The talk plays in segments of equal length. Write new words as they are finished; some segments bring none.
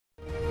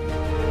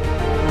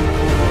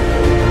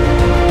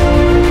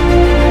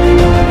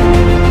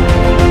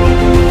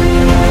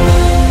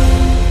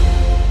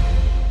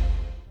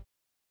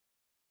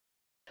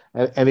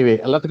Anyway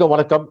எல்லாத்துக்கும்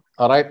வணக்கம்.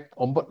 Right,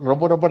 ரொம்ப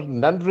ரொம்ப ரொம்ப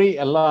நன்றி.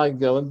 எல்லாம்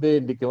இங்க வந்து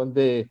இன்னைக்கு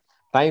வந்து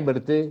டைம்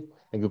எடுத்து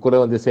எங்க கூட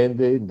வந்து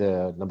சேர்ந்து இந்த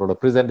நம்மளோட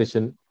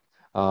ப்ரெசன்டேஷன்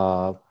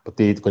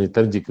பத்தி கொஞ்சம்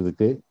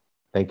தெரிஞ்சுக்கிறதுக்கு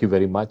தேங்க்யூ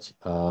வெரி மச்.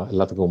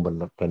 எல்லாத்துக்கும் ரொம்ப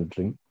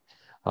நன்றி.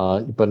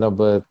 இப்போ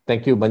நம்ம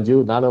தேங்க்யூ மஞ்சு.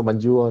 நானும்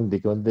மஞ்சுவும்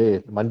இன்னைக்கு வந்து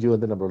மஞ்சு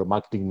வந்து நம்மளோட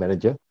மார்க்கெட்டிங்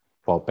மேனேஜர்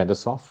ஃபார்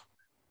பெண்டசாஃப்ட்.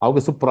 அவங்க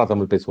சூப்பராக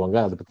தமிழ் பேசுவாங்க,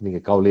 அதை பற்றி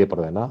நீங்கள் கவலையே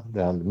பட வேணாம்.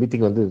 அந்த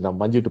மீட்டிங் வந்து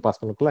நான் மஞ்சுட்டு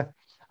பாஸ் பண்ணக்குள்ள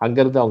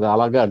அங்கேருந்து அவங்க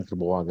அழகாக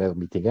எடுத்துட்டு போவாங்க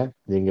மீட்டிங்கை.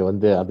 நீங்கள்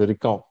வந்து அது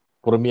வரைக்கும்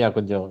பொறுமையாக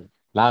கொஞ்சம்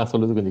நான்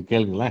சொல்றது கொஞ்சம்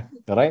கேளுங்களேன்.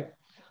 ரைட்.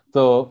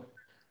 ஸோ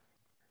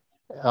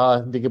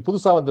இன்னைக்கு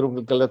புதுசாக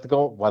வந்துருவங்களுக்கு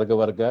எல்லாத்துக்கும் வருக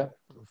வருக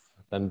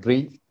நன்றி.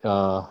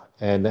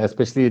 அண்ட்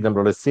எஸ்பெஷலி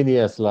நம்மளோட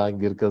சீனியர்ஸ்லாம்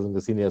இங்கே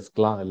இருக்கிறவங்க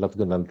சீனியர்ஸ்க்கெலாம்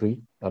எல்லாத்துக்கும் நன்றி.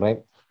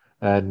 ரைட்.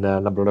 அண்ட்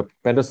நம்மளோட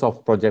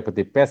பெண்டசாஃப்ட் ப்ராஜெக்ட்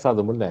பற்றி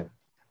பேசாத முன்னே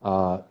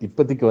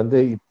இப்போதைக்கு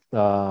வந்து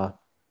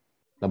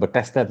நம்ம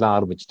டெஸ்ட் நெட்லாம்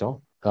ஆரம்பிச்சிட்டோம்.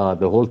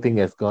 The whole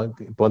thing has gone.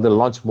 இப்போ வந்து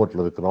லான்ச்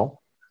மோட்ல இருக்கிறோம்.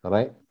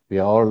 Right. We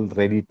are all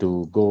ready to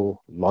go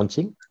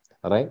launching.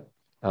 Right.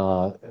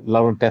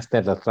 எல்லாரும் டெஸ்ட்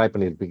நெட்ல ட்ரை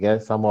பண்ணியிருப்பீங்க.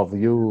 Some of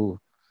you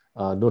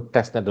know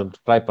test net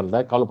try பண்ணல,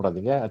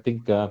 கவலைப்படாதீங்க. I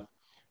think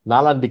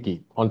நாளாண்டிக்கு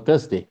on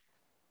Thursday,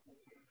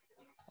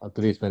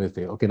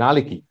 Wednesday, okay,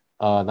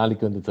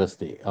 நாளைக்கு வந்து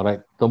தேர்ஸ்டே.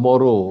 ரைட்.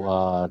 டுமாரோ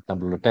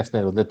நம்மளோட டெஸ்ட்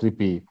நெட் வந்து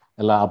திருப்பி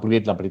எல்லாம்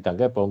அப்கிரேட்லாம்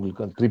பண்ணிட்டாங்க. இப்போ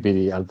உங்களுக்கு திருப்பி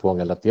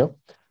அனுப்புவாங்க எல்லாத்தையும்.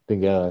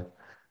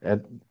 நீங்கள்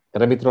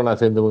ரமித்ரோனா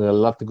சேர்ந்தவங்க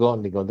எல்லாத்துக்கும்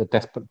இன்னைக்கு வந்து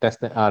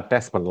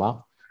டெஸ்ட் பண்ணலாம்.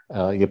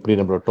 எப்படி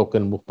நம்மளோட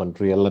டோக்கன் மூவ்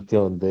பண்ணுறது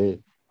எல்லாத்தையும் வந்து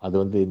அது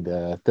வந்து இந்த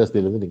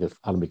தேர்ஸ்டேலேருந்து நீங்கள்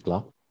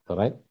ஆரம்பிக்கலாம்.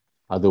 ரைட்.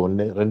 அது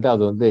ஒன்று.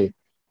 ரெண்டாவது வந்து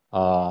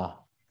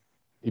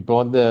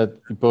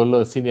இப்போ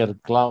உள்ள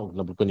சீனியருக்கெல்லாம்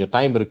நம்மளுக்கு கொஞ்சம்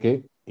டைம் இருக்கு.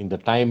 இந்த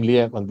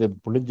டைம்லயே வந்து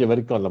முடிஞ்ச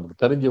வரைக்கும் நமக்கு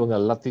தெரிஞ்சவங்க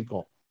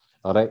எல்லாத்துக்கும்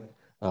ரைட்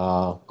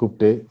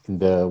கூப்பிட்டு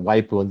இந்த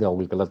வாய்ப்பு வந்து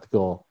அவங்களுக்கு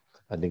எல்லாத்துக்கும்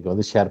நீங்க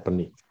வந்து ஷேர்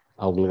பண்ணி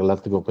அவங்களுக்கு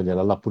எல்லாத்துக்கும் கொஞ்சம்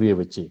நல்லா புரிய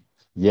வச்சு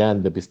ஏன்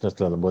இந்த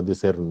பிஸ்னஸ்ல நம்ம வந்து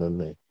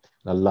சேரணும்னு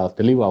நல்லா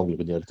தெளிவாக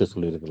அவங்களுக்கு கொஞ்சம் எடுத்து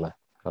சொல்லியிருக்கலாம்.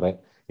 ரைட்.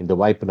 இந்த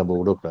வாய்ப்பு நம்ம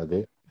விடக்கூடாது.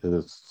 இது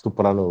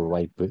சூப்பரான ஒரு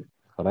வாய்ப்பு.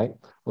 ரைட்.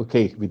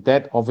 ஓகே, வித்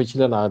தட்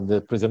ஆஃபிஷியலாக நான் இந்த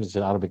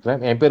ப்ரெசன்டேஷன்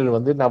ஆரம்பிக்கிறேன். என் பேர்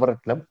வந்து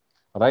நவரத்னம்.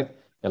 ரைட்.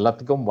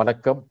 எல்லாத்துக்கும்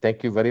வணக்கம்.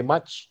 Thank you very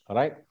much.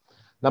 ரைட்.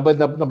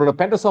 நம்மளோட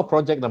பெண்டசாஃப்ட்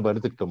ப்ராஜெக்ட் நம்ம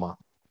எடுத்துக்கிட்டோமா?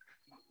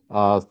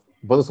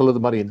 இப்போது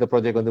சொல்றது மாதிரி இந்த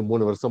ப்ராஜெக்ட் வந்து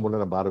 3 வருஷம் முன்னே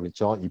நம்ம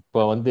ஆரம்பிச்சோம்.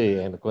 இப்போ வந்து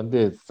எனக்கு வந்து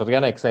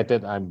சரியான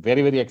excited. I am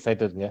very very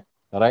எக்ஸைட்டட்ங்க.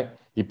 Right.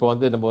 இப்போ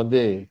வந்து நம்ம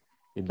வந்து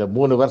இந்த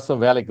 3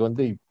 வருஷம் வேலைக்கு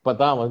வந்து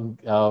இப்போதான் வந்து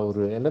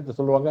ஒரு என்னத்தை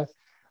சொல்லுவாங்க,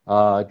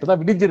 இப்போதான்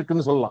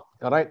விடிஞ்சிருக்குன்னு சொல்லலாம்.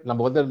 ரைட்.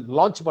 நம்ம வந்து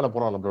லான்ச் பண்ண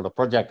போறோம் நம்மளோட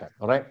ப்ராஜெக்ட்.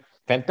 ரைட்.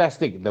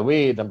 ஃபேன்டாஸ்டிக். இந்த வே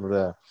நம்மளோட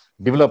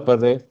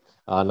டெவலப்பரு,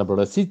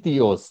 நம்மளோட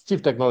CTO,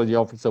 chief technology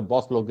officer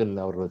pass Logan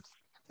அவர்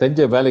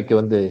செஞ்ச வேலைக்கு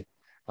வந்து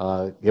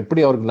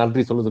எப்படி அவருக்கு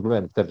நன்றி சொல்றது கூட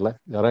எனக்கு தெரியல.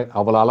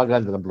 அவ்வளோ அழகா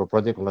இந்த நம்மளோட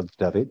ப்ராஜெக்ட்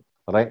வளர்த்துட்டாரு.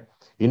 ரைட்.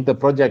 இந்த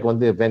ப்ராஜெக்ட்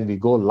வந்து when we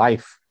go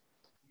live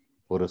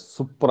ஒரு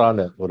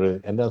சூப்பரான ஒரு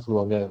என்ன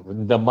சொல்லுவாங்க,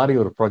 இந்த மாதிரி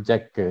ஒரு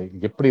ப்ராஜெக்ட்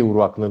எப்படி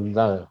உருவாக்கணும்னு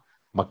தான்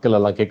மக்கள்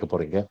எல்லாம் கேட்க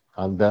போறீங்க.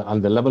 அந்த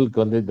அந்த லெவலுக்கு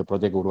வந்து இந்த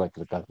ப்ராஜெக்ட்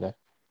உருவாக்கியிருக்காங்க.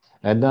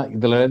 ஏன்னா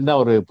இதுல என்ன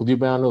ஒரு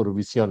புதுமையான ஒரு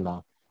விஷயம்னா,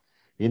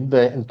 இந்த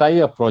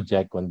என்டையர்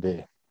ப்ராஜெக்ட் வந்து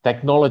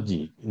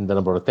டெக்னாலஜி, இந்த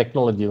நம்மளோட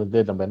டெக்னாலஜி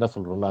வந்து நம்ம என்ன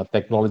சொல்றோம்னா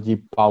டெக்னாலஜி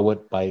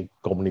பவர்ட் பை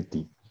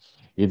கம்யூனிட்டி.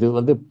 இது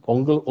வந்து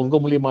உங்க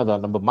மூலியமா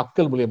தான், நம்ம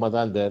மக்கள் மூலியமா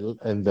தான் இந்த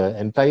இந்த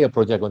என்டையர்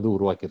ப்ராஜெக்ட் வந்து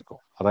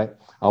உருவாக்கியிருக்கோம். ரைட்.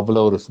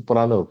 அவ்வளோ ஒரு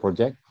சூப்பரான ஒரு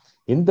ப்ராஜெக்ட்.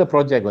 இந்த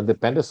ப்ராஜெக்ட் வந்து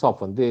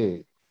பெண்டசாஃப்ட் வந்து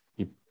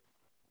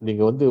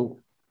நீங்க வந்து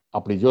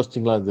அப்படி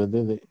யோசிச்சிங்களா, இது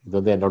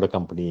வந்து என்னோட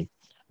கம்பெனி,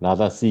 நான்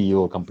தான்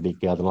சிஇஓ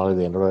கம்பெனிக்கு, அதனால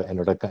இது என்னோட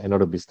என்னோட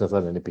என்னோட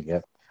பிஸ்னஸாக நினைப்பீங்க.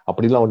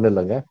 அப்படிலாம் ஒன்றும்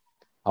இல்லைங்க.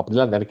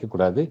 அப்படிலாம்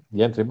நினைக்கக்கூடாது.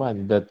 ஏன் தெரியுமா,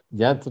 இந்த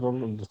ஏன்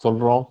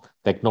சொல்றோம்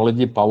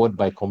technology powered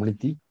by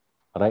community.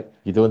 Right.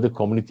 இது வந்து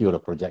கம்யூனிட்டியோட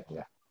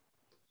ப்ராஜெக்ட்ங்க.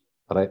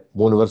 ரைட்.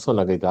 3 வருஷம்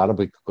நாங்கள் இது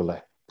ஆரம்பிக்கக்குள்ள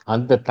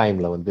அந்த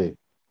டைம்ல வந்து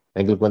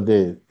எங்களுக்கு வந்து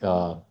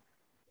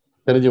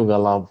தெரிஞ்சவங்க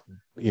எல்லாம்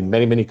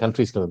மெனி மெனி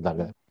கண்ட்ரீஸ்ல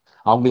இருந்தாங்க.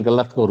 அவங்களுக்கு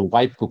எல்லாத்துக்கும் ஒரு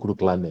வாய்ப்பு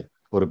கொடுக்கலான்னு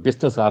ஒரு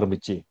பிஸ்னஸ்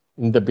ஆரம்பிச்சு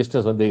இந்த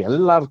பிஸ்னஸ் வந்து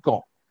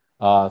எல்லாருக்கும்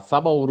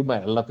சம உரிமை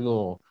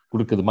எல்லாத்துக்கும்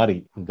கொடுக்குறது மாதிரி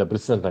இந்த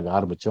பிஸ்னஸ் நாங்கள்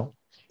ஆரம்பித்தோம்.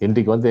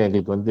 இன்றைக்கு வந்து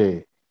எங்களுக்கு வந்து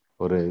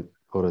ஒரு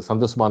ஒரு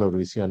சந்தோஷமான ஒரு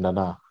விஷயம்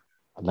என்னன்னா,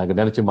 நாங்கள்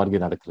நினைச்ச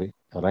மாதிரியே நடக்குது.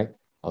 ரைட்.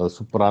 அது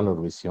சூப்பரான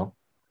ஒரு விஷயம்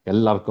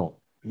எல்லாருக்கும்.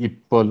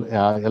 இப்போ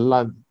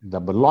எல்லாம்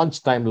நம்ம லான்ச்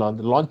டைம்ல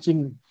வந்து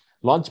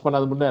லான்ச்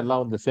பண்ணாத முன்னே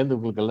எல்லாம் வந்து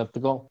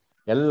சேர்ந்தவங்களுக்கு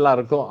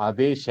எல்லாருக்கும்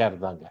அதே ஷேர்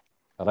தாங்க.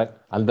 ரைட்.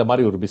 அந்த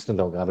மாதிரி ஒரு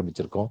பிஸ்னஸ் அவங்க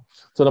ஆரம்பிச்சிருக்கோம்.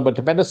 ஸோ நம்ம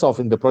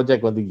பெண்டசாஃப்ட் இந்த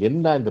ப்ராஜெக்ட் வந்து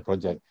என்ன, இந்த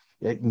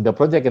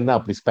ப்ராஜெக்ட் என்ன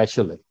அப்படி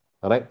ஸ்பெஷல்,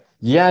 ரைட்,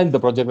 ஏன் இந்த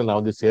ப்ராஜெக்ட்ல நான்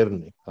வந்து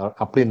சேரணும்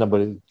அப்படின்னு நம்ம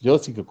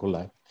யோசிக்கக்குள்ள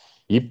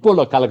இப்போ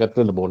உள்ள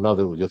காலகட்டத்தில் நம்ம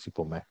ஒன்றாவது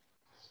யோசிப்போமே.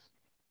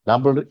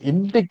 நம்மளோட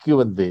இன்றைக்கு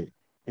வந்து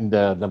இந்த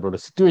நம்மளோட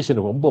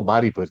சிச்சுவேஷன் ரொம்ப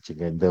மாறி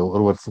போயிடுச்சுங்க இந்த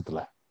ஒரு வருஷத்துல.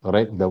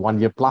 ரைட். இந்த 1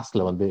 year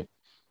பிளாஸ்ல வந்து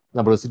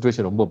நம்மளோட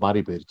சிச்சுவேஷன் ரொம்ப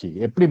மாறி போயிடுச்சு.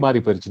 எப்படி மாறி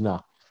போயிடுச்சுன்னா,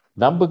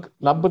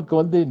 நமக்கு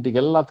வந்து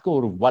இன்றைக்கு எல்லாத்துக்கும்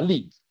ஒரு வலி,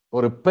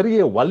 ஒரு பெரிய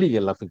வலி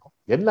எல்லாத்துக்கும்.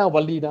 என்ன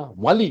வலினா,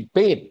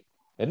 பெயின்.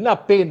 என்ன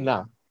பெயின்னா,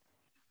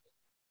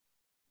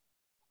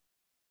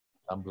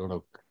 நம்மளோட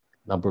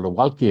நம்மளோட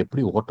வாழ்க்கையை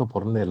எப்படி ஓட்ட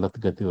போறோம்னு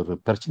எல்லாத்துக்கும் அது ஒரு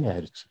பிரச்சனை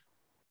ஆயிடுச்சு.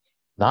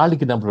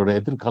 நாளைக்கு நம்மளோட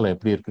எதிர்காலம்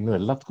எப்படி இருக்குன்னு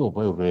எல்லாத்துக்கும்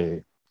போய் ஒரு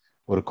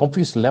ஒரு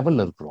கன்ஃபியூஸ்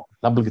லெவல்ல இருக்கிறோம்.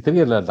 நம்மளுக்கு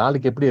தெரியல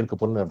நாளைக்கு எப்படி இருக்க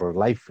போறது நம்மளோட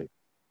லைஃப்.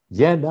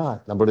 ஏன்னா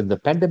நம்மளோட இந்த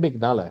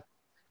பேண்டமிக்னால,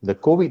 இந்த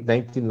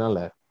COVID-19னால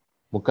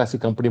முக்காசி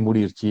கம்பெனி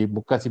மூடிடுச்சு,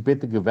 முக்காசி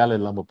பேத்துக்கு வேலை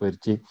இல்லாம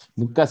போயிருச்சு,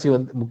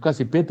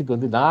 முக்காசி பேத்துக்கு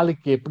வந்து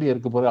நாளைக்கு எப்படி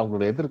இருக்க போற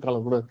அவங்களோட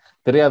எதிர்காலம் கூட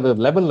தெரியாத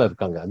லெவல்ல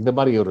இருக்காங்க. அந்த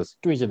மாதிரி ஒரு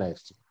சிச்சுவேஷன்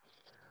ஆயிடுச்சு.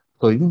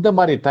 ஸோ இந்த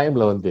மாதிரி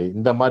டைம்ல வந்து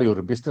இந்த மாதிரி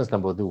ஒரு பிசினஸ்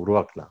நம்ம வந்து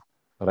உருவாக்கலாம்.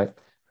 Right,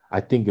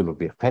 I think it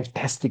will be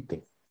fantastic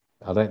thing.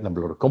 Right,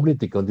 நம்மளோட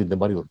கம்யூனிட்டிக்கு வந்து இந்த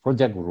மாதிரி ஒரு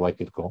ப்ராஜெக்ட்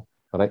உருவாக்கி இருக்கோம்.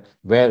 ரைட்,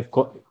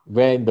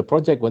 வேர் இந்த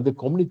ப்ராஜெக்ட் வந்து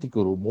கம்யூனிட்டிக்கு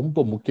ஒரு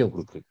ரொம்ப முக்கியம்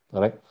கொடுக்குது.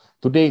 Right,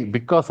 today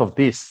because of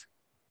this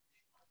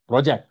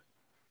project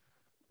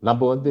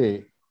நம்ம வந்து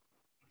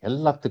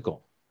எல்லாத்துக்கும்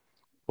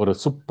ஒரு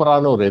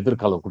சூப்பரான ஒரு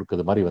எதிர்காலம்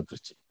கொடுக்குறது மாதிரி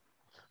வந்துருச்சு.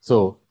 ஸோ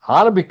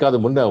ஆரம்பிக்காத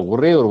முன்ன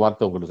ஒரே ஒரு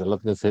வார்த்தை உங்களுக்கு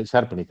எல்லாத்துக்கும்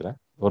ஷேர் பண்ணிக்கிறேன்.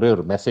 ஒரே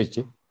ஒரு மெசேஜ்,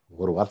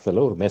 ஒரு வார்த்தையில்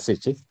ஒரு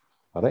மெசேஜ்.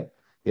 ரைட்,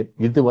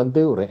 இது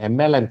வந்து ஒரு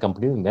எம்எல்என்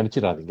கம்பெனி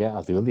நினைச்சிடாதீங்க.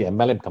 அது வந்து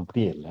எம்எல்என்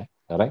கம்பெனியே இல்லை.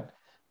 ரைட்,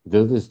 இது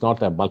வந்து it's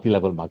not a multi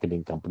level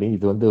marketing company.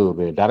 இது வந்து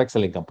ஒரு டைரக்ட்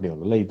செல்லிங் கம்பெனி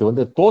ஒன்றும் இல்லை. இது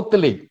வந்து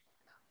டோட்டலி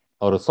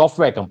ஒரு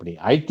சாஃப்ட்வேர் கம்பெனி,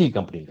 ஐடி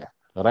கம்பெனிங்க.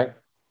 ரைட்,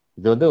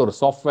 இது வந்து ஒரு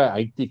சாஃப்ட்வேர்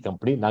ஐடி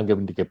கம்பெனி. நாங்கள்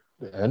இன்னைக்கு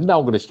என்ன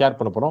அவங்கள்ட்ட ஷேர்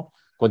பண்ண போறோம்,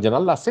 கொஞ்சம்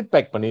நல்லா சிட்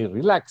பேக் பண்ணி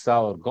ரிலாக்ஸா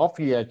ஒரு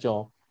காஃபி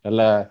ஆச்சும்,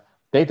 இல்லை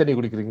தேய் தண்ணி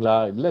குடிக்கிறீங்களா,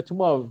 இல்லை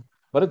சும்மா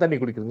வெறும் தண்ணி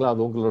குடிக்கிறீங்களா,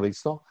 அது உங்களோட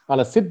இஷ்டம்.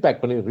 ஆனால் சிட் பேக்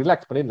பண்ணி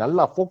ரிலாக்ஸ் பண்ணி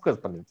நல்லா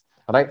ஃபோக்கஸ் பண்ணி,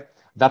 ரைட்,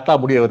 தட்டா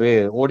முடியவரு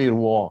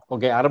ஓடிடுவோம்,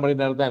 ஓகே 1/2 மணி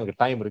நேரம் தான்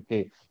எனக்கு டைம் இருக்கு,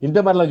 இந்த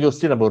மாதிரிலாம்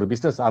யோசிச்சு நம்ம ஒரு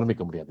பிசினஸ்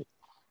ஆரம்பிக்க முடியாது.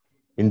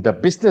 இந்த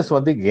பிசினஸ்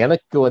வந்து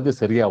எனக்கு வந்து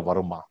சரியா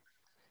வருமா,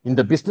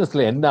 இந்த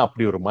பிசினஸ்ல என்ன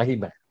அப்படி ஒரு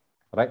மகிமை,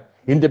 ரைட்,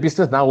 இந்த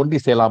பிசினஸ் நான் ஒண்டி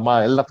செய்யலாமா,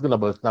 எல்லாத்துக்கும்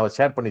நம்ம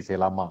ஷேர் பண்ணி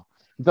செய்யலாமா,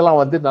 இதெல்லாம்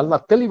வந்து நல்லா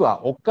தெளிவா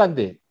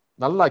உட்காந்து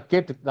நல்லா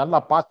கேட்டு நல்லா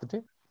பார்த்துட்டு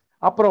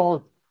அப்புறம்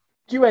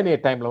Q&A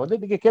டைம்ல வந்து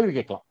நீங்க கேள்வி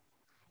கேட்கலாம்.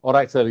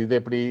 ஓரைட் சார், இதை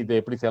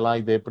எப்படி செய்யலாம்,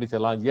 இதை எப்படி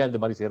செய்யலாம், ஏன் இந்த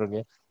மாதிரி செய்யறீங்க,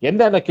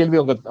 என்னென்ன கேள்வி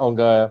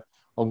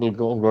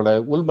உங்களுக்கு உங்களோட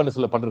உள்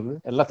மனசுல பண்றது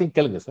எல்லாத்தையும்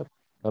கேளுங்க சார்.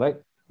 ரைட்,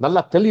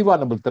 நல்லா தெளிவா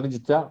நம்மளுக்கு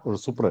தெரிஞ்சுச்சா ஒரு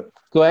சூப்பர்.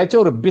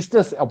 ஏதாச்சும் ஒரு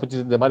பிசினஸ்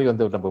ஆப்பர்ச்சுனிட்டி இந்த மாதிரி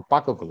வந்து நம்ம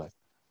பார்க்கக்குள்ள,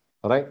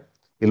 right,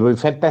 it will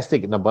be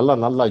fantastic. நம்ம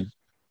எல்லாம் நல்லா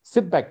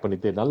சிட் பேக்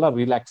பண்ணிட்டு நல்லா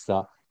ரிலாக்ஸா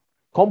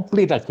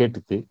கம்ப்ளீட்டா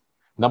கேட்டுட்டு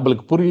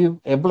நம்மளுக்கு புரியும்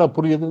எவ்வளவு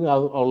புரியுதுன்னு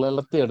அவ்வளோ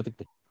எல்லாத்தையும்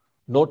எடுத்துக்கிட்டு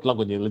நோட்லாம்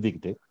கொஞ்சம்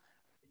எழுதிக்கிட்டு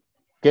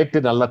கேட்டு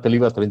நல்லா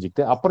தெளிவா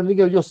தெரிஞ்சுக்கிட்டு அப்புறம்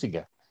நீங்க யோசிங்க,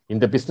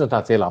 இந்த பிசினஸ்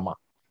நான் செய்யலாமா,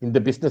 இந்த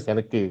பிசினஸ்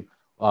எனக்கு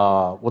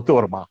ஒத்து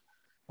வருமா,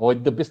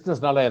 இந்த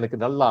பிசினஸ்னால எனக்கு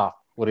நல்லா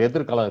ஒரு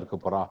எதிர்காலம் இருக்க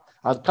போறா,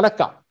 அது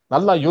கணக்கா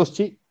நல்லா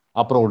யோசிச்சு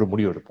அப்புறம் ஒரு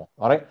முடிவு எடுப்போம்.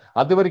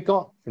 அது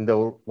வரைக்கும் இந்த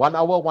 1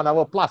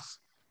 hour பிளஸ்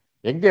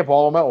எங்கே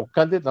போகாம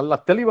உட்காந்து நல்லா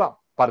தெளிவா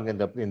பாருங்க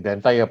இந்த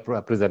entire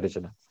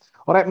presentation.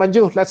 Alright,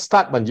 Manju, let's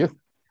start, Manju.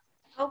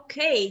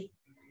 Okay.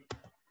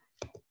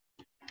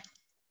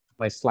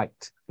 My slide.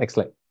 Next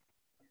slide.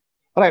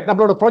 Alright,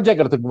 நம்மளோட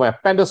ப்ராஜெக்ட் எடுத்துக்கோமா,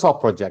 Pandosoft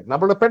ப்ராஜெக்ட்.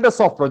 நம்மளோட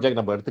Pandosoft ப்ராஜெக்ட்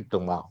நம்ம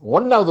எடுத்துக்கிட்டோமா,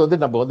 ஒன்னாவது வந்து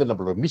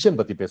நம்மளோட மிஷன்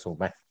பத்தி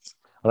பேசுவோமே.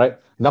 Alright,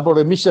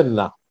 நம்மளோட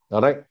மிஷன்னா,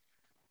 alright,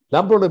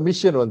 நம்மளோட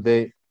மிஷன் வந்து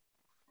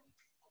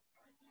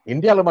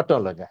இந்தியாவில் மட்டும்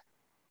இல்லைங்க,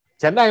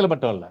 சென்னையில்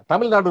மட்டும் இல்லை,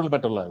 தமிழ்நாடுல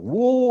மட்டும் இல்லை,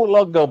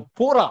 உலகம்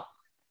பூரா.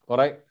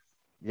 alright,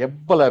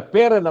 எவ்வளவு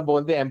பேரை நம்ம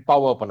வந்து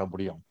எம்பவர் பண்ண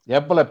முடியும்,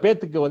 எவ்வளவு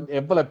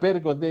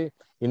பேருக்கு வந்து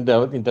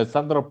இந்த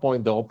சந்தர்ப்பம்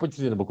இந்த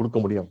ஆப்பர்ச்சுனிட்டி நம்ம கொடுக்க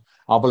முடியும்,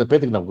 அவ்வளவு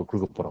பேருக்கு நம்ம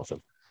கொடுக்க போறோம்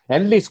sir.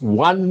 At least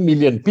 1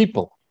 million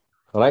people,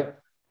 right,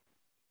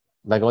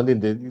 நாங்க வந்து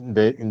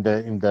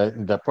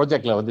இந்த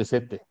ப்ராஜெக்ட்ல வந்து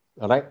சேர்த்து,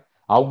 ரைட்,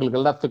 அவங்களுக்கு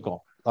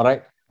எல்லாத்துக்கும்,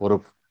 ரைட், ஒரு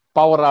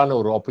பவரான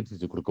ஒரு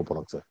ஆப்பர்ச்சுனிட்டி கொடுக்க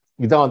போறோம் சார்.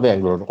 இதான் வந்து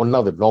எங்களோட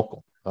ஒன்னாவது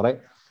நோக்கம்.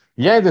 ரைட்,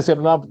 ஏன் இது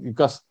செய்யணும்னா,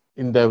 பிகாஸ்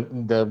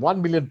இந்த 1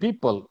 million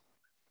people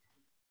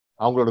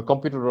அவங்களோட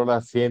கம்ப்யூட்டரோட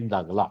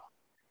சேர்ந்தாங்களா,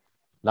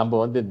 நம்ம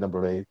வந்து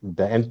நம்மளோட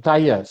இந்த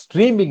என்டையர்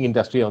ஸ்ட்ரீமிங்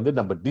இண்டஸ்ட்ரியை வந்து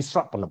நம்ம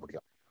டிஸ்ட்ராக்ட் பண்ண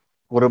முடியும்,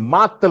 ஒரு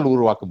மாத்தல்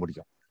உருவாக்க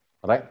முடியும்.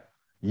 ரைட்,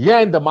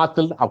 ஏன் இந்த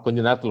மாத்தல் கொஞ்ச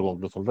நேரத்தில்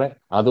உங்களுக்கு சொல்றேன்.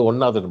 அது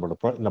ஒன்னாவது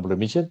நம்மளோட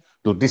mission,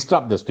 to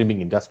distract the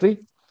streaming industry.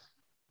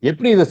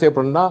 எப்படி இதை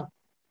செய்யணும்னா,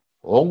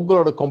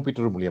 உங்களோட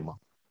கம்ப்யூட்டர் மூலியமா,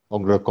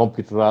 உங்களோட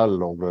கம்ப்யூட்டரா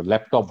இல்லை உங்களோட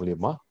லேப்டாப்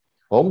மூலியமா,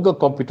 உங்க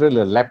கம்ப்யூட்டர்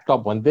இல்லை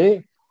லேப்டாப் வந்து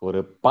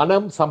ஒரு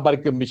பணம்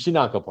சம்பாதிக்க மிஷின்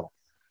ஆக்க போறோம்.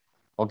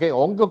 ஓகே,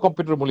 உங்க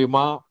கம்ப்யூட்டர்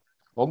மூலியமா,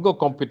 உங்க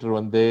கம்ப்யூட்டர்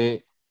வந்து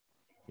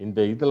இந்த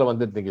இதுல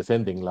வந்து நீங்க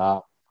சேர்ந்தீங்களா,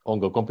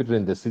 உங்க கம்ப்யூட்டர்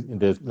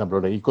இந்த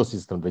நம்மளோட ஈகோ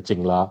சிஸ்டம்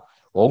வச்சிங்களா,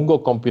 உங்க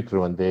கம்ப்யூட்டர்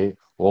வந்து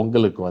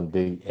உங்களுக்கு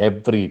வந்து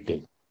எவ்ரி டே,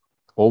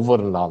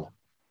 ஒவ்வொரு நாளும்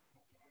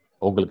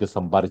உங்களுக்கு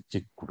சம்பாரிச்சு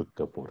கொடுக்க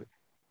போறது.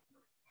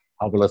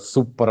 அவ்வளவு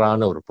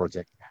சூப்பரான ஒரு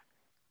project.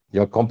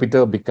 Your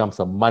computer becomes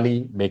a money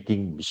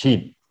making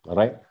machine.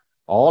 Right,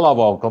 all of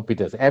our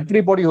computers,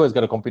 everybody who has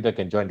got a computer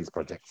can join this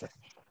project.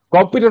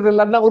 Computer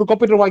இல்லைன்னா ஒரு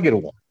கம்ப்யூட்டர்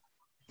வாங்கிடுவோம்.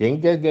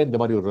 எங்க இந்த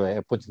மாதிரி ஒரு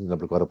ஆப்பர்ச்சுனிட்டி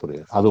நம்மளுக்கு வரப்போகுது,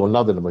 அது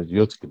ஒன்னாவது நம்ம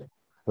யோசிக்கணும்.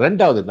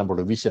 ரெண்டாவது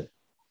நம்மளோட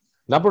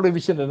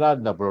விஷன் என்ன,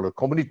 நம்மளோட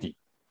கம்யூனிட்டி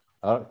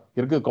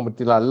இருக்கிற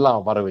கம்யூனிட்டில எல்லாம்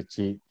வர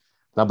வச்சு,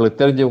 நம்மளுக்கு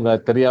தெரிஞ்சவங்க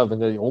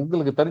தெரியாதவங்க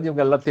உங்களுக்கு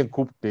தெரிஞ்சவங்க எல்லாத்தையும்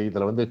கூப்பிட்டு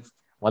இதுல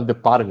வந்து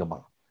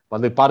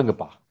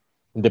பாருங்கப்பா,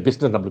 இந்த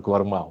பிசினஸ் நம்மளுக்கு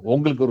வருமா,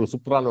 உங்களுக்கு ஒரு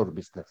சூப்பரான ஒரு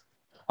பிசினஸ்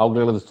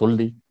அவங்களுக்கு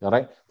சொல்லி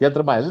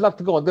ஏற்றமா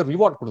எல்லாத்துக்கும் வந்து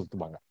ரிவார்ட்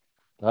கொடுத்துப்பாங்க.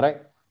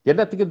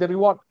 என்னத்துக்கு இந்த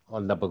ரிவார்ட்?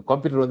 நம்ம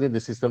கம்ப்யூட்டர் வந்து இந்த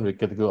சிஸ்டம்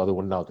வைக்கிறதுக்கு அது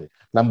ஒன்றாவது,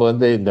 நம்ம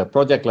வந்து இந்த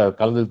ப்ராஜெக்ட்ல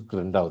கலந்துருக்கு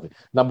ரெண்டாவது,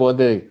 நம்ம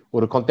வந்து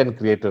ஒரு கண்டென்ட்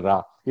கிரியேட்டரா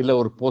இல்லை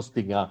ஒரு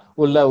போஸ்டிங்கா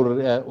இல்லை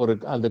ஒரு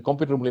அந்த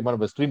கம்ப்யூட்டர் மூலியமா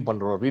நம்ம ஸ்ட்ரீம்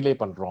பண்றோம், ரீலே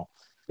பண்றோம்,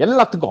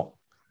 எல்லாத்துக்கும்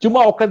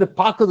சும்மா உட்காந்து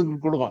பார்க்கறதுக்கு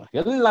கொடுக்கும்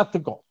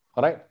எல்லாத்துக்கும்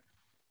ரைட்.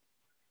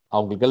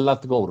 அவங்களுக்கு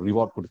எல்லாத்துக்கும் ஒரு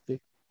ரிவார்ட் கொடுத்து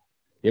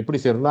எப்படி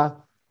செய்யணும்னா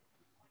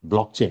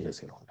பிளாக் செயின்ல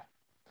செய்யறோம்.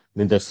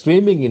 இந்த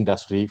ஸ்ட்ரீமிங்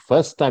இண்டஸ்ட்ரி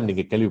ஃபர்ஸ்ட் டைம்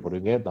நீங்க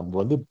கேள்விப்படுவீங்க. நம்ம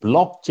வந்து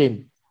பிளாக் செயின்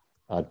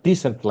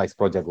டீசென்ட்ரலைஸ்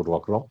ப்ராஜெக்ட்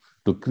உருவாக்குறோம்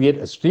to create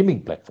a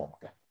streaming platform.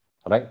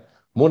 Right.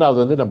 மூணாவது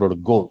வந்து நம்மளோட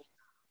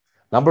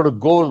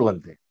கோல்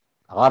வந்து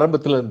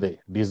ஆரம்பத்துல இருந்து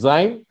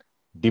design,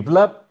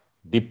 develop,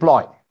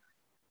 deploy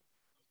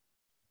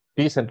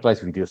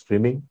decentralise video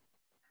streaming.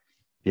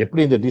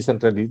 எப்படி இந்த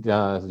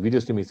டீசென்ட்ரலைஸ்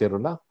வீடியோ ஸ்ட்ரீமிங்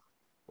செய்யறோம்னா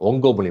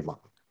உங்க மூலியமா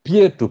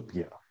பியர் டு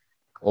பியர்,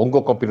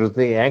 உங்க கம்ப்யூட்டர்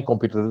இருந்து என்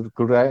கம்ப்யூட்டர்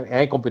கூட,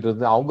 என் கம்ப்யூட்டர்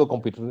இருந்து அவங்க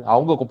கம்ப்யூட்டர்,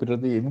 அவங்க கம்ப்யூட்டர்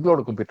இருந்து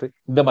எங்களோட கம்ப்யூட்டர்,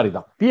 இந்த மாதிரி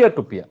தான் peer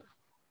to peer,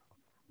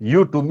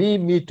 you to me,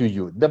 me to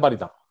you, இந்த மாதிரி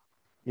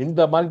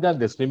தான்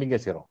இந்த ஸ்ட்ரீமிங்கே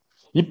செய்யறோம்.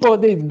 இப்போ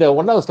வந்து இந்த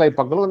ஒன்னாவது ஸ்லைட்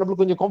பார்க்கணும்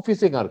நம்மளுக்கு கொஞ்சம்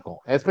கன்ஃபியூசிங்கா இருக்கும்,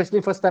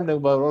 எஸ்பெஷலி ஃபர்ஸ்ட் டைம்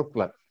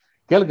ஒர்க்ல.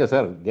 கேளுங்க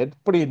சார்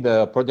எப்படி இந்த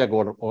ப்ராஜெக்ட்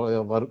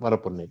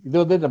வரப்போன்னு. இது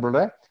வந்து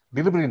நம்மளோட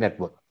டெலிவரி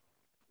நெட்வொர்க்.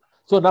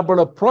 ஸோ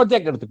நம்மளோட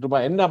ப்ராஜெக்ட்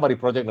எடுத்துக்கிட்டோமா, என்ன மாதிரி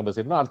ப்ராஜெக்ட் நம்ம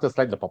செய்யணும் அடுத்த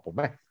ஸ்லைட்ல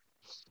பார்ப்போமே.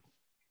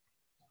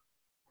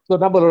 ஸோ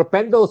நம்மளோட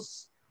பெண்டோஸ்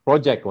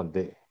ப்ராஜெக்ட்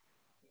வந்து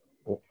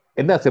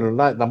என்ன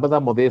செய்யணும்னா, நம்ம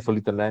தான் முதலே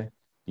சொல்லித்தரேன்,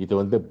 இது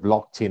வந்து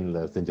பிளாக் செயின்ல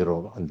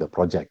செஞ்சிடும் அந்த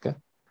ப்ராஜெக்ட்.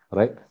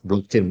 ரைட்.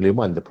 பிளாக் செயின்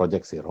மூலியமா இந்த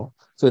ப்ராஜெக்ட் செய்யறோம்.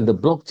 ஸோ இந்த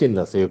பிளாக்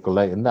செயின்ல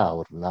செய்யக்குள்ள என்ன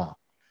ஆகுதுன்னா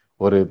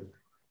ஒரு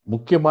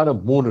முக்கியமான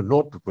 3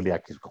 நோட்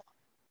வெளியாக்கியிருக்கோம்.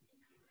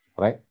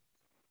 ரைட்.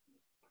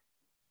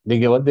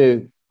 நீங்க வந்து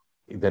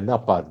இது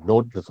என்னப்பா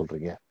நோட்னு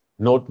சொல்றீங்க?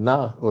 நோட்னா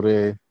ஒரு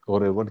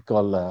ஒரு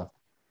கால்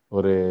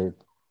ஒரு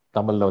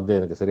தமிழ்ல வந்து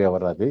எனக்கு சரியா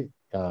வராது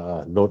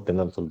நோட்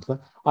என்னன்னு சொல்லிட்டு.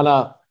 ஆனா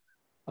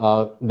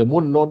இந்த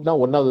 3 நோட்னா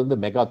ஒன்னாவது வந்து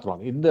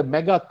மெகாத்ரான். இந்த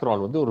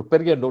மெகாத்ரான் வந்து ஒரு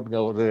பெரிய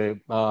நோட்டுங்க, ஒரு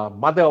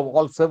மத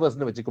ஆல்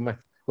சர்வர்ஸ்னு வச்சுக்கோமே,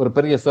 ஒரு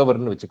பெரிய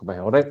சர்வர்னு வச்சுக்கோமே,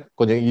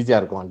 கொஞ்சம் ஈஸியா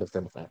இருக்கும்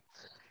அண்டர்ஸ்டாண்ட்.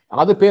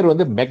 அது பேர்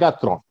வந்து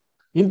மெகாத்ரான்.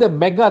 இந்த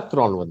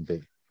மெகாத்ரான் வந்து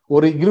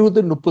ஒரு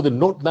 20-30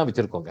 நோட் தான்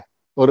வச்சிருக்கோங்க,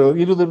 ஒரு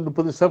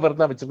 20-30 சர்வர்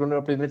தான் வச்சிருக்கோம்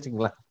அப்படின்னு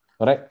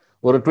வச்சுக்கோங்களேன்.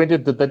 ஒரு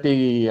 20-30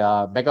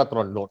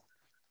 மெகாத்ரான் நோட்.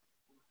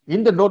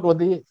 இந்த நோட்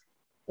வந்து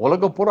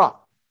உலகம் பூரா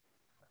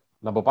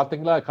நம்ம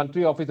பாத்தீங்களா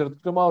கண்ட்ரி ஆஃபீஸ்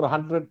எடுத்துட்டோமா ஒரு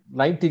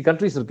 190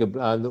 கண்ட்ரிஸ் இருக்கு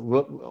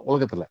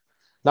உலகத்துல.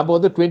 நம்ம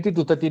வந்து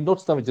 20-30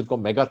 நோட்ஸ் தான்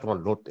வச்சிருக்கோம்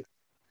மெகாத்ரான் நோட்.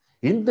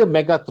 இந்த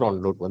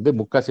மெகாத்ரான் நோட் வந்து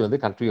முக்காசி வந்து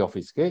கண்ட்ரி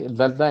ஆஃபீஸ்க்கு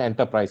இல்லைன்னா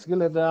என்டர்பிரைஸ்க்கு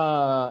இல்லைன்னா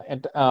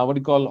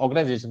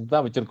ஆர்கனைசேஷன்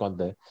தான் வச்சிருக்கோம்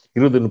அந்த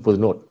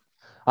 20-30 நோட்.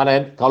 ஆனா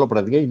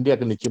கவலைப்படாதீங்க,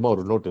 இந்தியாவுக்கு நிச்சயமா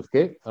ஒரு நோட்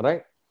இருக்கு.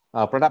 Right.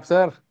 Pratap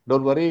sir,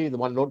 don't worry, இது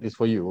one note is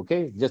for you. Okay,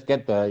 just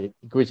get the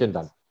equation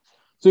ton.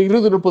 So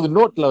 20-30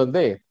 நோட்ல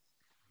வந்து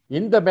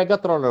இந்த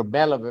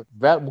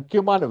மெகாத்ரானோட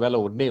முக்கியமான வேலை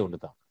ஒன்னே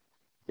ஒண்ணுதான்.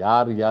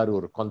 யார்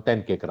ஒரு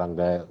கண்டென்ட்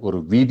கேட்கறாங்க, ஒரு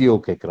வீடியோ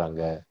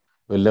கேட்கறாங்க,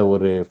 இல்ல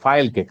ஒரு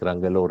ஃபைல்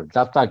கேட்கறாங்க, இல்ல ஒரு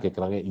டாட்டா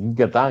கேட்கறாங்க,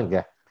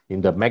 இங்க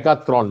இந்த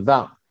மெகாத்ரான்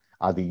தான்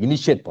அது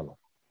இனிஷியேட் பண்ணும்,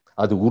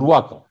 அது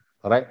உருவாக்கும்.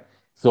 ரைட்.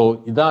 ஸோ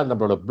இதான்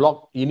நம்மளோட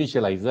பிளாக்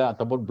இனிஷியலைசர்,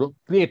 அப்போ பிளாக்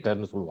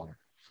கிரியேட்டர்னு சொல்லுவாங்க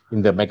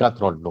இந்த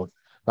மெகாத்ரான் நோட்.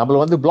 நம்ம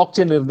வந்து பிளாக்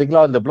செயின்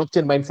இருந்தீங்களா, அந்த பிளாக்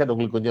செயின் மைண்ட் செட்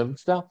உங்களுக்கு கொஞ்சம்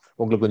இருந்துச்சுன்னா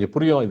உங்களுக்கு கொஞ்சம்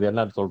புரியும் இது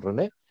என்னன்னு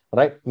சொல்றேன்னு.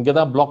 ரைட்.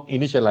 இங்கதான் பிளாக்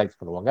இனிஷியலைஸ்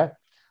பண்ணுவாங்க.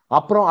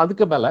 அப்புறம்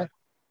அதுக்கு மேல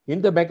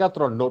இந்த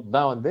மெகாத்ரான் நோட்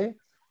தான் வந்து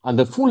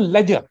அந்த ஃபுல்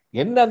லெஜர்,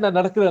 என்னென்ன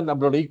நடக்குது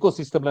நம்மளோட ஈகோ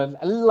சிஸ்டம்ல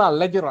எல்லா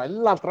லெஜரும்,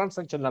 எல்லா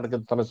டிரான்சாக்ஷன்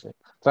நடக்குது,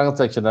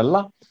 டிரான்சாக்ஷன்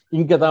எல்லாம்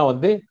இங்கதான்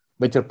வந்து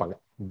வச்சிருப்பாங்க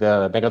இந்த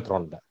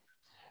மெகாத்ரான்ல.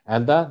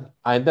 And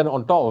then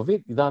on top of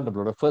it, இதான்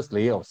நம்மளோட first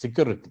layer of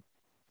security.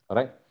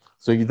 Right.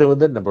 So இது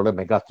வந்து நம்மளோட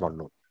மெகாத்ரான்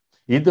நோட்.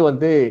 இது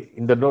வந்து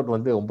இந்த நோட்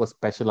வந்து ரொம்ப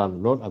ஸ்பெஷலான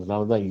நோட்,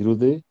 அதனால தான்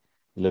 20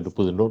 இல்ல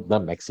 30 நோட்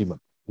தான்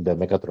மேக்சிமம் இந்த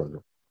மெகாத்ரான்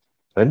நோட்.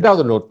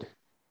 ரெண்டாவது நோட்,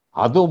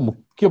 அதுவும்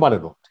முக்கியமான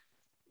நோட்,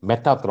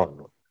 மெட்டாத்ரான்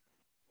நோட்.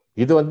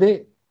 இது வந்து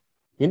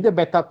இந்த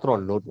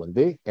மெட்டாத்ரான் நோட்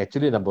வந்து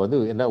ஆக்சுவலி நம்ம வந்து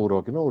என்ன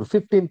உருவாக்கணும், ஒரு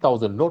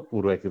 15,000 நோட்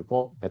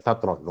உருவாக்கியிருக்கோம்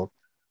மெட்டாத்ரான் நோட்.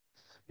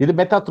 இது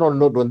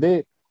மெட்டாத்ரான் நோட் வந்து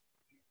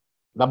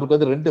நமக்கு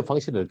வந்து 2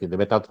 ஃபங்க்ஷன் இருக்கு இந்த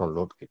மெட்டாத்ரான்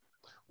நோட்க்கு.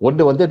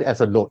 ஒன்று வந்து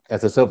as a note,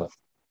 as a server.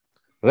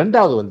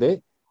 ரெண்டாவது வந்து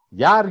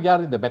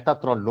யார் இந்த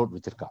மெட்டாத்ரான் நோட்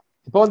வச்சிருக்கா.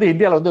 இப்போ வந்து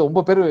இந்தியாவில் வந்து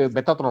 9 பேர்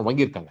மெட்டாத்ரான்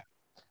வாங்கியிருக்காங்க.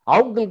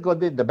 அவங்களுக்கு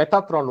வந்து இந்த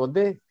மெட்டாத்ரான்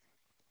வந்து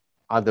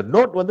அந்த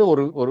நோட் வந்து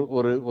ஒரு ஒரு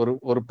ஒரு ஒரு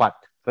ஒரு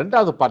பார்ட்.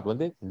 ரெண்டாவது பார்ட்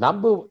வந்து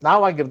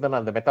நான்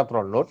வாங்கியிருந்தேன் அந்த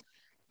மெட்டாத்ரான் நோட்.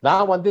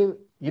 நான் வந்து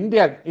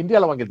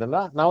இந்தியாவில்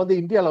வாங்கியிருந்தேன்னா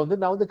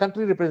நான் வந்து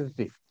கண்ட்ரி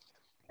ரெப்ரஸன்டேட்டிவ்.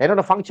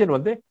 என்னோட ஃபங்க்ஷன்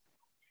வந்து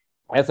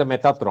as a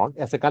மெட்டாத்ரான்,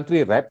 as a country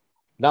rep,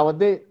 நான்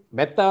வந்து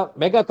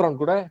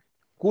மெகாத்ரான் கூட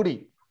கூடி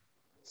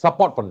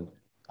சப்போர்ட் பண்ணணும்.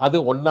 அது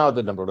ஒன்னாவது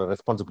நம்மளோட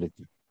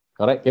ரெஸ்பான்சிபிலிட்டி.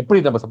 எப்படி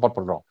நம்ம சப்போர்ட்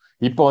பண்றோம்?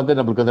 இப்போ வந்து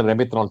நம்மளுக்கு வந்து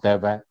ரெமித்ரான்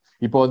தேவை.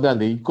 இப்போ வந்து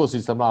அந்த ஈகோ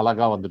சிஸ்டம்லாம்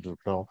அழகா வந்துட்டு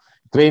இருக்கோம்,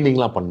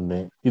 ட்ரைனிங்லாம் பண்ணு.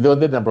 இது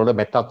வந்து நம்மளோட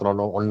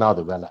மெட்டாத்ரானும்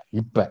ஒன்னாவது வேலை.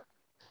 இப்ப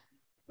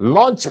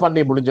லான்ச்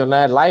பண்ணி முடிஞ்சோன்னா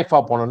லைஃபா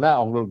போனோன்னா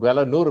அவங்களுக்கு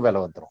வேலை 100 வேலை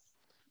வந்துடும்.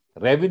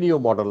 ரெவென்யூ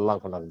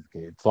மாடல்லாம்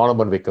கொண்டாடுறதுக்கு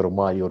டோர்னமெண்ட்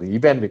வைக்கிறோமா, ஒரு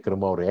ஈவென்ட்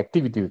வைக்கிறோமா, ஒரு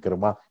ஆக்டிவிட்டி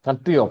வைக்கிறோமா,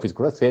 கண்ட்ரி ஆஃபீஸ்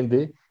கூட சேர்ந்து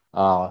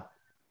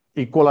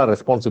ஈக்குவலா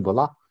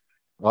ரெஸ்பான்சிபிளா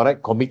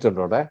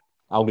கமிட்டடோட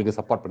அவங்களுக்கு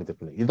சப்போர்ட் பண்ணி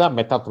தரணும். இதுதான்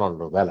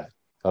மெட்டாத்ரானோட வேலை.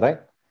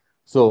 ரைட்.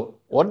 ஸோ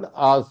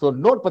ஸோ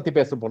நோட் பத்தி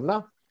பேச போனா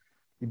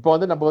இப்போ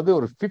வந்து நம்ம வந்து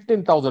ஒரு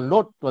 15,000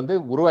 நோட் வந்து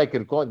உருவாக்கி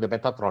இருக்கோம் இந்த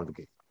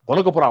மெத்தாத்ரானுக்கு.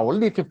 உலக புறா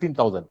ஒன்லி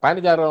 15,000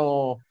 15,000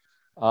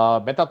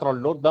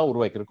 மெத்தாத்ரான் நோட் தான்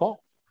உருவாக்கி இருக்கோம்.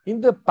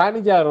 இந்த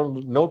 15,000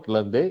 நோட்ல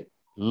இருந்து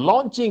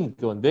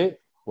லான்ச்சிங்க்கு வந்து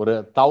ஒரு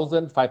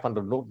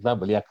 1,500 நோட் தான்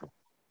வெளியாக்குறோம்.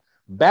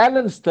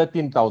 பேலன்ஸ்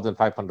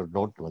 13,500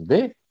 நோட் வந்து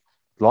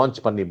லான்ச்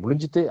பண்ணி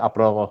முடிஞ்சிட்டு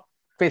அப்புறம்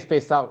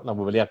ஃபேஸா நம்ம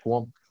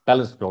வெளியாக்குவோம்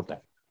பேலன்ஸ் நோட்டை.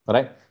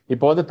 ரைட்.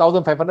 இப்போ வந்து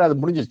 1,500 அது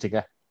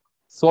முடிஞ்சிருச்சுங்க,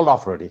 sold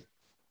of ready,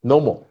 no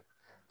more.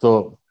 So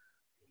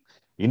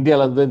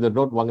இந்தியாவில இருந்து இந்த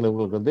நோட்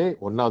வாங்கினவங்களுக்கு வந்து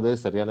ஒன்னாவது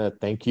சரியான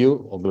தேங்க்யூ,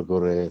 உங்களுக்கு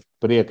ஒரு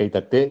பெரிய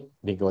கைத்தட்டு.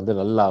 நீங்க வந்து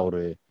நல்லா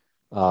ஒரு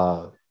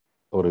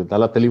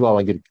நல்லா தெளிவா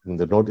வாங்கியிருக்கு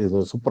இந்த நோட்.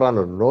 இது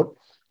சூப்பரான ஒரு நோட்.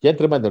 ஏன்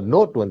தெரியுமா, இந்த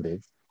நோட் வந்து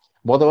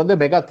வந்து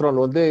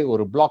மெகாத்ரான் வந்து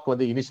ஒரு பிளாக்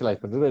வந்து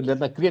இனிஷியலைஸ் பண்றது,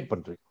 இல்லைன்னா கிரியேட்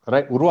பண்றது,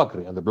 ரைட்,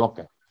 உருவாக்குறது அந்த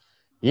பிளாக்கை.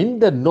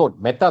 இந்த நோட்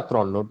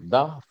மெத்தாத்ரான் நோட்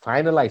தான்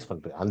ஃபைனலைஸ்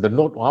பண்றது அந்த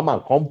நோட். ஆமா,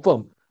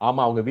 கன்ஃபார்ம்.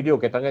 ஆமா, அவங்க வீடியோ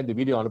கேட்டாங்க, இந்த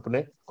வீடியோ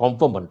அனுப்புனேன்,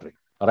 கன்ஃபார்ம் பண்றேன்.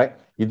 ரைட்.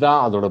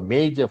 இதான் அதோட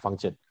மேஜர்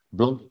ஃபங்க்ஷன்,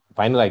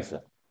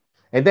 ஃபைனலைசர்.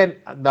 And then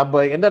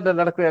நம்ம என்ன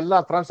நடக்கிற எல்லா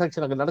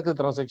டிரான்சாக்ஷன், அங்கே நடக்கிற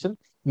டிரான்சாக்ஷன்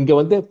இங்க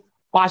வந்து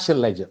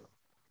பார்ஷியல் லெஜர்,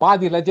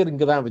 பாதி லெஜர்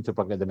இங்க தான்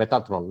வச்சிருப்பாங்க இந்த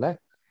மெத்தாத்ரான்ல.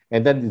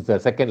 And then it's the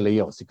second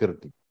layer of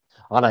security.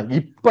 ஆனா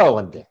இப்ப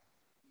வந்து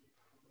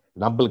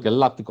நம்மளுக்கு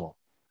எல்லாத்துக்கும்,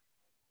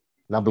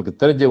 நம்மளுக்கு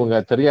தெரிஞ்சவங்க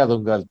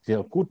தெரியாதவங்க,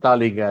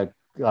 கூட்டாளிங்க,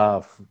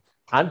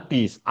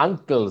 ஆன்டிஸ்,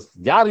 அங்கிள்ஸ்,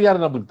 யார்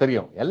யார் நம்மளுக்கு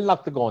தெரியும்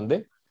எல்லாத்துக்கும் வந்து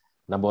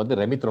நம்ம வந்து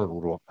ரெமித்ரான்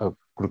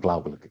கொடுக்கலாம்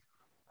அவங்களுக்கு.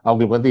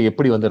 அவங்களுக்கு வந்து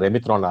எப்படி வந்து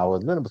ரெமித்ரான்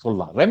ஆகுதுன்னு நம்ம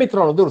சொல்லலாம்.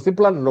 ரெமித்ரான் வந்து ஒரு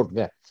சிம்பிளான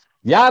நோட்டுங்க.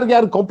 யார்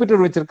யார்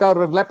கம்ப்யூட்டர் வச்சிருக்கா,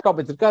 ஒரு லேப்டாப்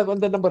வச்சிருக்கா, அது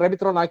வந்து நம்ம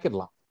ரெமித்ரான்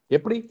ஆக்கிடலாம்.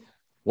 எப்படி?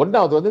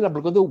 ஒன்னாவது வந்து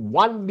நம்மளுக்கு வந்து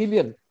 1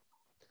 மில்லியன்,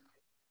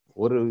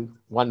 ஒரு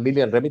 1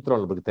 மில்லியன்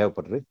ரெமித்ரான் நமக்கு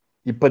தேவைப்படுது.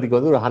 இப்போதைக்கு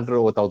வந்து ஒரு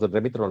 100,000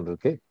 ரெமித்ரான்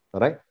இருக்கு.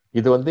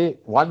 இது வந்து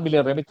 1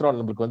 மில்லியன் ரெமித்ரான்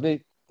நம்மளுக்கு வந்து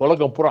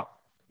உலகம் பூரா,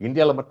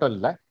 இந்தியாவில் மட்டும்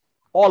இல்லை,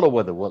 ஆல்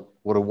ஓவர் த வேர்ல்ட்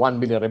ஒரு 1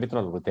 மில்லியன்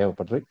ரெமித்ரான் நமக்கு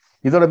தேவைப்படுது.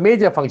 இதோட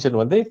மேஜர்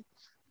ஃபங்க்ஷன் வந்து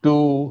டு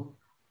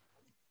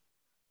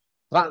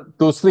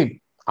ஸ்லீப்,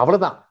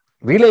 அவ்வளவுதான்.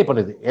 ரிலே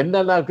பண்ணுது.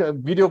 என்னென்ன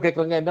வீடியோ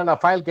கேட்கறாங்க, என்னென்ன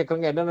ஃபைல்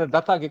கேட்கறாங்க, என்னென்ன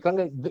டேட்டா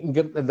கேட்கறாங்க, இங்க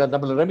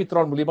நம்ம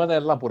ரெமித்ரான் மூலியமா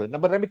தான் எல்லாம் போகுது.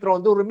 நம்ம ரெமித்ரான்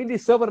வந்து ஒரு மினி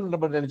சர்வர்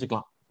நம்ம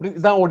நினைச்சுக்கலாம்.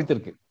 இதுதான் ஓடிட்டு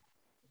இருக்கு.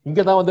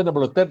 இங்கதான் வந்து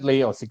நம்மளோட தேர்ட்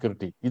லேயர் ஆஃப்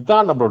செக்யூரிட்டி.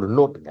 இதுதான் நம்மளோட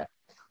நோட்டுங்க.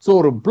 ஸோ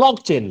ஒரு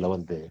பிளாக் செயின்ல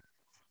வந்து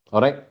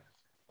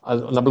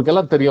நம்மளுக்கு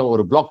எல்லாம் தெரியும்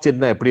ஒரு பிளாக்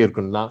செயின் தான் எப்படி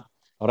இருக்குன்னா,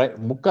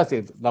 முக்காசி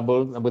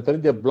நம்ம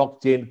தெரிஞ்ச பிளாக்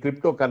செயின்,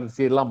 கிரிப்டோ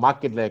கரன்சி எல்லாம்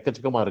மார்க்கெட்ல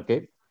எக்கச்சக்கமா இருக்கு.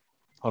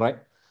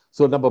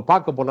 ஸோ நம்ம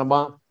பார்க்க போனோமா,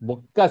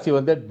 முக்காசி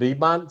வந்து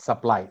டிமாண்ட்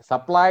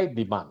சப்ளை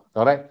டிமாண்ட்.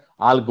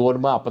 ஆளுக்கு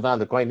வேணுமா, அப்பதான்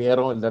அந்த காயின்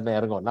ஏறும், இல்லைன்னா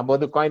இறங்கும். நம்ம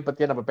வந்து காயின்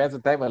பத்தியே நம்ம பேச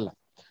தேவையில்லை.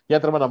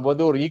 ஏற்றமா நம்ம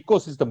வந்து ஒரு ஈகோ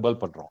சிஸ்டம்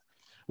பில்ட் பண்றோம்.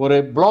 ஒரு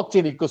பிளாக்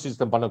செயின் ஈகோ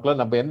சிஸ்டம் பண்ணக்குள்ள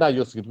நம்ம என்ன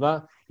யோசிக்கிறோம்னா,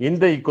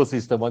 இந்த ஈகோ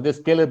சிஸ்டம் வந்து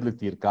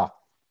ஸ்கேலபிலிட்டி இருக்கா,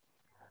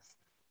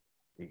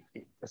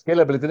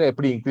 ஸ்கேலபிலிட்டி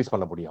எப்படி இன்க்ரீஸ்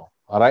பண்ண முடியும்.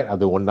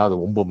 அது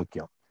ஒன்னாவது ரொம்ப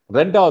முக்கியம்.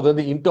 ரெண்டாவது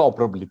வந்து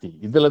இன்டர்ஆபரபிலிட்டி.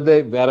 இதுல இருந்து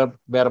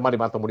வேற மாதிரி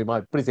மாற்ற முடியுமா,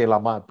 இப்படி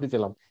செய்யலாமா, இப்படி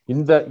செய்யலாம்,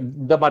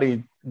 இந்த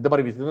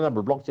மாதிரி விஷயத்தை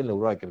நம்ம பிளாக் செயின்ல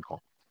உருவாக்கி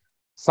இருக்கோம்.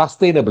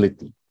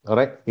 சஸ்டைனபிலிட்டி,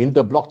 இந்த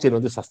பிளாக் செயின்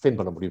வந்து சஸ்டைன்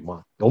பண்ண முடியுமா,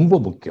 ரொம்ப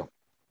முக்கியம்.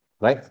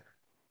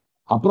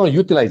 அப்புறம்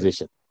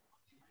யூட்டிலைசேஷன்,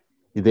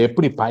 இது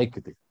எப்படி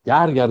பாய்க்குது,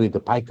 யார் யார்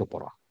இதை பாய்க்க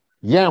போறா,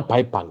 ஏன்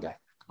பாய்ப்பாங்க,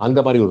 அந்த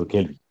மாதிரி ஒரு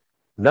கேள்வி.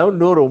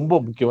 ரொம்ப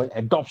முக்கியம்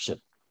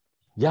அடாப்ஷன்,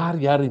 யார்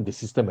யார் இந்த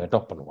சிஸ்டம்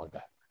அடாப்ட் பண்ணுவாங்க,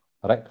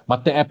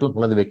 மற்ற ஆப்ல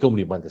கொண்டு வைக்க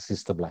முடியுமா இந்த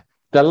சிஸ்டம்ல,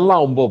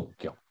 இதெல்லாம் ரொம்ப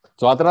முக்கியம்.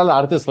 ஸோ அதனால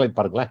அடுத்த ஸ்லைட்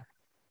பாருங்களேன்.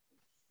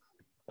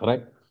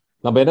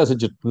 நம்ம என்ன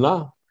செஞ்சுட்டோம்னா,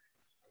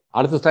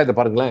 அடுத்த ஸ்லைட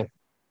பாருங்களேன்.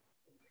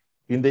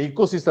 இந்த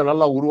ஈகோ சிஸ்டம்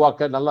நல்லா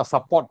உருவாக்க, நல்லா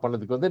சப்போர்ட்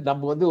பண்ணதுக்கு வந்து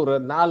நம்ம வந்து ஒரு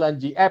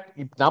 4-5 ஆப்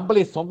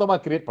நம்மளே சொந்தமா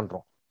கிரியேட்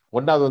பண்றோம்.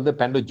 ஒன்னாவது வந்து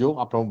பெண்டோஜோ,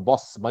 அப்புறம்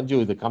பாஸ் மஞ்சு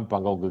இது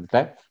காமிப்பாங்க உங்ககிட்ட,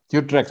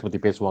 டியூட்ராக்ஸ் பத்தி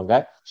பேசுவாங்க,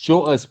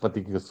 ஷோஸ் பத்தி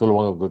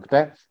சொல்லுவாங்க உங்ககிட்ட,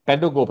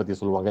 பெண்டோகோ பத்தி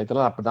சொல்லுவாங்க.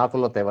 இதெல்லாம் நான்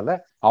சொல்ல தேவையில்ல,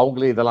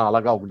 அவங்களே இதெல்லாம்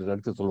அழகா உங்களுக்கு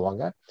எடுத்து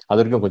சொல்லுவாங்க. அது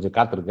வரைக்கும் கொஞ்சம்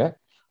காத்துருங்க.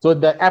 ஸோ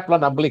இந்த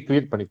ஆப்லாம் நம்மளே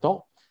கிரியேட் பண்ணிட்டோம்.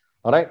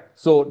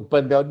 ஸோ இப்போ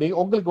இந்த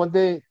உங்களுக்கு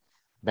வந்து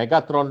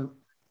மெகாத்ரான்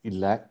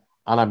இல்ல,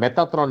 ஆனா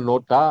மெத்தாத்ரான்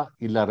நோட்டா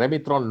இல்ல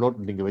ரெமித்ரான் நோட்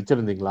நீங்க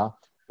வச்சிருந்தீங்களா,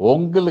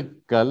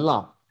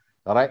 உங்களுக்கெல்லாம்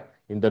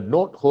இந்த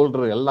நோட்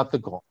ஹோல்டர்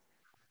எல்லாத்துக்கும்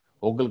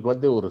உங்களுக்கு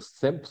வந்து ஒரு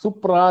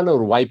சூப்பரான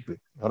ஒரு வாய்ப்பு.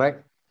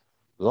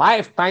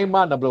 லைஃப்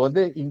டைமா நம்ம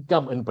வந்து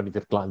இன்கம் earn பண்ணிட்டு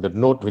இருக்கலாம் இந்த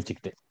நோட்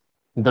வச்சுக்கிட்டு.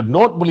 இந்த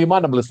நோட் மூலியமா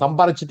நம்மள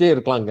சம்பாரிச்சுட்டே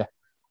இருக்கலாங்க.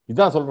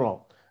 இதான் சொல்றோம்.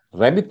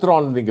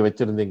 ரெமித்ரான் நீங்க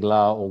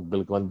வச்சிருந்தீங்களா,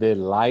 உங்களுக்கு வந்து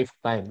லைஃப்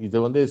டைம் இது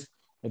வந்து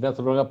என்ன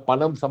சொல்றாங்க,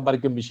 பணம்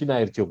சம்பாதிக்க மிஷின்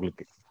ஆயிடுச்சு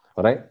உங்களுக்கு.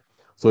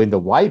 ஸோ இந்த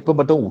வாய்ப்பை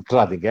மட்டும்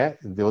விட்டுறாதீங்க.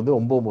 இது வந்து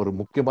ரொம்ப ஒரு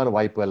முக்கியமான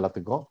வாய்ப்பு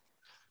எல்லாத்துக்கும்.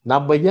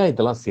 நம்ம ஏன்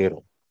இதெல்லாம்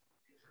சேரும்,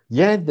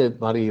 ஏன் இந்த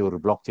மாதிரி ஒரு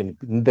பிளாக் செயின்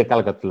இந்த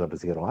காலகட்டத்தில் நம்ம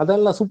செய்யறோம்,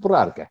 அதெல்லாம்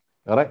சூப்பரா இருக்கு.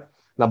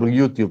 நம்மளுக்கு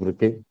யூடியூப்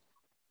இருக்கு,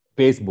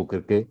 ஃபேஸ்புக்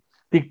இருக்கு,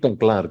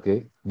 டிக்டாக்லாம் இருக்கு,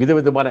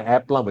 விதவிதமான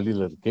ஆப்லாம்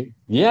வெளியில இருக்கு.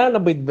 ஏன்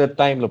நம்ம இந்த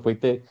டைம்ல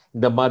போயிட்டு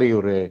இந்த மாதிரி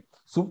ஒரு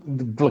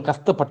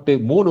கஷ்டப்பட்டு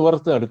 3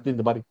 வருஷம் எடுத்து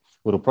இந்த மாதிரி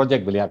ஒரு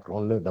ப்ராஜெக்ட்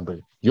வெளியாக்குறோம்னு நம்ம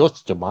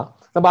யோசிச்சோமா?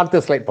 நம்ம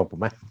அடுத்த ஸ்லைட்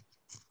பார்ப்போமே.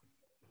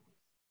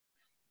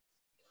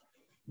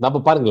 நம்ம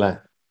பாருங்களேன்,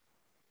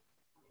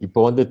 இப்போ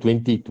வந்து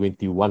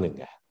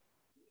 2021ங்க.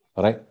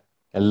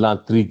 எல்லாம்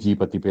 3G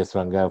பத்தி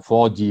பேசுறாங்க,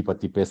 4G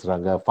பத்தி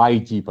பேசுறாங்க,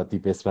 5G பத்தி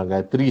பேசுறாங்க,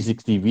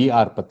 360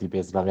 VR பத்தி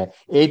பேசுறாங்க,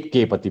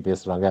 8K பத்தி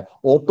பேசுறாங்க,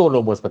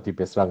 ஆட்டோனோமஸ் பத்தி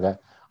பேசுறாங்க.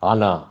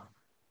 ஆனா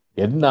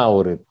என்ன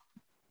ஒரு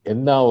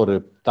என்ன ஒரு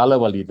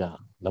தலைவலினா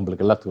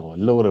நம்மளுக்கு எல்லாத்துக்கும்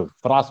இல்ல ஒரு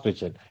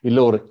ஃப்ராஸ்ட்ரேஷன், இல்ல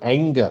ஒரு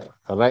ஆங்கர்,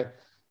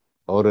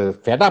 ஒரு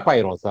ஃபெடப்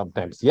ஆயிரும்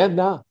சம்டைம்ஸ்.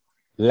 ஏன்னா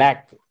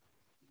லேக்,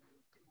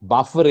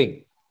 பஃபரிங்,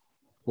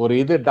 ஒரு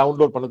இது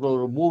டவுன்லோட் பண்ணக்குள்ள,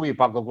 ஒரு மூவி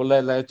பார்க்கக்குள்ள,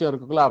 இல்லை ஏதாச்சும்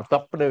இருக்கக்குள்ள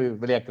தப்புன்னு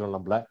விளையாக்கணும்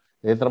நம்மள.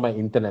 எத்தனை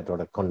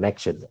இன்டர்நெட்டோட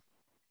கனெக்ஷன்,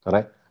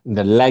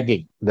 இந்த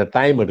லேகிங், இந்த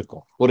டைம்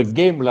எடுக்கும். ஒரு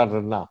கேம்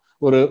விளையாடுறதுன்னா,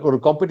 ஒரு ஒரு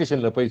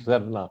காம்படிஷன்ல போய்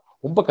சேர்றதுன்னா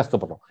ரொம்ப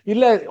கஷ்டப்படுறோம்.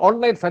 இல்ல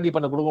ஆன்லைன் ஸ்டடி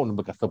பண்ண கூட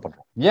ரொம்ப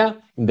கஷ்டப்படுறோம். ஏன்?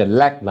 இந்த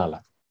லேக்னால,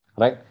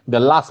 இந்த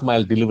லாஸ்ட்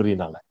மைல்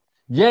டெலிவரினால.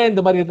 ஏன்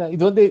இந்த மாதிரி?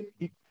 இது வந்து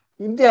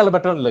இந்தியாவில்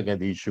மட்டும் இல்லைங்க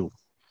இந்த இஷ்யூ,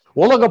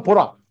 உலகம்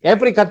பூரா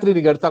எவ்ரி கண்ட்ரி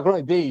நீங்க எடுத்தா கூட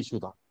இதே இஷ்யூ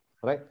தான்.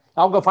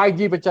 அவங்க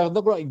 5G வச்சா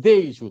இருந்தா கூட இதே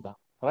இஷ்யூ தான்.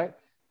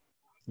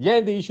 ஏன்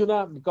இந்த இஷ்யூனா,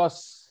 பிகாஸ்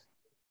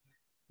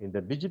இந்த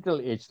டிஜிட்டல்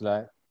ஏஜ்ல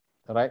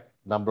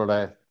நம்மளோட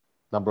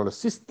நம்மளோட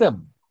சிஸ்டம்,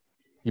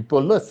 இப்போ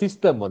உள்ள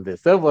சிஸ்டம் வந்து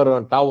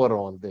சர்வரும்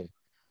டவரும் வந்து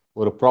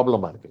ஒரு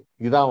ப்ராப்ளமா இருக்கு.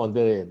 இதுதான்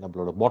வந்து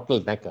நம்மளோட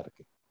பாட்டில் நேக்கா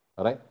இருக்கு.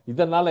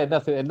 இதனால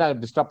என்ன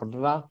டிஸ்டர்ப்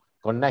பண்றா,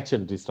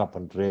 கனெக்ஷன் டிஸ்டர்ப்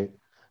பண்றது,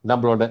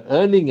 நம்மளோட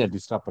ஏர்னிங்கை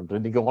டிஸ்டர்ப்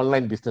பண்றது. நீங்க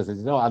ஆன்லைன்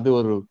பிசினஸ் அது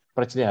ஒரு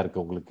பிரச்சனையா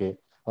இருக்கு உங்களுக்கு.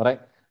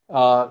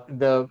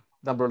 இந்த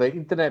நம்மளோட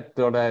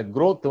இன்டர்நெட்டோட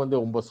growth வந்து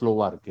ரொம்ப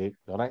ஸ்லோவா இருக்கு.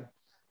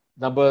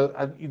 நம்ம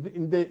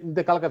இந்த இந்த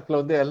காலகட்டத்தில்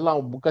வந்து எல்லாம்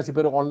முக்காசி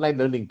பேர் ஆன்லைன்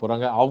லேர்னிங்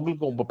போறாங்க.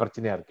 அவங்களுக்கும் ரொம்ப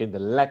பிரச்சனையா இருக்கு இந்த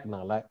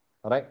லேக்னால.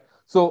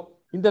 ஸோ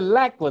இந்த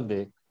லேக் வந்து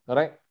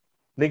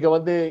நீங்க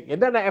வந்து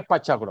என்னென்ன ஆப்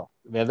பாய்ச்சா கூட,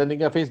 எதை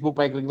நீங்க ஃபேஸ்புக்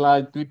பாய்க்கிறீங்களா,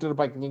 ட்விட்டர்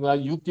பாய்க்கிறீங்களா,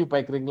 யூடியூப்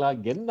பாய்க்கிறீங்களா,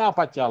 என்ன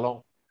பாய்ச்சாலும்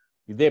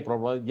இதே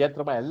ப்ராப்ளம்.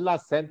 ஏற்றமா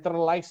எல்லாம்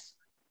சென்ட்ரலைஸ்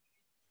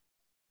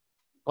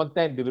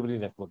கண்டென்ட் டெலிவரி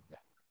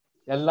நெட்வொர்க்,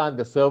 எல்லாம்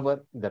இந்த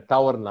சர்வர், இந்த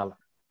டவர்னால.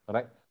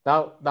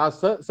 நான்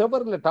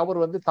சர்வர்ல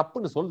டவர் வந்து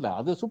தப்புன்னு சொல்ல,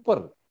 அது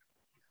சூப்பர்.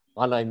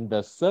 ஆனா இந்த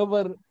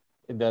சர்வர்,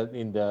 இந்த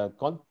இந்த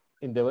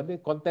இந்த வந்து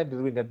கண்டென்ட்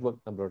டெலிவரி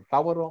நெட்வொர்க், நம்மளோட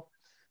டவரும்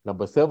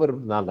நம்ம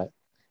சர்வர்னால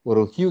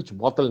ஒரு ஹியூஜ்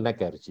பாட்டில்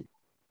நெக் ஆயிடுச்சு.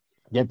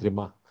 ஏன்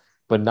தெரியுமா?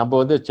 இப்ப நம்ம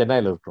வந்து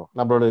சென்னையில இருக்கிறோம்,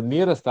 நம்மளோட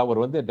நியரஸ்ட்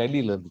டவர் வந்து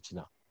டெல்லியில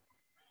இருந்துச்சுன்னா,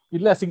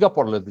 இல்ல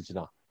சிங்கப்பூர்ல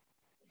இருந்துச்சுன்னா,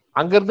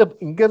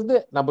 இங்கிருந்து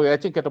நம்ம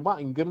ஏதாச்சும் கேட்டோமா,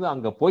 இங்கிருந்து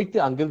அங்க போயிட்டு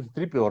அங்கிருந்து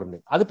திருப்பி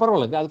வரணும், அது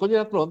பரவாயில்லைங்க, அது கொஞ்ச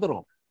நேரத்துல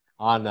வந்துடும்.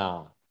 ஆனா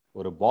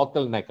ஒரு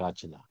பாட்டில் நெக்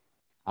ஆச்சுன்னா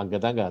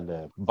அங்கதாங்க அந்த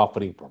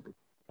பஃபரிங் ப்ராப்ளம்.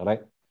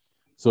 ரைட்?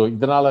 ஸோ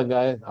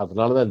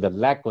அதனாலதான் இந்த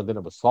லேக் வந்து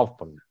நம்ம சால்வ்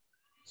பண்ணணும்.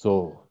 ஸோ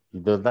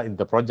இதுதான்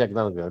இந்த ப்ராஜெக்ட்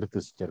தான் நாங்கள் எடுத்து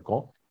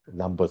வச்சிருக்கோம்.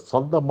 நம்ம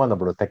சொந்தமா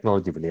நம்மளோட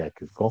டெக்னாலஜி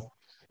விளையாக்கிருக்கோம்.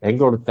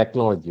 எங்களோட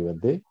டெக்னாலஜி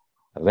வந்து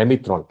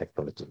ரெமித்ரான்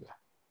டெக்னாலஜிங்க.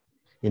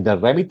 இந்த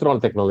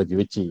ரெமித்ரான் டெக்னாலஜி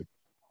வச்சு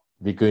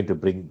we going to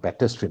bring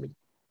better streaming,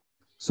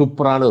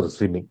 சூப்பரான ஒரு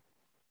ஸ்ட்ரீமிங்,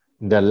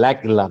 இந்த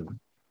லேக் இல்லாம.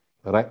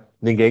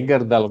 நீங்க எங்க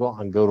இருந்தாலும்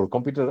அங்க ஒரு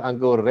கம்ப்யூட்டர்,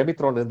 அங்க ஒரு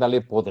ரெமித்ரான்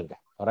இருந்தாலே போதுங்க.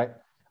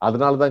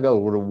 அதனால தாங்க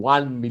ஒரு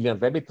 1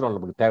 மில்லியன் ரெமித்ரான்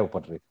நமக்கு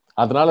தேவைப்படுறது.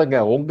 அதனாலங்க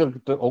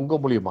உங்க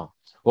மூலியமா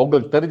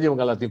உங்களுக்கு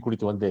தெரிஞ்சவங்க எல்லாத்தையும்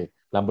குடித்து வந்து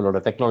நம்மளோட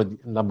டெக்னாலஜி,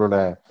 நம்மளோட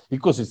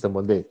இக்கோ சிஸ்டம்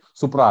வந்து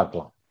சூப்பரா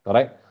ஆக்கலாம்.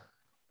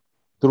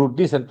 Through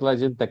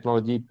decentralisation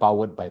technology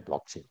powered by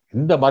blockchain.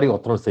 இந்த மாதிரி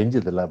ஒருத்தரும்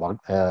செஞ்சதில்லை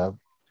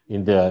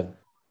இந்த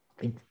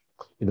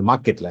இந்த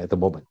மார்க்கெட்ல at the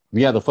moment.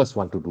 We are the first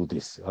one to do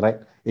this.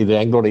 இது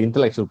எங்களோட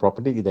இன்டெலெக்சுவல்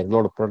ப்ராப்பர்ட்டி, இது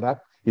எங்களோட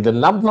ப்ராடக்ட், இது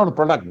நம்மளோட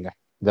ப்ராடக்ட்ங்க,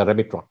 இந்த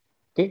ரெமிட்ரான்.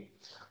 ஓகே,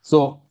 ஸோ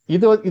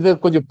இது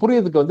கொஞ்சம்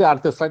புரியறதுக்கு வந்து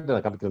அடுத்த ஸ்லைட்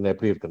நான் காமிக்கிறேன்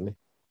எப்படி இருக்குன்னு.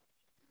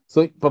 ஸோ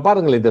இப்போ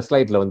பாருங்களேன், இந்த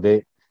ஸ்லைட்ல வந்து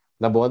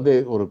நம்ம வந்து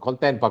ஒரு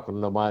கண்டென்ட்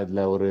பார்க்கணுமா,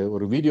 இல்லை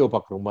ஒரு வீடியோ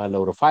பார்க்கணுமா,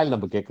 இல்லை ஒரு ஃபைல்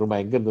நம்ம கேட்கணுமா,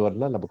 எங்கேருந்து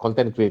வரணும்னா நம்ம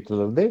கண்டென்ட்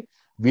கிரியேட்டர்ல இருந்து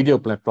வீடியோ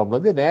பிளாட்ஃபார்ம்ல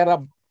இருந்து நேராக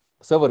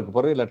சர்வருக்கு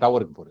போகிறோம், இல்லை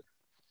டவருக்கு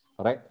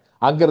போகிறோம்.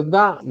 அங்கிருந்து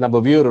தான் நம்ம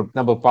வியூர்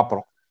நம்ம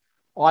பார்க்குறோம்.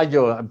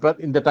 ஐயோ, இப்போ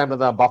இந்த டைம்ல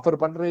தான் பஃபர்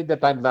பண்றேன், இந்த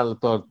டைம் தான்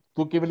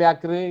தூக்கி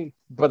விளையாக்குறேன்,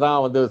 இப்பதான்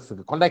வந்து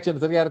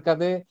கனெக்ஷன் சரியா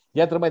இருக்காது,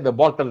 ஏற்றமா இந்த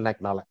பாட்டில்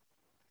நெக்னால.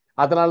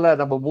 அதனால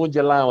நம்ம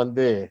மூஞ்செல்லாம்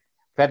வந்து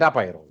ஃபெடப்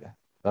ஆயிருங்க.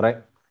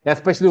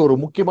 எஸ்பெஷலி ஒரு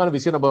முக்கியமான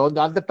விஷயம் நம்ம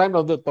வந்து அந்த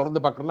டைம்ல வந்து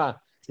தொடர்ந்து பார்க்கணும்னா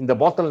இந்த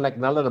பாட்டில்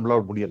நெக்னால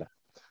நம்மளால முடியல.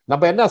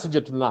 நம்ம என்ன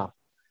செஞ்சிட்டோம்னா,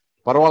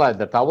 பரவாயில்ல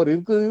இந்த டவர்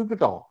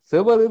இருக்கட்டும்,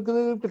 செவர்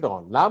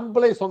இருக்கட்டும்,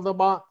 நம்மளே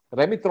சொந்தமா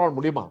ரெமித்ரான்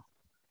மூலியமா,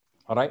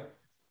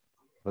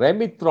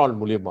 ரெமித்ரான்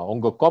மூலியமா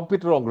உங்க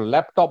கம்ப்யூட்டர், உங்க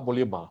லேப்டாப்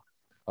மூலியமா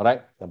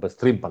நம்ம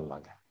ஸ்ட்ரீம்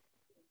பண்ணலாங்க.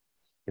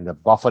 இந்த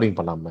பஃபரிங்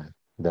பண்ணாம,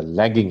 இந்த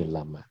லேகிங்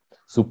இல்லாம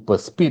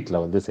சூப்பர்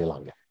ஸ்பீட்ல வந்து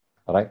செய்யலாங்க.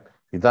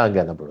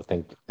 இதாங்க நம்மளோட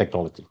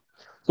டெக்னாலஜி.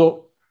 ஸோ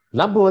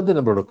நம்ம வந்து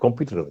நம்மளோட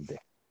கம்ப்யூட்டர் வந்து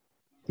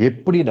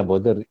எப்படி நம்ம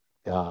வந்து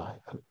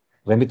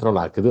ரெமித்ரான்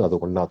ஆக்குது, அது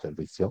ஒன்றாவது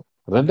விஷயம்.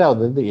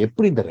 ரெண்டாவது வந்து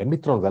எப்படி இந்த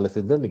ரெமித்ரான் வேலை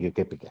செய்யுது நீங்க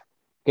கேட்பீங்க.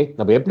 ஓகே,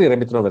 நம்ம எப்படி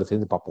ரெமித்ரான் வேலை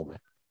செய்து பார்ப்போங்க.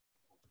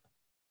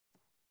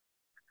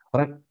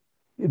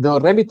 இந்த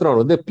ரெமித்ரான்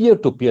வந்து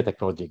peer to peer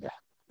டெக்னாலஜிங்க.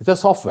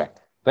 It's software.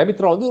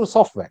 ரெமித்ரான் வந்து ஒரு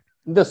சாஃப்ட்வேர்.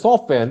 இந்த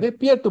சாஃப்ட்வேர் வந்து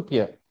பியர் டு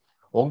பியர்,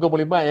 உங்க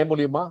மூலியமா என்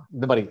மூலியமா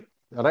இந்த மாதிரி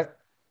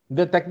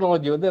இந்த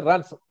டெக்னாலஜி வந்து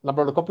ரன்ஸ்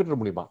நம்மளோட கம்ப்யூட்டர்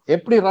மூலியமா.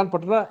 எப்படி ரன்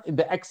பண்றா,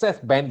 இந்த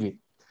எக்ஸஸ் பேண்ட்வித்,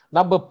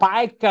 நம்ம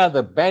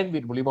பாய்க்காத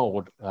பேண்ட்வித் மூலியமா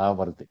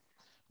வருது.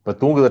 இப்ப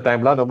தூங்குற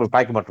டைம்ல நம்ம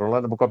பாய்க்க மாட்டோம்ல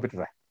நம்ம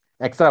கம்ப்யூட்டரை,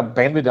 எக்ஸ்ட்ரா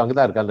பேண்ட்வித்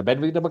அங்கதான் இருக்கு, அந்த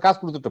பேண்ட்வித் நம்ம காசு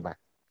கொடுத்துட்டோமே.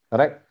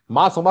 ரைட்?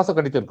 மாசம் மாசம்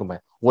கட்டிட்டு இருக்குமே,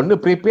 ஒன்னு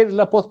ப்ரீபெய்ட்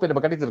இல்ல போஸ்ட் பெய்ட்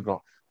நம்ம கட்டிட்டு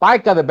இருக்கோம்.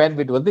 பாய்க்காத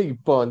பேண்ட்வித் வந்து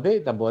இப்போ வந்து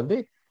நம்ம வந்து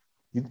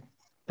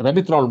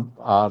ரெமித்ரான்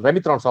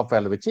ரெமித்ரான்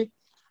சாஃப்ட்வேர்ல வச்சு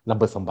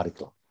நம்ம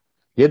சம்பாதிக்கலாம்.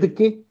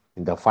 எதுக்கு?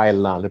 இந்த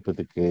ஃபைல்லாம்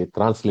அனுப்புறதுக்கு,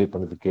 டிரான்ஸ்லேட்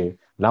பண்ணதுக்கு.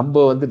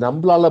 நம்ம வந்து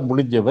நம்மளால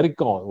முடிஞ்ச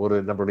வரைக்கும் ஒரு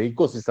நம்மளோட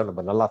ஈகோ சிஸ்டம்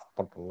நம்ம நல்லா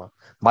பண்றோம்னா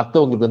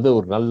மற்றவங்களுக்கு வந்து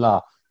ஒரு நல்லா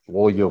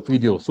ஓயோ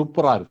வீடியோ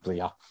சூப்பரா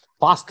இருக்குயா,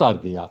 ஃபாஸ்டா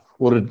இருக்குயா,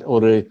 ஒரு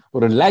ஒரு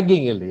ஒரு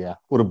லேகிங் இல்லையா,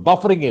 ஒரு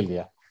பஃபரிங்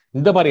இல்லையா,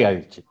 இந்த மாதிரி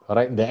ஆயிடுச்சு.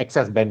 இந்த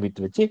எக்ஸஸ்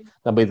பேண்ட்வித் வச்சு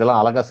நம்ம இதெல்லாம்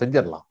அழகா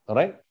செஞ்சிடலாம்.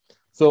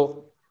 ஸோ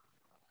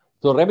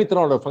ஸோ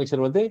ரெமித்ரானோட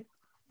ஃபங்க்ஷன் வந்து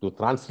to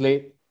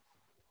translate,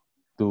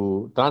 to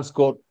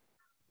டிரான்ஸ்கோட்,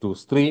 to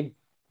stream,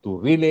 to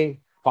relay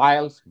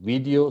files,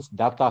 videos,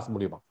 Tatas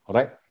முடியுமா.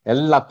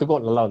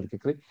 எல்லாத்துக்கும் நல்லா வந்து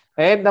கேட்குது.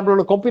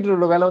 நம்மளோட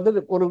கம்ப்யூட்டரோட வேலை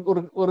வந்து ஒரு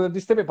ஒரு ஒரு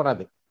டிஸ்டர்பே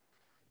பண்ணாது.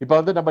 இப்போ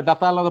வந்து நம்ம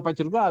டத்தா இல்லாத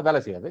படிச்சிருக்கோம், அது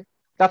வேலை செய்யாது.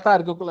 டத்தா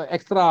இருக்கக்குள்ள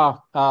எக்ஸ்ட்ரா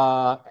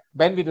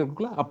பேண்ட்வித்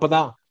இருக்குள்ள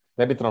அப்பதான்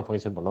ரெபித்ரான்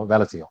ஃபங்க்ஷன் பண்ணும்,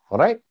 வேலை செய்யும்.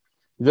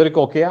 இது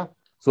வரைக்கும் ஓகேயா?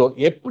 ஸோ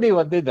எப்படி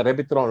வந்து இந்த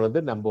ரெபித்ரான் வந்து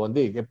நம்ம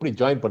வந்து எப்படி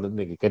ஜாயின்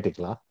பண்ணுறதுன்னு நீங்க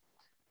கேட்டுக்கலாம்.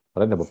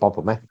 நம்ம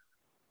பார்ப்போமே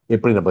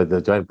எப்படி நம்ம இதை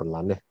ஜாயின்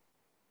பண்ணலாம்னு.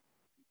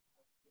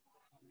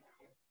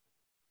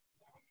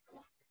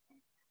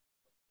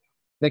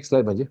 நெக்ஸ்ட்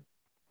ஸ்லைட் மஞ்சு.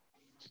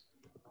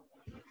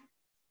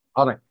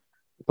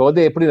 இப்போ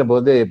வந்து எப்படி நம்ம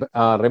வந்து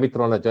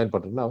ரெமித்ரான்ல ஜாயின்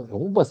பண்றோம்னா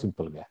ரொம்ப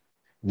சிம்பிளுங்க.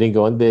 நீங்க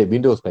வந்து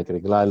விண்டோஸ்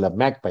பாய்க்கிறீங்களா, இல்ல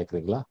மேக்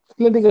பாய்க்கிறீங்களா,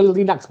 இல்ல நீங்க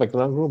லினக்ஸ்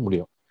பாய்க்கலாம்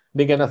முடியும்.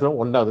 நீங்க என்ன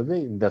சொல்லணும், ஒன்றாவது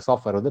இந்த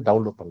சாஃப்ட்வேர் வந்து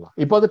டவுன்லோட் பண்ணலாம்.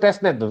 இப்போ வந்து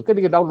டெஸ்ட் நெட் இருக்கு,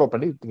 நீங்க டவுன்லோட்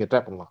பண்ணி நீங்க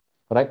ட்ரை பண்ணலாம்.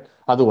 ரைட்?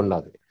 அது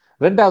ஒன்றாவது.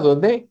 ரெண்டாவது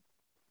வந்து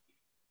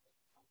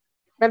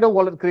பேண்டோ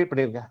வாலெட் கிரியேட்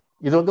பண்ணிருங்க.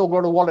 இது வந்து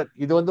உங்களோட வாலெட்,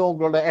 இது வந்து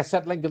உங்களோட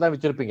அசெட்லாம் இங்க தான்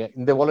வச்சிருப்பீங்க.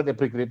 இந்த வாலெட்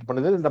எப்படி கிரியேட்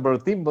பண்ணுது, நம்மளோட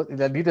தீம்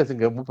இந்த டீடைல்ஸ்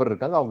இங்க மூப்பர்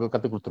இருக்காங்க, அவங்க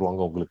கத்து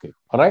கொடுத்துருவாங்க உங்களுக்கு.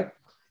 ரைட்?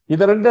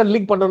 இதை ரெண்டு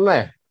லிங்க் பண்ணணும்ல,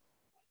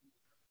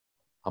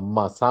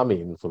 அம்மா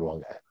சாமின்னு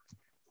சொல்லுவாங்க.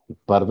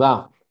 இப்பதான்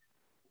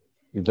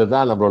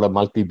இதுதான் நம்மளோட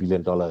மல்டி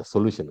பில்லியன் டாலர்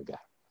சொல்யூஷனுங்க.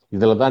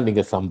 இதுல தான்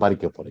நீங்க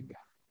சம்பாதிக்க போறீங்க.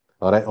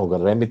 உங்க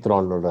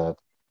ரெமித்ரானோட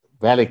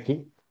வேலைக்கு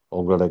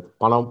உங்களோட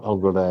பணம்,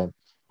 அவங்களோட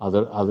அது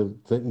அது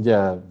செஞ்ச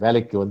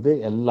வேலைக்கு வந்து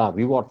எல்லா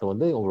ரிவார்ட்டும்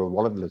வந்து உங்களோட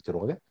வாலெட்ல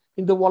வச்சிருவாங்க.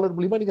 இந்த வாலெட்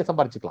மூலியமா நீங்க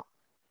சம்பாதிச்சுக்கலாம்.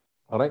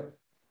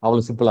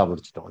 அவ்வளவு சிம்பிளா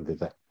முடிச்சிட்டோம் அந்த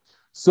இதை.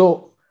 ஸோ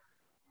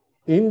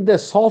இந்த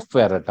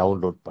சாஃப்ட்வேரை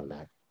டவுன்லோட் பண்ண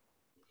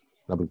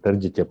நமக்கு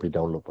தெரிஞ்சிச்சு எப்படி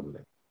டவுன்லோட் பண்ண,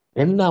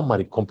 என்ன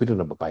மாதிரி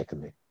கம்ப்யூட்டர் நம்ம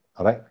பாய்க்கணும்,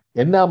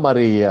 என்ன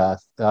மாதிரி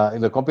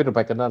இந்த கம்ப்யூட்டர்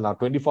பாய்க்கணும்னா நான்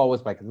 24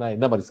 ஹவர்ஸ் பாய்க்கணும்னா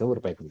என்ன மாதிரி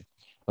சர்வர் பாய்க்கணும்.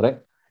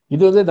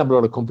 இது வந்து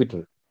நம்மளோட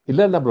கம்ப்யூட்டர்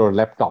இல்லை நம்மளோட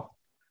லேப்டாப்.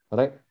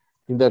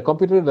 இந்த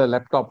கம்ப்யூட்டர் இந்த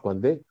லேப்டாப்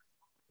வந்து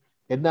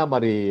என்ன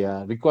மாதிரி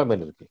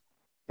ரிக்குவயர்மெண்ட் இருக்கு,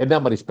 என்ன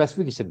மாதிரி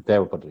ஸ்பெசிஃபிகேஷன்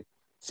தேவைப்படுது.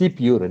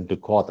 சிபியூ 2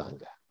 கோர்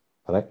தாங்க.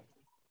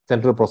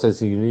 Central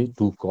processing unit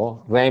 2 core,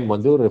 RAM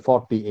வந்து ஒரு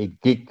 48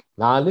 கிக்,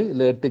 4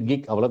 இல்லை 8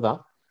 கிக் அவ்வளோதான்.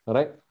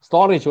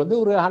 ஸ்டோரேஜ் வந்து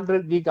ஒரு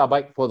 100 கிக்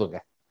அபாய் போதுங்க.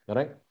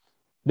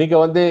 நீங்க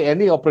வந்து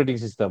எனி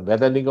ஆப்ரேட்டிங் சிஸ்டம்,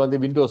 வெதர் நீங்க வந்து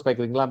விண்டோஸ்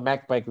பாய்க்கிறீங்களா,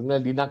 மேக் பாய்க்கிறீங்களா,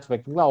 லினக்ஸ்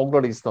பாய்க்கிறீங்களா,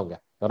 அவங்களோட இஷ்டங்க.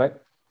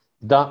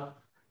 இதுதான்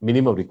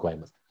மினிமம்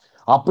ரிக்குவயர்மெண்ட்.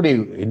 அப்படி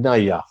என்ன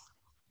ஐயா,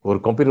 ஒரு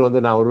கம்ப்யூட்டர்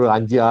வந்து நான் ஒரு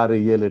 5, 6,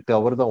 7, 8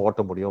 ஹவர் தான்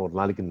ஓட்ட முடியும் ஒரு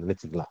நாளைக்கு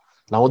நினைச்சிக்கலாம்.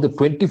 நான் வந்து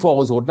 24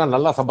 ஹவர்ஸ் ஓட்டினா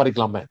நல்லா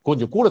சம்பாதிக்கலாமே,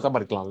 கொஞ்சம் கூட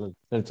சம்பாதிக்கலாம்னு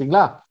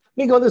நினைச்சிங்களா,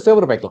 நீங்க வந்து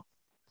சர்வர் பாய்க்கலாம்.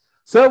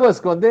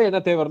 சர்வர்ஸ்க்கு வந்து என்ன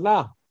தேவைன்னா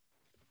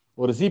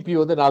ஒரு சிபியூ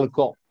வந்து 4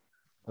 கோர்,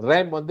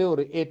 ரேம் வந்து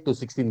ஒரு 8 to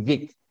 16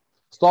 கிக்,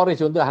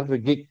 ஸ்டோரேஜ் வந்து 100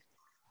 கிக்.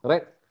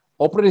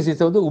 ஆப்ரேட்டிங்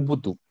சிஸ்டம் வந்து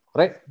உபுண்டு.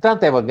 தான்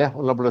தேவைங்க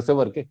நம்மளோட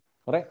சர்வருக்கு.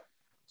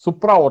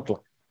 சூப்பரா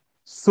ஓட்டலாம்,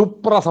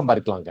 சூப்பரா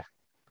சம்பாதிக்கலாங்க,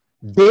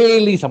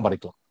 டெய்லி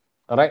சம்பாதிக்கலாம்.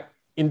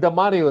 இந்த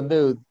மாதிரி வந்து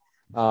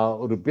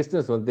ஒரு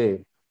பிஸ்னஸ் வந்து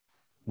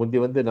முந்தி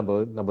வந்து நம்ம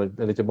நம்ம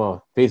நினைச்சோமா,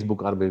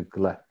 ஃபேஸ்புக்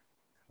ஆரம்பிக்கல,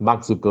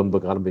 மார்க்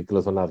ஜக்கர்பர்க் ஆரம்பிக்கல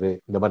சொன்னாரு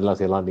இந்த மாதிரிலாம்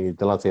செய்யலாம், நீ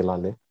இதெல்லாம்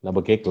செய்யலாம்னு.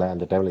 நம்ம கேட்கல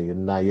அந்த டைம்ல,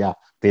 என்ன ஐயா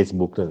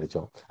ஃபேஸ்புக்னு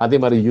நினைச்சோம். அதே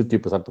மாதிரி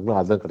யூடியூப் சட்டங்களும்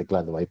அதுதான்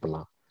கிடைக்கல அந்த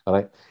வாய்ப்பெல்லாம்.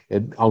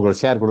 அவங்களோட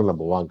ஷேர் கூட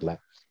நம்ம வாங்கல.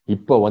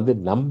 இப்போ வந்து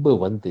நம்ம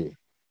வந்து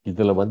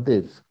இதுல வந்து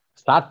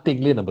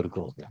ஸ்டார்டிங்லேயே நம்ம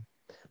இருக்கிறோங்க.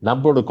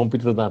 நம்மளோட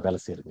கம்ப்யூட்டர் தான் வேலை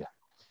செய்யுங்க,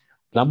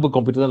 நம்ம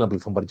கம்ப்யூட்டர் தான்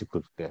நம்மளுக்கு சம்பாதிச்சு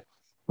கொடுத்துருக்கு.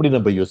 இப்படி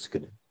நம்ம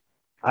யோசிக்கணும்.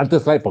 அடுத்த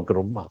ஸ்லைட்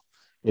பார்க்கணுமா?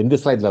 இந்த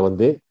ஸ்லைட்ல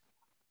வந்து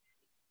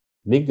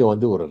நீங்க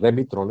வந்து ஒரு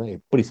ரெமித்ரானை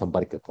எப்படி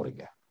சம்பாதிக்க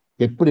போறீங்க,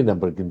 எப்படி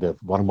நம்மளுக்கு இந்த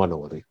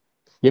வருமானம் வரும்,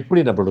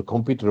 எப்படி நம்மளோட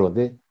கம்ப்யூட்டர்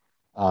வந்து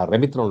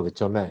ரெமித்ரான்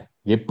வச்சோன்னே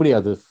எப்படி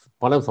அது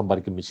பணம்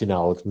சம்பாதிக்க மிஷின்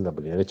ஆகுதுன்னு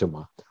நம்ம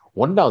நினைச்சோமா.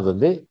 ஒன்றாவது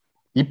வந்து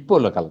இப்போ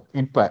உள்ள காலம்,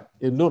 இப்போ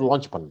இன்னொரு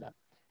லான்ச் பண்ணல,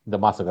 இந்த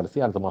மாசம்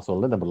கடைசி அடுத்த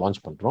மாசம் நம்ம லான்ச்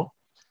பண்றோம்.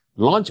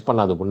 லான்ச்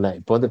பண்ணாத முன்னே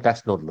இப்போ வந்து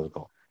டெஸ்ட் நோட்ல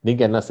இருக்கோம்.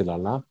 நீங்க என்ன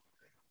செய்யலாம்னா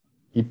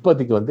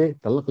இப்போதைக்கு வந்து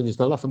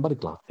கொஞ்சம் நல்லா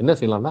சம்பாதிக்கலாம். என்ன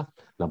செய்யலாம்னா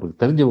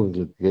நம்மளுக்கு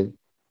தெரிஞ்சவங்களுக்கு,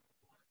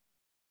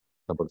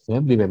 நம்ம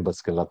ஃபேமிலி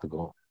மெம்பர்ஸ்க்கு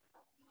எல்லாத்துக்கும்,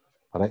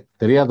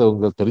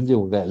 தெரியாதவங்க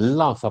தெரிஞ்சவங்க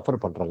எல்லாம்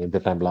சஃபர் பண்றாங்க இந்த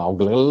டைம்ல,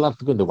 அவங்க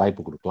எல்லாத்துக்கும் இந்த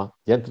வாய்ப்பு கொடுக்கலாம்.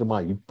 ஏன் தெரியுமா,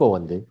 இப்போ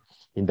வந்து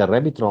இந்த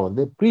ரெமித்ரான்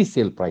வந்து ப்ரீ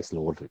சேல் பிரைஸ்ல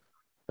ஓடுது.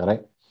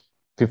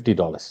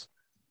 $50.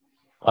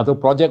 அது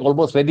ப்ராஜெக்ட்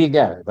ஆல்மோஸ்ட் ரெடிங்க,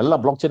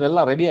 எல்லாம் பிளாக் செயின்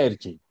எல்லாம் ரெடி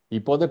ஆயிருச்சு.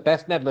 இப்போ வந்து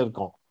டெஸ்ட் நெட்ல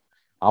இருக்கும்.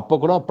 அப்போ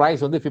கூட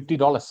பிரைஸ் வந்து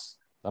 $50.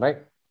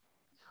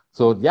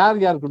 ஸோ யார்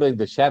யார் கூட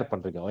இந்த ஷேர்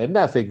பண்றீங்க,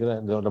 என்ன செய்யுங்க,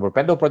 நம்ம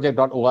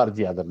pendoproject.org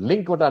அந்த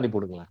லிங்க் மட்டும் அனுப்பி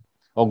விடுங்களேன்,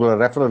 உங்களோட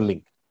ரெஃபரல்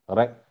லிங்க்.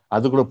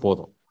 அது கூட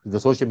போதும். இந்த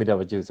சோஷியல் மீடியா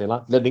வச்சு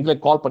செய்யலாம், இல்லை நீங்களே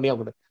கால் பண்ணி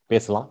அவங்க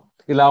பேசலாம்,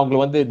 இல்லை அவங்க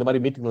வந்து இந்த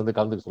மாதிரி மீட்டிங் வந்து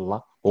கலந்துக்க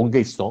சொல்லலாம், உங்க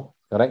இஷ்டம்.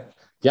 ரைட்?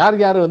 யார்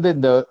யார் வந்து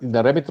இந்த இந்த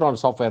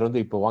ரெமித்ரான் சாஃப்ட்வேர்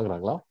வந்து இப்போ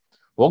வாங்குறாங்களோ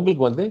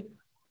உங்களுக்கு வந்து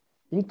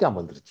இன்கம்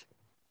வந்துருச்சு.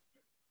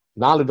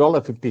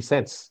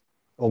 $4.50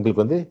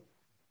 உங்களுக்கு வந்து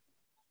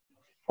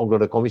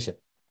உங்களோட கமிஷன்.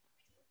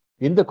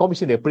 இந்த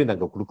கமிஷன் எப்படி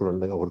நாங்க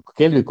கொடுக்குறோம் ஒரு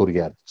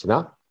கேள்விக்குறியா இருந்துச்சுன்னா,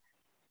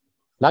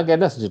 நாங்க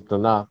என்ன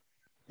செஞ்சுட்டோம்னா,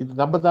 இது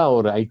நம்ம தான்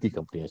ஒரு ஐடி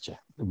கம்பெனி ஆச்சு.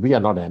 We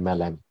are not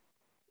MLM,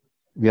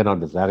 we are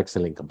not direct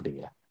selling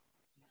கம்பெனிங்க.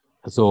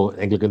 So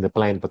எங்களுக்கு இந்த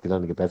பிளான்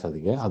பற்றிலாம் நீங்கள்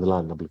பேசாதீங்க,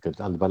 அதெல்லாம் நம்மளுக்கு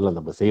அந்த மாதிரிலாம்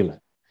நம்ம செய்யலை.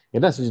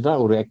 என்ன செஞ்சுட்டா,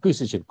 ஒரு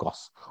அக்விசிஷன்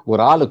காஸ்ட்,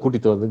 ஒரு ஆளை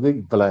கூட்டிட்டு வந்து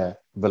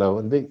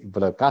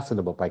இவ்வளோ காசு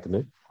நம்ம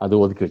பாய்க்கணும், அது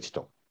ஒதுக்கி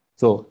வச்சுட்டோம்.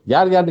 ஸோ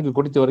யார் யார் நீங்கள்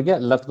கூட்டிட்டு வரீங்க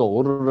எல்லாத்துக்கும்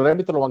ஒரு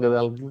ரெமித்திரம்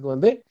வாங்குறதுக்கு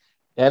வந்து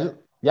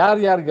யார்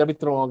யார்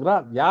ரெமித்திரம் வாங்குறா,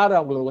 யார்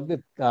அவங்களை வந்து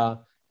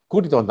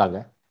கூட்டிட்டு வந்தாங்க,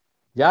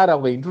 யார்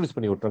அவங்க இன்ட்ரோடியூஸ்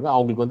பண்ணி விட்டுறாங்க,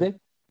 அவங்களுக்கு வந்து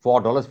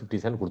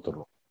 $4.50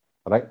 கொடுத்துடுறோம்.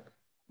 ரைட்?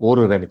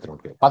 ஒரு ரெமித்திரம்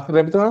 10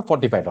 ரெமித்திரம்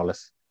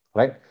 $45.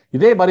 ரைட்?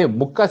 இதே மாதிரி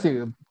முக்காசி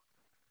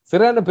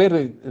சரியான பேர்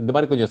இந்த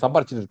மாதிரி கொஞ்சம்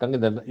சம்பாரிச்சுட்டு இருக்காங்க.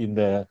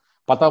 இந்த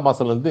 10ஆம்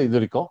மாசம்ல இருந்து இது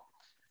வரைக்கும்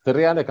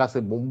சரியான காசு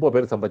ரொம்ப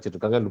பேர் சம்பாதிச்சிட்டு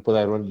இருக்காங்க.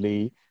 30,000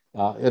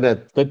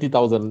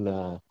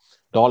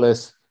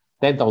 $30,000,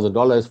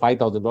 $10,000,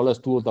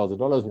 $5,000,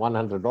 $2,000,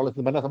 $100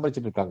 இந்த மாதிரி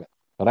சம்பாதிச்சிட்டு இருக்காங்க.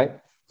 ரைட்?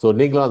 ஸோ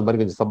நீங்களும் அந்த மாதிரி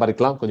கொஞ்சம்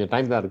சம்பாதிக்கலாம். கொஞ்சம்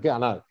டைம் தான் இருக்கு.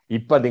 ஆனா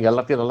இப்ப நீங்க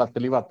எல்லாத்தையும் நல்லா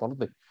தெளிவா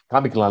தொடர்ந்து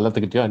காமிக்கலாம்,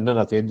 எல்லாத்துக்கிட்டையும்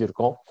என்னென்ன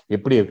செஞ்சிருக்கோம்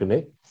எப்படி இருக்குன்னு.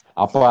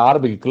 அப்ப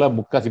ஆரம்பிக்கல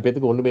முக்காசி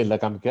பேத்துக்கு ஒண்ணுமே இல்லை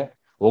காமிக்க.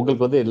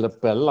 உங்களுக்கு வந்து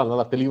இப்ப எல்லாம்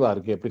நல்லா தெளிவா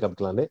இருக்கு எப்படி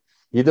காமிக்கலான்னு.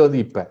 இது வந்து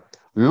இப்ப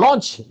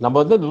லான்ச் நம்ம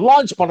வந்து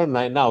லான்ச்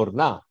பண்ணணும்னா என்ன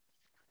ஆகுதுன்னா,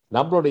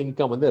 நம்மளோட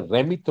இன்கம் வந்து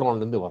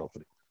ரெமித்ரான்ல இருந்து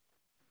வரக்கூடிய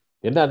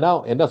என்னன்னா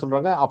என்ன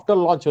சொல்றாங்க,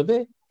 ஆஃப்டர் லான்ச் வந்து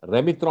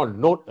ரெமித்ரான்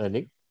நோட்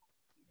ஏர்னிங்,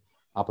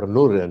 அப்புறம்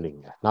நூறு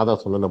ஏர்னிங். நான்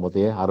தான் சொல்லணும்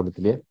போதே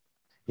ஆரம்பத்திலேயே,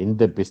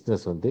 இந்த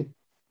பிஸ்னஸ் வந்து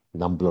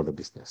நம்மளோட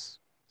பிஸ்னஸ்.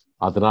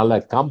 அதனால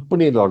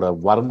கம்பெனியோட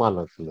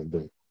வருமானத்துல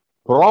இருந்து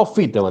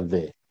ப்ராஃபிட்டை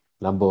வந்து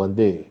நம்ம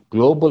வந்து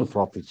குளோபல்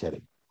ப்ராஃபிட்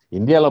ஷேரிங்,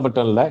 இந்தியாவில்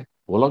மட்டும் இல்லை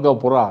உலகம்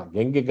பூரா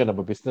எங்கெங்க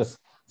நம்ம பிஸ்னஸ்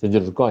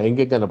செஞ்சுட்டு இருக்கோம்,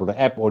 எங்கெங்க நம்மளோட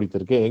ஆப் ஓடிட்டு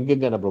இருக்கு,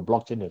 எங்கெங்க நம்மளோட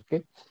பிளாக் செயின் இருக்கு,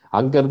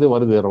 அங்கிருந்து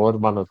வருது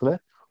வருமானத்துல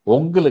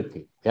உங்களுக்கு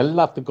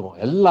எல்லாத்துக்கும்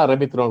எல்லா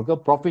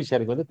ரெமித்ரோனுக்கும் ப்ராஃபிட்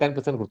ஷேரிங் வந்து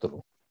 10%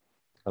 கொடுத்துருவோம்.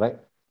 ரைட்?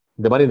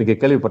 இந்த மாதிரி நீங்க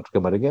கேள்விப்பட்டிருக்க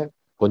மாதிரிங்க.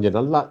 கொஞ்சம்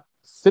நல்லா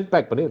சிட்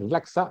பேக் பண்ணி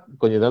ரிலாக்ஸா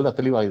கொஞ்சம் நல்லா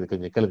தெளிவாக இது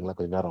கொஞ்சம் கேளுங்களா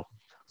கொஞ்சம் நேரம்.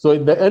 ஸோ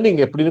இந்த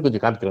ஏர்னிங் எப்படின்னு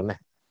கொஞ்சம் காமிக்கிறேன்னே.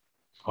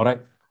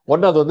 ரைட்?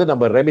 ஒன்னாவது வந்து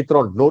நம்ம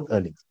ரெமித்ரான் நோட்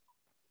ஏர்னிங்.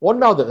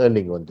 ஒன்னாவது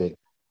ஏர்னிங் வந்து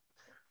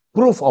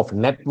ப்ரூஃப் ஆஃப்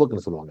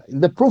நெட்வொர்க்னு சொல்லுவாங்க.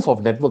 இந்த ப்ரூஃப்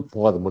ஆஃப் நெட்வொர்க்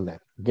போகாத முன்னே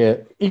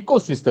ஈகோ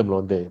சிஸ்டம்ல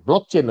வந்து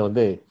பிளாக் செயின்ல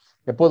வந்து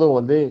எப்போதும்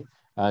வந்து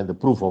இந்த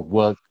proof of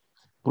work,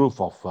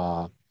 proof of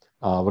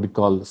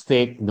call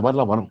stack இந்த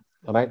மாதிரிலாம் வரும்.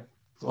 ரைட்?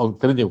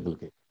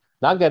 தெரிஞ்சவங்களுக்கு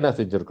நாங்க என்ன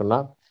செஞ்சிருக்கோம்னா,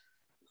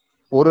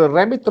 ஒரு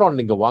ரெமித்ரான்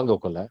நீங்க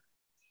வாங்கக்குள்ள,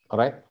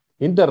 ரைட்,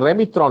 இந்த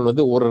ரெமித்ரான்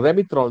வந்து ஒரு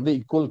ரெமித்ரான் வந்து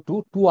ஈக்குவல் டு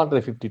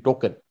 250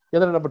 டோக்கன்.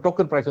 இதில் நம்ம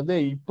டோக்கன் பிரைஸ் வந்து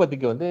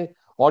இப்போதைக்கு வந்து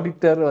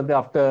ஆடிட்டர் வந்து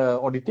ஆஃப்டர்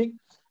ஆடிட்டிங்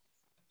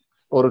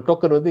ஒரு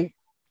டோக்கன் வந்து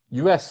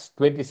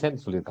 $20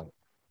 சொல்லியிருக்காங்க.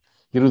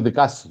 20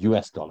 காசு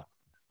 $.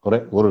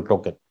 ஒரு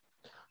டோக்கன்.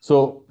 ஸோ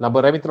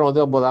நம்ம ரெமித்ரான்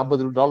வந்து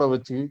 $50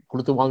 வச்சு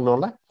கொடுத்து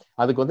வாங்கினோம்ல,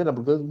 அதுக்கு வந்து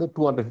நமக்கு வந்து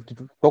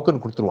 250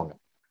 டோக்கன் கொடுத்துருவாங்க.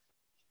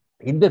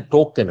 இந்த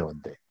டோக்கனை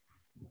வந்து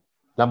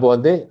நம்ம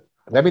வந்து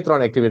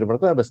ரெமித்ரான் ஆக்டிவேட்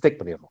பண்ணுறது நம்ம ஸ்டேக்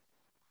பண்ணிடுறோம்.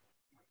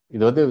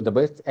 இது வந்து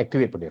நம்ம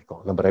ஆக்டிவேட்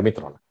பண்ணியிருக்கோம் நம்ம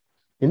ரெமித்ரான்.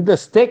 இந்த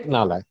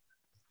ஸ்டேக்னால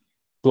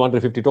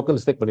 250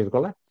 டோக்கன் ஸ்டேக்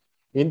பண்ணியிருக்கோம்ல,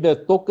 இந்த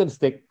டோக்கன்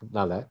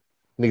ஸ்டேக்னால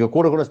நீங்க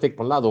கூட ஸ்டேக்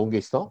பண்ணலாம், அது உங்க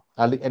இஷ்டம்.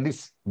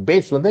 அட்லீஸ்ட்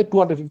பேஸ் வந்து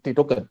 250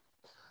 டோக்கன்.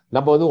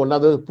 நம்ம வந்து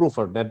ஒன்னாவது ப்ரூஃப்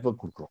ஆஃப்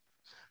நெட்வொர்க் கொடுக்குறோம்.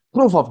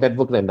 ப்ரூஃப் ஆஃப்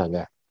நெட்வொர்க்ல என்னங்க,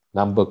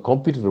 நம்ம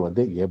கம்ப்யூட்டர்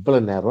வந்து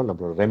எவ்வளவு நேரம்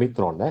நம்மளோட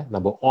ரெமித்ரானை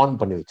நம்ம ஆன்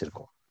பண்ணி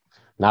வச்சிருக்கோம்.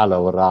 4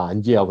 ஹவரா,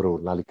 5 ஹவர்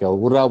ஒரு நாளைக்கா,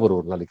 1 ஹவர்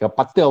ஒரு நாளைக்கா,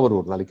 10 ஹவர்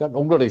ஒரு நாளைக்கா,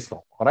 உங்களோட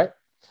இஷ்டம். ரைட்?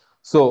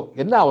 ஸோ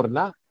என்ன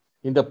ஆகுதுன்னா,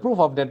 இந்த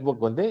ப்ரூஃப் ஆஃப்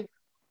நெட்வொர்க் வந்து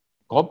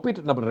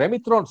கம்ப்யூட்டர் நம்ம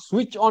ரெமித்ரான்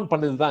ஸ்விட்ச் ஆன்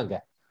பண்ணது தாங்க,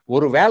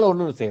 ஒரு வேலை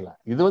ஒன்றும் செய்யல.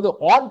 இது வந்து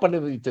ஆன் பண்ணி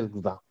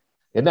வச்சதுக்கு தான்.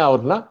 என்ன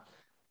ஆகுதுன்னா,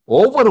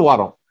 ஒவ்வொரு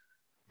வாரம்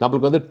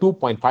நம்மளுக்கு வந்து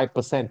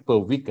 2.5%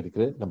 பெர் வீக்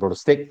கிடைக்குது நம்மளோட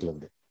ஸ்டேக்ல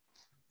இருந்து.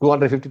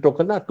 250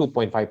 டோக்கன்னா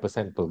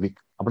 2.5% பெர் வீக்.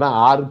 அப்படின்னா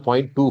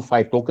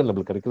 6.25 டோக்கன்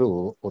நம்மளுக்கு கிடைக்குது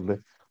ஒரு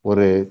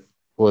ஒரு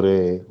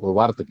ஒரு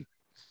வாரத்துக்கு.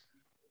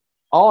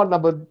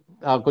 நம்ம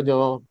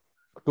கொஞ்சம்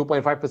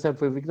 2.5%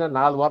 பெர் வீக்னா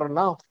 4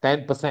 வாரம்னா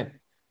 10%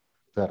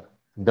 சார்.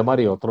 இந்த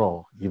மாதிரி ஒருத்தரும்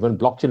ஈவன்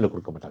பிளாக் செயின்ல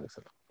கொடுக்க மாட்டாங்க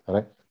சார்.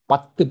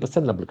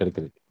 10% நம்மளுக்கு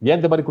கிடைக்குது. ஏன்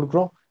இந்த மாதிரி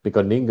கொடுக்குறோம்?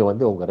 பிகாஸ் நீங்க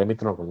வந்து உங்க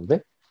ரெமித்ரான் வந்து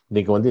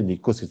நீங்க வந்து இந்த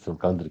இக்கோ சிஸ்டம்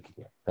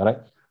கலந்துருக்கீங்க.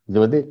 இது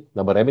வந்து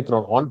நம்ம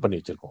ரெமித்ரான் ஆன் பண்ணி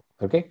வச்சிருக்கோம்.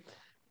 Okay?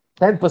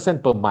 10%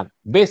 per month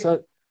based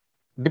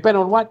depend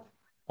on what?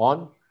 On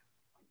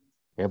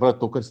எவ்வளவு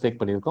டோக்கன் ஸ்டேக்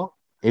பண்ணியிருக்கோம்,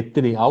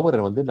 எத்தனை ஹவர்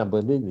வந்து நம்ம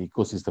வந்து இந்த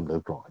இக்கோ சிஸ்டம்ல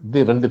இருக்கிறோம்.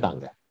 இது ரெண்டு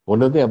தாங்க.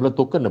 ஒன்று வந்து எவ்வளவு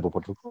டோக்கன் நம்ம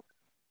போட்டிருக்கோம்,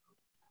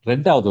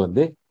 ரெண்டாவது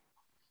வந்து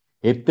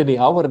எத்தனை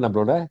ஹவர்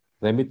நம்மளோட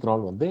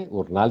ரெமித்ரான் வந்து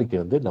ஒரு நாளைக்கு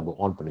வந்து நம்ம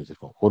ஆன் பண்ணி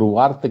வச்சிருக்கோம். ஒரு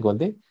வாரத்துக்கு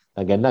வந்து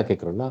நாங்கள் என்ன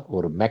கேட்குறோம்னா,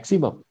 ஒரு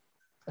மேக்சிமம்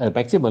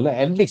இல்லை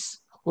அட்லீஸ்ட்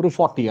ஒரு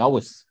 40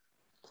 ஹவர்ஸ்.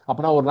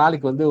 அப்படின்னா ஒரு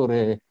நாளைக்கு வந்து ஒரு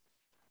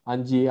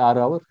 5-6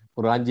 ஹவர்,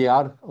 ஒரு 5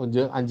 hour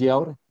 5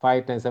 hour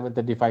 5 × 7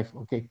 35.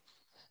 Okay,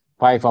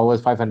 5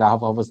 hours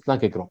 5.5 hours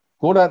தான் கேட்குறோம்.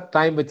 கூட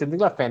டைம்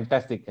வச்சிருந்தீங்களா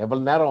ஃபேன்டாஸ்டிக்.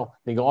 எவ்வளவு நேரம்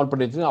நீங்க ஆன்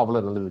பண்ணி வச்சிருந்தீங்க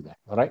அவ்வளவு நல்லதுங்க.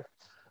 ரைட்.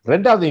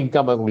 ரெண்டாவது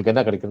இன்கம் உங்களுக்கு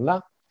என்ன கிடைக்குதுன்னா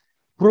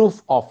proof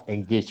of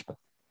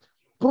engagement.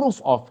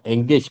 Proof of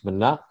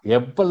என்கேஜ்மெண்ட்னா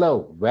எவ்வளவு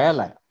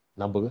வேலை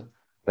நம்ம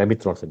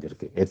ரெமித்ரான்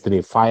செஞ்சிருக்கு, எத்தனை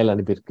ஃபைல்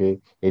அனுப்பியிருக்கு,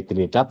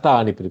 எத்தனை டேட்டா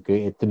அனுப்பியிருக்கு,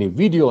 எத்தனை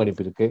வீடியோ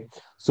அனுப்பியிருக்கு.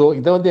 ஸோ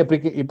இதை வந்து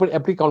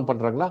எப்படி கவுண்ட்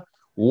பண்றாங்கன்னா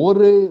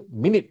ஒரு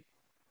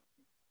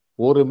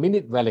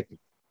மினிட் வேலைக்கு.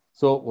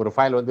 ஸோ ஒரு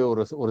ஃபைல் வந்து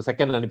ஒரு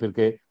செகண்ட்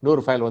அனுப்பியிருக்கு,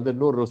 இன்னொரு ஃபைல் வந்து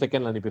 100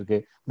 செகண்ட் அனுப்பியிருக்கு,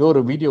 இன்னொரு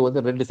வீடியோ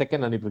வந்து 2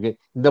 செகண்ட் அனுப்பியிருக்கு.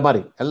 இந்த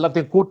மாதிரி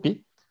எல்லாத்தையும் கூட்டி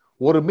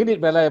ஒரு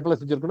மினிட் வேலை எவ்வளவு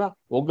செஞ்சிருக்குன்னா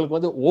உங்களுக்கு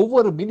வந்து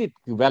ஒவ்வொரு மினிட்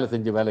வேலை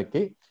செஞ்ச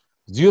வேலைக்கு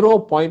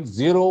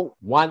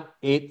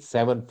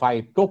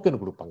 0.01875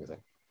 டோக்கன் கொடுப்பாங்க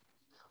சார்.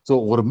 ஸோ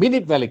ஒரு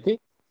மினிட் வேலைக்கு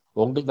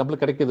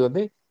நம்மளுக்கு கிடைக்கிறது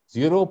வந்து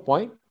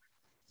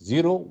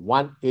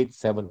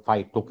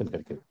 0.01875 டோக்கன்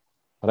கிடைக்குது.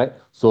 ரைட்.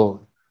 ஸோ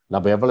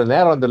நம்ம எவ்வளவு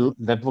நேரம் அந்த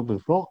நெட்வொர்க்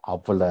இருக்கிறோம்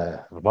அவ்வளவு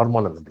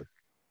வருமானம் நம்மளுக்கு.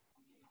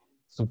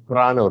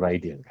 சூப்பரான ஒரு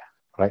ஐடியாங்க.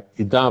 ரைட்.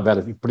 இதுதான் வேலை,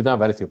 இப்படிதான்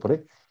வேலை செய்ய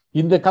போறேன்.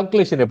 இந்த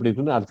கால்குலேஷன் எப்படி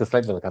இருக்குன்னு அடுத்த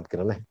ஸ்லைட்ல நான்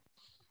காமிக்கிறேன்.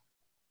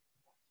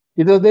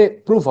 இது வந்து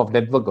ப்ரூஃப் ஆஃப்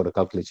நெட்வொர்க் ஒரு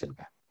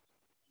கால்குலேஷனுங்க.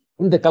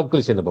 இந்த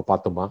கால்குலேஷன் நம்ம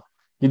பார்த்தோமா,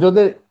 இது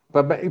வந்து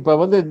இப்ப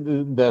வந்து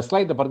இந்த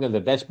ஸ்லைட்ல பாருங்க,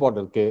 இந்த டேஷ்போர்ட்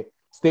இருக்கு,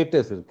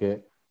 ஸ்டேட்டஸ் இருக்கு,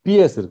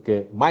 பிஎஸ் இருக்கு,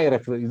 மை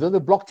ரெஃபரன்ஸ். இது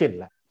வந்து பிளாக்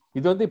செயின்ல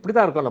இது வந்து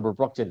இப்படிதான் இருக்கும் நம்ம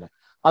பிளாக் செயின்ல.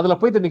 அதுல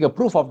போயிட்டு நீங்க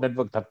ப்ரூஃப் ஆஃப்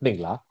நெட்வொர்க்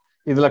தட்டினீங்களா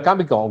இதுல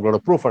காமிக்கும் உங்களோட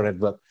proof of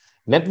network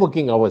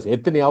networking hours,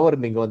 எத்தனை ஹவர்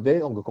நீங்க வந்து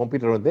உங்க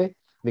கம்ப்யூட்டர் வந்து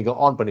நீங்க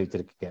ஆன் பண்ணி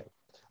வச்சிருக்கீங்க,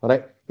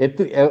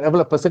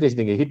 எவ்வளவு பெர்சன்டேஜ்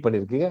நீங்க ஹீட்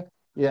பண்ணிருக்கீங்க.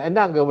 என்ன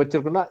அங்க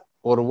வச்சிருக்கோம்னா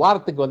ஒரு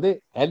வாரத்துக்கு வந்து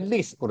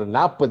அட்லீஸ்ட் ஒரு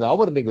 40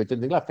 ஹவர் நீங்க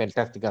வச்சிருந்தீங்களா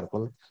ஃபேன்டாஸ்டிக்கா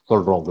இருக்கும்னு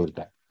சொல்றோம்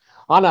உங்கள்கிட்ட.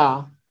 ஆனா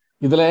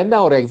இதுல என்ன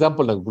ஒரு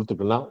எக்ஸாம்பிள் நாங்க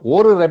கொடுத்துருக்கோம்னா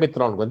ஒரு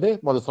ரெமித்ரான் வந்து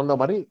முதல்ல சொன்ன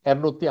மாதிரி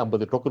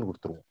 250 டோக்கன்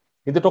கொடுத்துருவோம்.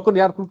 இந்த டோக்கன்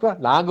யார் கொடுக்குறா?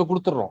 நாங்க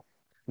கொடுத்துறோம்.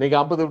 நீங்க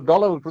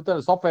 $50 கொடுத்து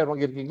அந்த சாஃப்ட்வேர்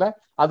வாங்கியிருக்கீங்களா,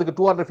 அதுக்கு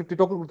 250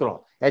 டோக்கன்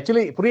கொடுத்துருவோம்.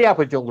 ஆக்சுவலி ஃப்ரீயா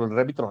போச்சு உங்களோட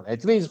ரெமித்ரான்.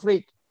 Actually is free.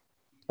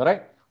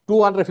 Right.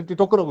 250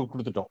 token உங்களுக்கு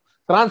கொடுத்துட்டோம்.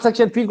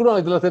 டிரான்சாக்ஷன் ஃபீ கூட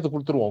இதுல சேர்த்து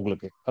கொடுத்துருவோம்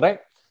உங்களுக்கு.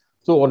 ரைட்.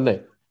 ஸோ ஒன்னு.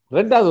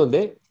 ரெண்டாவது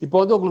வந்து இப்போ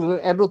வந்து உங்களுக்கு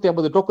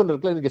 250 டோக்கன்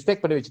இருக்குல்ல, நீங்க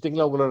ஸ்டேக் பண்ணி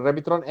வச்சுட்டீங்களா, உங்களோட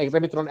ரெமித்ரான்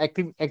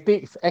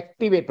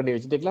ஆக்டிவேட் பண்ணி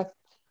வச்சுட்டீங்களா.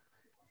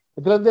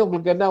 இதுல இருந்து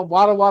உங்களுக்கு என்ன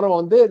வாரம் வாரம்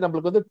வந்து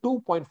நம்மளுக்கு வந்து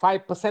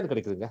 2.5%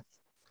 கிடைக்குதுங்க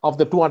ஆஃப்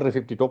த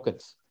 250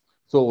 டோக்கன்ஸ்.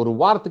 ஸோ ஒரு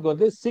வாரத்துக்கு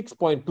வந்து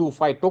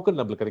 6.25 டோக்கன்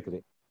நம்மளுக்கு கிடைக்குது.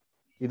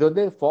 இது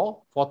வந்து ஃபார்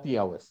 40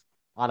 ஹவர்ஸ்.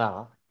 ஆனா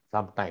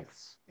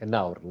சம்டைம்ஸ் என்ன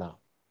ஆகுதுன்னா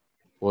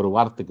ஒரு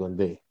வாரத்துக்கு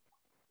வந்து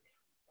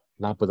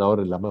 40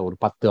 ஹவர் இல்லாம ஒரு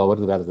 10 ஹவர்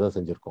வேலை தான்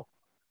செஞ்சிருக்கோம்.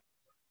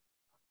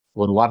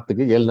 ஒரு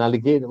வாரத்துக்கு 7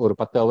 நாளைக்கு ஒரு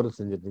 10 ஹவர்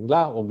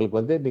செஞ்சிருந்தீங்களா, உங்களுக்கு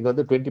வந்து நீங்க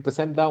வந்து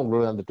 20% தான்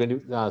உங்களோட அந்த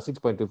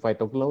 6.25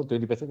 டோக்கன்ல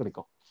 20%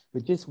 கிடைக்கும்,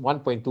 விச் இஸ்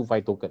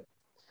 1.25 டோக்கன்.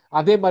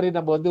 அதே மாதிரி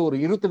நம்ம வந்து ஒரு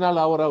 24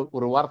 ஹவர்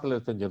ஒரு வாரத்துல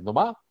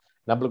செஞ்சிருந்தோமா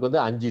நம்மளுக்கு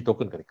வந்து 5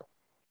 டோக்கன் கிடைக்கும்.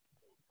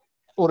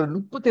 ஒரு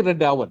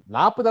 32 ஹவர்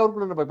 40 ஹவர்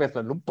கூட நம்ம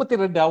பேசலாம்.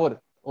 32 ஹவர்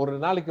ஒரு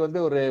நாளைக்கு வந்து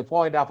ஒரு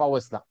 4.5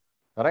 ஹவர்ஸ் தான்.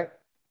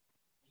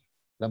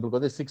 நம்மளுக்கு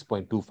வந்து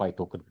 6.25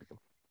 டோக்கன்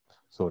கிடைக்கும்.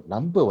 ஸோ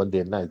நம்ம வந்து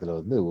என்ன இதுல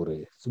வந்து ஒரு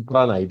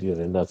சூப்பரான ஐடியா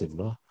என்ன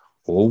செய்யணும்,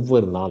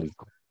 ஒவ்வொரு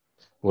நாளைக்கும்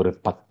ஒரு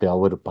 10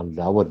 ஹவர்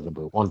 12 ஹவர்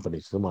நம்ம ஆன் பண்ணி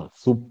வச்சோமா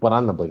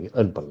சூப்பரான நம்ம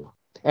ஏர்ன் பண்ணலாம்.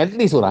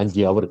 அட்லீஸ்ட் ஒரு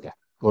 5 ஹவருக்கு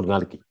ஒரு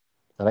நாளைக்கு.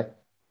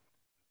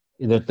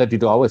 இந்த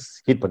 32 ஹவர்ஸ்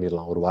ஹீட்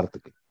பண்ணிடலாம் ஒரு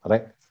வாரத்துக்கு.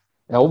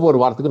 ஒவ்வொரு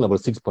வாரத்துக்கும் நம்ம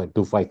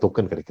 6.25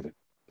 டோக்கன் கிடைக்குது.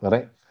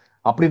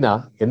 அப்படின்னா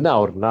என்ன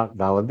ஆகுதுன்னா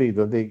நான் வந்து இது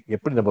வந்து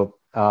எப்படி நம்ம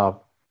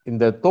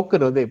இந்த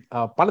டோக்கன் வந்து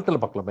பணத்துல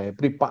பார்க்கலாமா,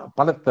 எப்படி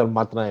பணத்தை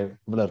மாத்தினா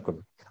இவ்வளவு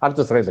இருக்கணும்.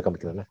 அடுத்த ஸ்லைட்ல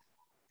காமிக்கிறேன்.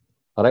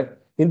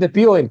 இந்த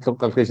பிஓஎன்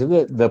கால்குலேஷன்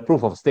இந்த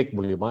ப்ரூஃப் ஆஃப் ஸ்டேக்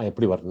மூலியமா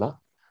எப்படி வரும்னா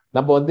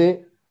நம்ம வந்து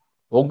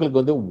உங்களுக்கு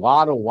வந்து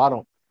வாரம்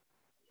வாரம்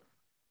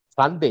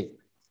சண்டே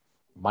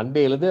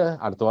மண்டேலேருந்து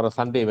அடுத்த வாரம்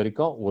சண்டே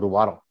வரைக்கும் ஒரு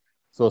வாரம்.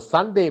 ஸோ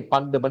சண்டே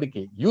 12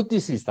 மணிக்கு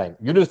யூடிசி டைம்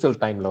யூனிவர்சல்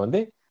டைம்ல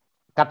வந்து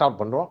கட் அவுட்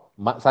பண்றோம்.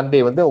 சண்டே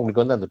வந்து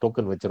உங்களுக்கு வந்து அந்த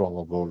டோக்கன் வச்சிருவாங்க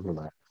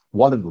உங்களோட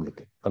வாலெட்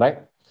உங்களுக்கு. ரைட்.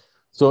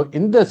 ஸோ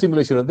இந்த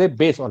சிமுலேஷன் வந்து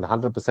பேஸ் ஆன்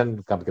 100%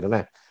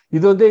 காமிக்கிறேன்.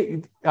 இது வந்து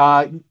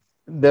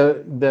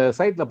இந்த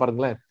சைட்ல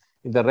பாருங்களேன்,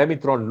 இந்த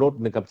ரெமித்ரான்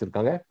நோட்னு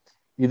காமிச்சிருக்காங்க.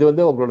 இது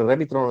வந்து உங்களோட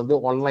ரெமித்ரான் வந்து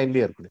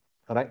ஆன்லைன்லயே இருக்குது.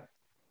 ரைட்.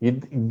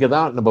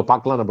 இங்கதான் நம்ம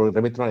பார்க்கலாம் நம்ம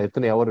ரெமித்ரான்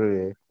எத்தனை ஹவர்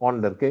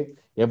ஆன்ல இருக்கு,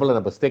 எவ்வளவு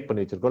நம்ம ஸ்டேக்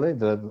பண்ணி வச்சிருக்கோம்,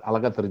 இது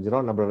அழகா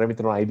தெரிஞ்சிடும். நம்ம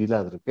ரெமித்ரான் ஐடியில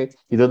அது இருக்கு.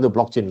 இது வந்து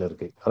பிளாக் செயின்ல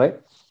இருக்கு. ரைட்.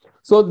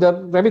 ஸோ இந்த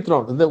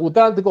ரெமித்ரான் இந்த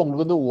உதாரணத்துக்கு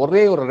உங்களுக்கு வந்து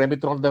ஒரே ஒரு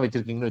ரெமித்ரான் தான்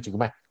வச்சிருக்கீங்கன்னு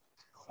வச்சுக்கோமே,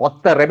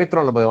 ஒத்த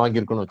ரெமித்ரான் நம்ம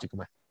வாங்கியிருக்கோம்னு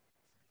வச்சுக்கோமே,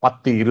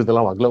 10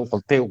 20 வாங்கல,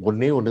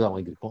 ஒன்னே ஒண்ணுதான்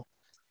வாங்கியிருக்கோம்.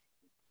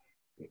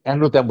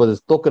 250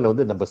 டோக்கன்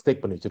வந்து நம்ம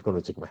ஸ்டேக் பண்ணி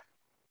வச்சிருக்கோம்னு வச்சுக்கோமே.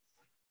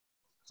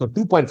 ஸோ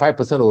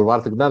 2.5% ஒரு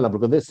வாரத்துக்கு தான்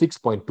நம்மளுக்கு வந்து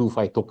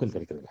 6.25 டோக்கன்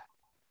கிடைக்குதுங்க.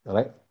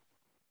 ரைட்.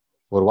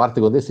 ஒரு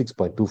வாரத்துக்கு வந்து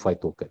 6.25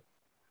 டோக்கன்.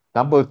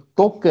 நம்ம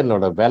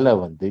டோக்கனோட விலை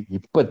வந்து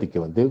இப்போதைக்கு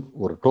வந்து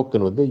ஒரு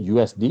டோக்கன் வந்து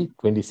USD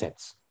 20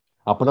 சென்ட்ஸ்.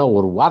 அப்பனா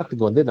ஒரு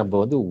வாரத்துக்கு வந்து நம்ம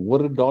வந்து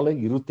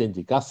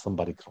 $1.25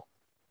 சம்பாதிக்கிறோம்.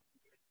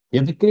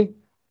 எதுக்கு?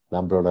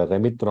 நம்மளோட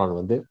ரெமித்ரான்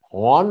வந்து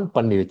ஆன்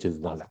பண்ணி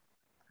வச்சதுனால.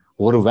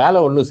 ஒரு வேலை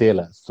ஒன்றும்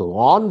செய்யல, ஸோ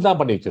ஆன் தான்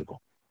பண்ணி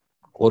வச்சிருக்கோம்.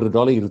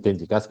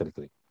 $1.25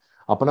 கிடைக்குது.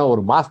 அப்பனா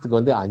ஒரு மாசத்துக்கு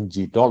வந்து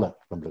 $5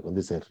 நம்மளுக்கு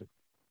வந்து சேர்றது.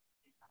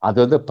 அது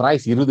வந்து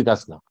பிரைஸ் 20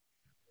 காசு தான்.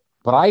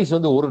 பிரைஸ்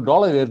வந்து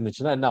 $1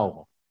 ஏறுனுச்சுன்னா என்ன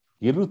ஆகும்?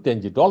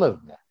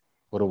 $25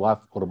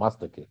 ஒரு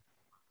மாசத்துக்கு.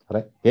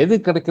 எது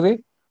கிடைக்குது?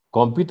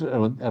 கம்ப்யூட்டர்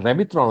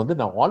ரெமித்ரான் வந்து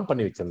நான் ஆன்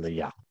பண்ணி வச்சிருந்தேன்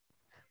ஐயா.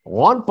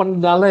 ஆன்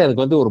பண்ணதால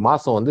எனக்கு வந்து ஒரு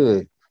மாசம் வந்து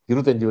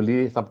 25 வெள்ளி,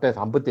 சம்டைம்ஸ்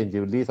 55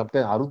 வெள்ளி,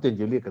 சம்டைம்ஸ்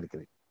 65 வெள்ளி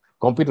கிடைக்குது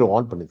கம்ப்யூட்டர்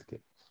ஆன் பண்ணதுக்கு.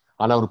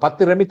 ஆனா ஒரு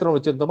 10 ரெமித்ரான்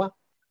வச்சிருந்தோமா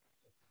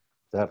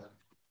சார்,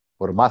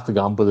 ஒரு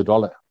மாசத்துக்கு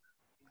 $50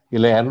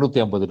 இல்ல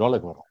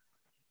 $250 வரும்.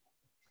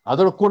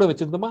 அதோட கூட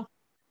வச்சிருந்தோமா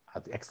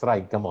அது எக்ஸ்ட்ரா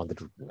இன்கம்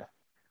வந்துட்டு இருக்குங்க.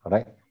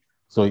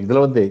 ஸோ இதுல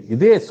வந்து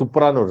இதே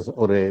சூப்பரான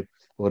ஒரு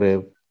ஒரு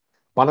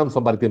பணம்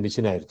சம்பாதிக்கிற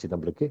மிஷின் ஆயிடுச்சு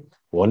நம்மளுக்கு.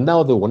 ஒன்னே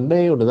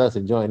ஒண்ணுதான்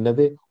செஞ்சோம்.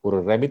 என்னது? ஒரு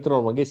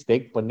ரெமித்ரான் வாங்கி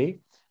ஸ்டேக் பண்ணி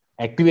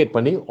ஆக்டிவேட்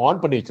பண்ணி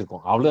ஆன் பண்ணி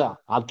வச்சிருக்கோம். அவ்வளவுதான்,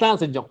 அதான்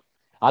செஞ்சோம்.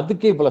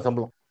 அதுக்கே இவ்வளவு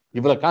சம்பளம்,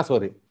 இவ்வளவு காசு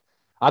வரும்.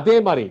 அதே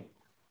மாதிரி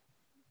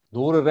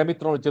 100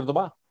 ரெமித்ரான்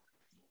வச்சிருந்தோமா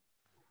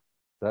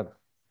சார்,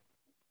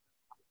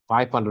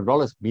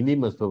 $500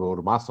 மினிமம்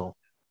ஒரு மாசம்.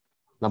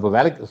 நம்ம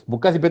வேலைக்கு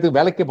முக்காசி பேருக்கு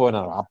வேலைக்கே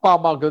போயிடும். அப்பா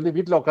அம்மாவுக்கு வந்து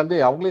வீட்டுல உட்காந்து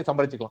அவங்களே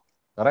சம்பாதிச்சுக்கலாம்.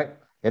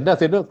 என்ன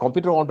செய்யணும்?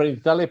 கம்ப்யூட்டர் ஆன் பண்ணி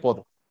வச்சாலே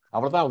போதும்.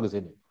 அவ்வளவுதான் அவங்க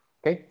செய்யணும்.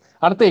 ஓகே,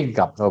 அடுத்த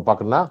இன்கம்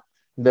பார்க்கணும்னா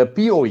இந்த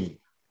பிஓஇ,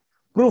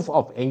 ப்ரூஃப்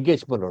ஆஃப்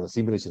என்கேஜ்மெண்டோட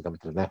சிமுலேஷன்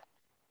காமிக்கிறேன்.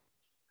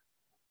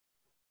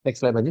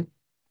 நெக்ஸ்ட் ஸ்லைட் வந்து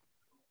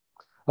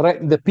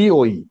இந்த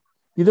பிஓஇ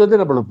இது வந்து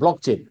நம்மளோட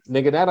பிளாக் செயின்.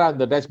 நீங்க நேரம்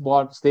இந்த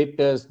dashboard,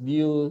 status,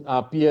 new,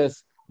 PS,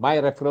 my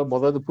referral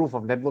முதல்ல ப்ரூஃப்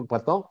ஆஃப் நெட்வொர்க்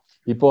பார்த்தோம்.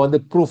 இப்போ வந்து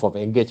ப்ரூஃப் ஆஃப்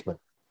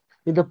என்கேஜ்மெண்ட்.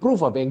 இந்த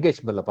ப்ரூஃப் ஆஃப்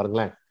என்கேஜ்மெண்ட்ல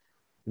பாருங்களேன்,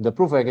 இந்த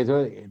ப்ரூஃப் ஆஃப்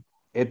என்கேஜ்மெண்ட்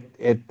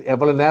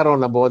எவ்வளவு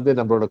நேரம் நம்ம வந்து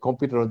நம்மளோட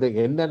கம்ப்யூட்டர் வந்து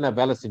என்னென்ன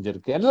வேலை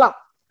செஞ்சிருக்கு எல்லாம்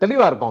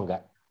தெளிவா இருக்கும். அங்க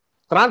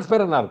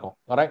டிரான்ஸ்பேரண்டா இருக்கும்.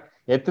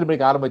 எத்தனை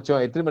மணிக்கு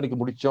ஆரம்பிச்சோம், எத்தனை மணிக்கு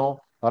முடிச்சோம்,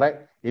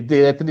 இது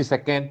எத்தனை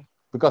செகண்ட்,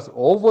 பிகாஸ்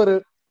ஒவ்வொரு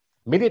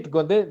மினிட்டுக்கு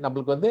வந்து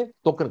நம்மளுக்கு வந்து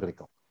டோக்கன்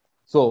கிடைக்கும்.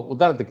 ஸோ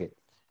உதாரணத்துக்கு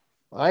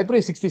எப்படி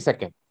 60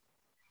 செகண்ட்,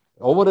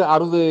 ஒவ்வொரு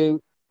 60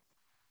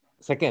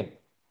 செகண்ட்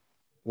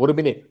ஒரு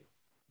மினிட்,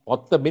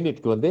 மொத்த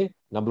மினிட்க்கு வந்து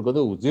நம்மளுக்கு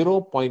வந்து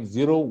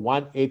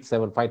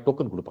 0.01875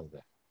 டோக்கன் கொடுப்பாங்க.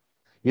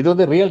 இது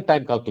வந்து ரியல்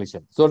டைம்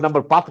கால்குலேஷன். ஸோ நம்ம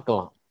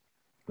பார்த்துக்கலாம்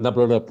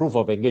நம்மளோட ப்ரூஃப்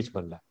ஆஃப்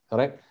என்கேஜ்மெண்ட்ல.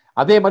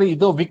 அதே மாதிரி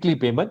இதோ weekly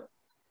payment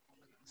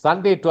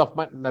Sunday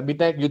 12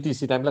 mid night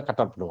UTC டைம்ல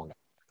கட் அவுட் பண்ணுவாங்க.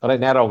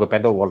 நேரம் அவங்க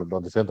பெண்டோ வாலெட்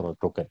வந்து சேர்ந்துடும்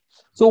டோக்கன்.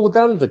 ஸோ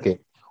உதாரணத்துக்கு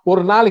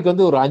ஒரு நாளைக்கு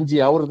வந்து ஒரு 5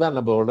 ஹவர் தான்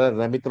நம்மளோட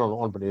ரெமித்ரான்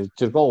ஆன் பண்ணி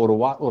வச்சிருக்கோம்.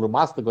 ஒரு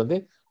மாசத்துக்கு வந்து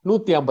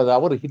 150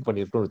 ஹவர் ஹிட்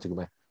பண்ணிருக்கோம்னு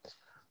வச்சுக்கோங்க.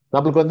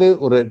 நம்மளுக்கு வந்து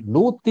ஒரு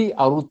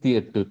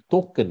 168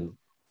 டோக்கன்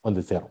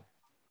வந்து சேரும்.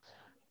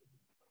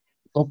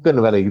 டோக்கன்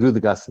வேற 20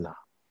 காசுனா,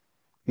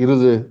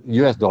 $20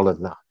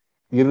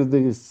 20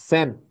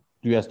 சென்ட்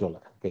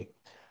 $. ஓகே,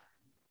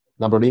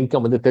 நம்மளோட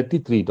இன்கம் வந்து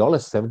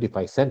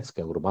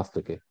 $33.75 ஒரு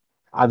மாசத்துக்கு.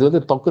 அது வந்து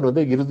டோக்கன்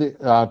வந்து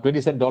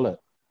 20 சென்ட் டாலர்.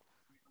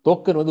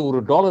 டோக்கன் வந்து ஒரு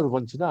டாலர்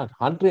வந்துச்சுன்னா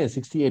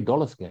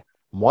 $168.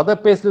 மொத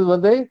பேசுறது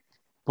வந்து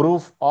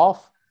ப்ரூஃப்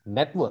ஆஃப்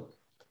நெட்வொர்க்,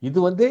 இது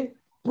வந்து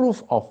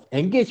ப்ரூஃப் ஆஃப்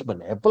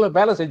என்கேஜ்மெண்ட், எவ்வளவு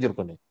வேலை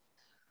செஞ்சிருக்கோம்.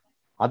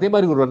 அதே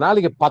மாதிரி ஒரு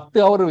நாளைக்கு 10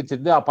 ஹவர்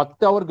வச்சிருந்து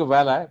 10 ஹவருக்கு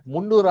வேலை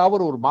 300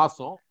 ஹவர் ஒரு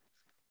மாசம்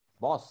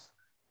பாஸ்,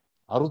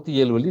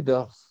 67 வெள்ளி,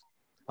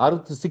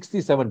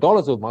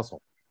 $67 ஒரு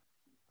மாசம்,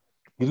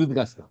 20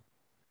 காசு தான்.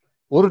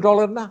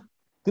 $1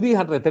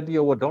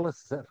 $330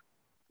 சார்.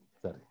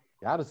 சார்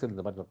யாரும் சார்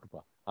இந்த மாதிரி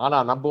நட்டுப்பா. ஆனா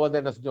நம்ம வந்து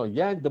என்ன செஞ்சோம்,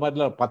 ஏன் இந்த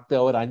மாதிரி 10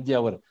 ஹவர் 5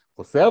 ஹவர்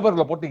ஒரு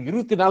சேவர்ல போட்டு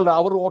 24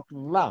 ஹவர்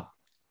ஓட்டலாம்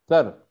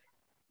sir.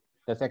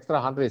 Extra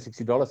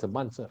 $160 a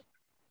month sir.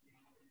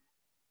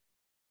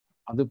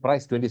 அது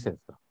பிரைஸ் 20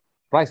 சென்ட்ஸ் தான்.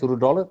 பிரைஸ்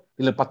 $1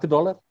 இல்ல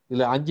 $10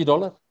 இல்ல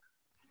 $5,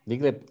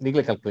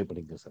 நீங்களே கால்குலேட்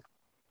பண்ணிக்கங்க sir.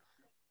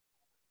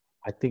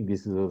 I think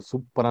this is ஒரு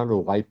சூப்பரான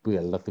ஒரு வாய்ப்பு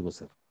எல்லாத்துக்கும்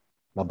சார்.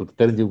 நம்மளுக்கு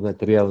தெரிஞ்சவங்க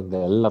தெரியாதவங்க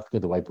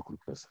எல்லாத்துக்கும் இந்த வாய்ப்பு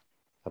கொடுக்குறேன் சார்.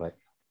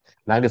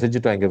 நாங்க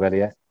செஞ்சுட்டோம் எங்க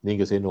வேலையை,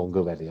 நீங்க செய்யணும் உங்க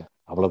வேலையை.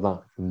 அவ்வளவுதான்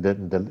இந்த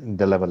இந்த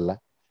இந்த லெவல்ல.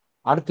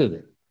 அடுத்தது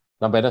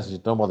நம்ம என்ன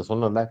செஞ்சுட்டோம், அதை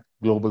சொன்னோம்ல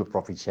குளோபல்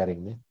ப்ராஃபிட்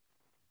ஷேரிங்னு.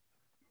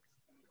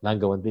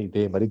 நாங்க வந்து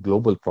இதே மாதிரி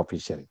குளோபல்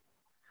ப்ராஃபிட் ஷேரிங்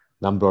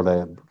நம்மளோட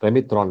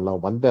ரெமித்ரான்ல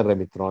வந்த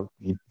ரெமித்ரான்,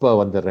 இப்ப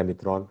வந்த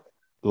ரெமித்ரான்,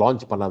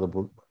 லான்ச்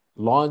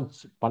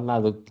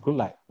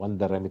பண்ணாததுக்குள்ள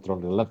வந்த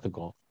ரெமித்ரான்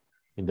எல்லாத்துக்கும்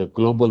இந்த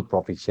குளோபல்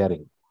ப்ராஃபிட்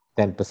ஷேரிங்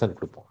 10%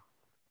 கொடுப்போம்.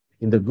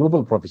 இந்த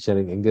குளோபல் ப்ராஃபிட்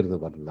ஷேரிங் எங்க இருந்து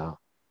வரும்னா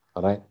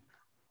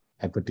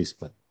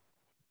அட்வர்டைஸ்மெண்ட்,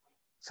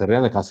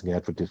 சரியான காசுங்க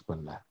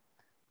அட்வர்டைஸ்மெண்ட்ல,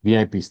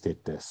 விஐபி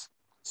ஸ்டேட்டஸ்,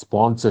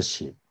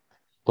 ஸ்பான்சர்ஷிப்,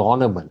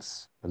 டோர்னமெண்ட்ஸ்.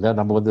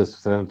 நம்ம வந்து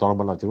சரியான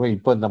டோர்னமெண்ட் வச்சுருக்கோம்.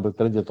 இப்போ நம்மளுக்கு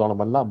தெரிஞ்ச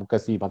டோர்னமெண்ட்லாம்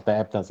முக்காசி மற்ற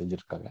ஆப் தான்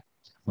செஞ்சுருக்காங்க.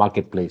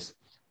 Market place,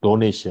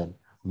 donation,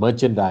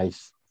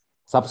 merchandise,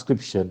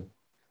 subscription,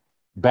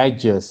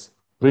 badges,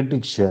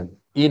 prediction,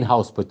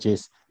 in-house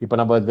purchase. இப்போ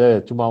நம்ம இந்த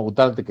சும்மா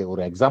உதாரணத்துக்கு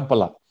ஒரு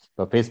எக்ஸாம்பிளா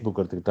இப்போ ஃபேஸ்புக்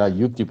எடுத்துக்கிட்டா,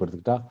 யூடியூப்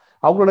எடுத்துக்கிட்டா,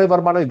 அவங்களுடைய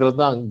வருமானம் இதுல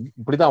தான்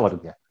இப்படிதான்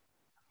வருங்க.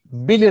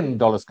 $பில்லியன்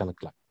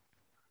கணக்குல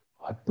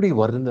அப்படி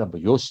வருதுன்னு நம்ம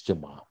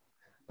யோசிச்சோமா,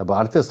 நம்ம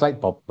அடுத்த ஸ்லைட்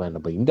பார்ப்போம்.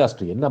 நம்ம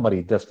இண்டஸ்ட்ரி என்ன மாதிரி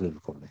இண்டஸ்ட்ரி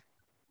இருக்கும்னு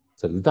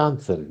சார். இதுதான்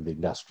சார் இந்த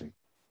இண்டஸ்ட்ரி.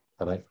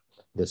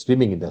 இந்த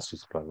ஸ்ட்ரீமிங் இண்டஸ்ட்ரி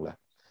சொல்றாங்களே,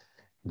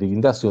 இந்த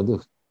இண்டஸ்ட்ரி வந்து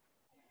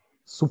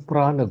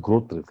சூப்பரான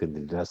க்ரோத் இருக்கு இந்த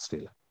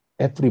இண்டஸ்ட்ரியில.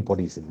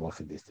 Everybody is involve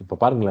in this. இப்போ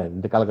பாருங்களேன்,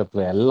 இந்த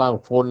காலகட்டத்தில் எல்லாம்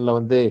ஃபோன்ல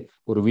வந்து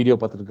ஒரு வீடியோ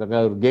பார்த்துட்டு இருக்காங்க,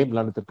 ஒரு கேம்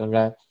விளையாண்டுட்டு இருக்காங்க,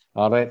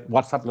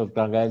 வாட்ஸ்அப்ல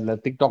இருக்காங்க, இல்ல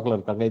டிக்டாக்ல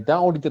இருக்காங்க.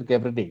 இதான் ஓடிட்டு இருக்கு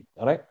எவ்ரிடே.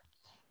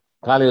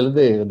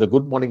 காலையிலேருந்து இந்த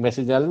குட் மார்னிங்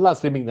மெசேஜ் எல்லாம்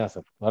ஸ்ட்ரீமிங் தான்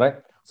sir. Right.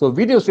 So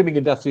video streaming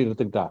industry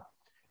எடுத்துக்கிட்டா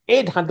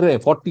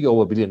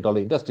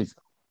 $840 இண்டஸ்ட்ரி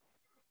சார்.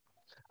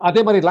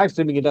 அதே மாதிரி லைவ்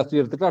ஸ்ட்ரீமிங் இண்டஸ்ட்ரி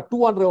எடுத்துக்கிட்டா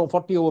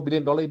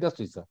 $240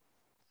 industry sir.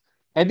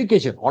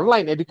 Education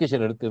online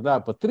education எடுத்துக்கிட்டா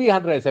இப்போ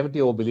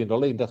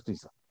 $370 இண்டஸ்ட்ரி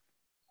சார்.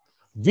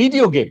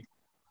 வீடியோ கேம்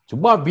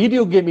சும்மா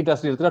வீடியோ கேம்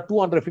இண்டஸ்ட்ரி எடுத்துக்கிட்டா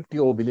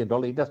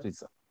 $250 இண்டஸ்ட்ரி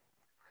சார்.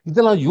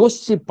 இதெல்லாம்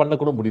யோசிச்சு பண்ண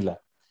கூட முடியல.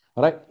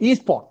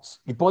 இ-ஸ்போர்ட்ஸ்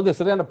இப்போ வந்து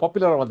சரியான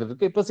பாப்புலரா வந்துட்டு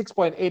இருக்கு. இப்போ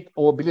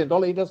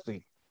 $6.8 இண்டஸ்ட்ரி.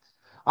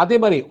 அதே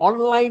மாதிரி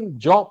online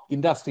job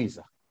industries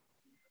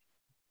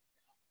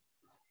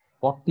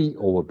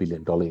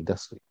 $40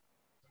 industry.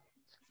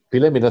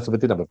 Film industry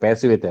பத்தி நம்ம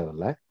பேசவே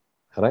தேவையில்ல.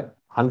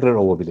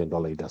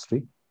 $100 இண்டஸ்ட்ரி.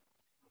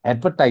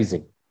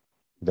 அட்வர்டைசிங்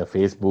இந்த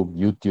ஃபேஸ்புக்,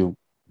 யூடியூப்,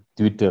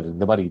 ட்விட்டர்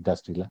இந்த மாதிரி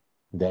இண்டஸ்ட்ரியில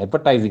இந்த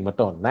அட்வர்டைசிங்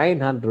மட்டும்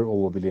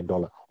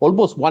 $900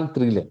 ஆல்மோஸ்ட் $1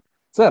 trillion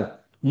சார்.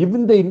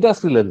 இந்த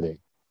இண்டஸ்ட்ரியில இருந்து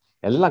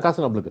எல்லா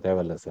காசும் நம்மளுக்கு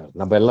தேவையில்லை சார்.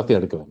 நம்ம எல்லாத்தையும்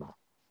எடுக்க வேணாம்,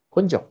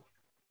 கொஞ்சம்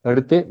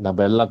எடுத்து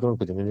நம்ம எல்லாத்தையும்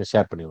கொஞ்சம் கொஞ்சம்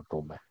ஷேர் பண்ணி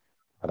விட்டுருவோமே.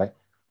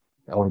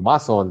 ஒரு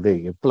மாசம் வந்து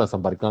எவ்வளவு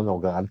சம்பாதிக்கலாம்னு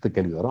உங்க அடுத்த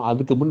கேள்வி வரும்.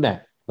 அதுக்கு முன்ன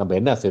நம்ம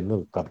என்ன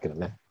செய்யணும்னு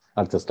காமிக்கிறேன்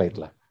அடுத்த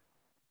ஸ்லைட்ல.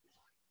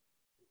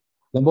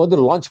 நம்ம வந்து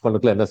லான்ச்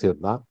பண்ணதுல என்ன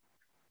செய்யணும்னா,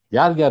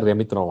 யார் யார்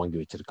ரெமித்ரம் வாங்கி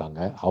வச்சிருக்காங்க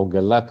அவங்க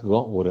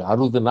எல்லாத்துக்கும் ஒரு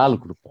 60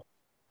 நாள் கொடுப்போம்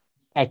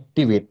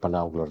ஆக்டிவேட் பண்ண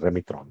அவங்களோட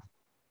ரெமித்ரான்.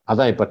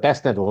 அதான் இப்ப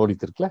டெஸ்ட் நெட்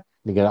ஓடிட்டு இருக்குல்ல,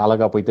 நீங்க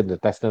அழகா போயிட்டு இந்த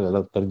டெஸ்ட் நெட்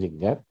எல்லாம்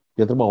தெரிஞ்சுங்க.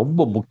 இது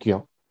ரொம்ப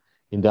முக்கியம்.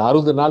 இந்த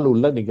 60 நாள்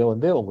உள்ள நீங்க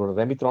வந்து உங்களோட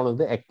ரெமித்ரான்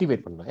வந்து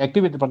ஆக்டிவேட் பண்ணணும்.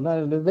 ஆக்டிவேட் பண்ணா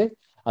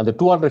அந்த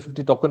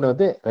 250 டோக்கன்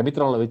வந்து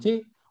ரெமித்ரான்ல வச்சு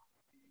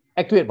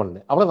ஆக்டிவேட் பண்ணு.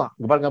 அவ்வளவுதான்.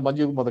 இங்க பாருங்க,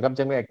 மஞ்சு முதல்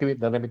காமிச்சாங்க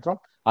ஆக்டிவேட் ரெமித்ரான்.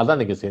 அதான்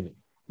நீங்க செய்யணும்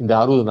இந்த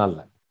 60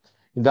 நாள்ல.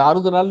 இந்த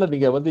 60 நாள்ல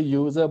நீங்க வந்து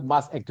user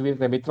mast activate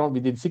ரெமித்ரான்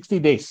within 60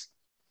 days.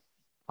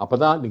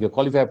 அப்பதான் நீங்க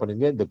குவாலிஃபை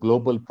பண்ணுங்க இந்த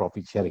குளோபல்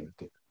ப்ராஃபிட்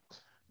ஷேரிங்க்கு.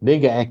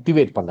 நீங்க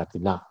activate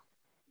பண்ணாதீங்கன்னா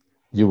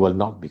you will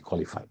not be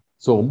qualify.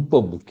 So ரொம்ப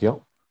முக்கியம்.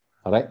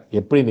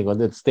 எப்படி நீங்க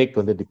வந்து ஸ்டேக்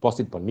வந்து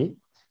டிபாசிட் பண்ணி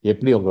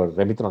எப்படி உங்களோட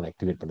ரெமித்ரான்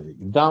ஆக்டிவேட் பண்ணுது,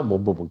 இதுதான்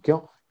ரொம்ப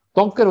முக்கியம்.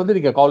 டோக்கன் வந்து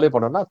நீங்க கவலை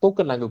பண்ணோம்னா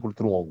டோக்கன் நாங்க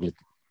கொடுத்துருவோம்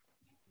உங்களுக்கு.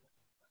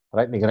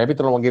 நீங்க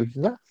ரெமித்ரான்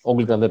வாங்கியிருக்கீங்க,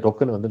 உங்களுக்கு அந்த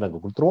டோக்கன் வந்து நாங்க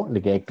கொடுத்துருவோம்.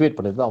 நீங்க ஆக்டிவேட்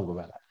பண்ணது தான் உங்க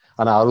வேலை.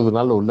 ஆனா 60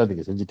 நாள்ல உள்ள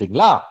நீங்க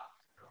செஞ்சுட்டீங்களா,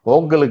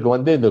 உங்களுக்கு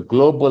வந்து இந்த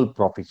குளோபல்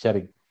ப்ராஃபிட்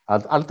ஷேரிங்.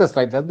 அடுத்த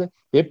ஸ்லைட்ல இருந்து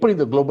எப்படி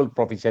இந்த குளோபல்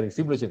ப்ராஃபிட் ஷேரிங்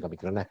சிமுலேஷன்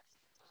காமிக்கிறேன்னு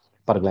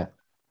பாருங்களேன்.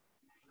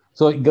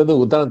 ஸோ இங்க வந்து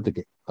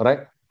உதாரணத்துக்கு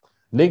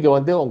நீங்க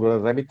வந்து உங்களோட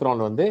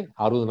ரெமித்ரான் வந்து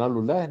 60 நாள்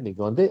உள்ள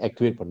நீங்க வந்து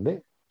ஆக்டிவேட் பண்ணு.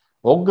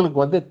 உங்களுக்கு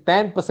வந்து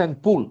 10%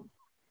 pool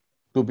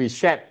to be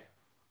share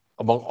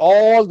among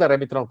all the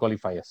ரெமித்ரான்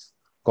qualifiers.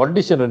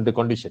 Condition 2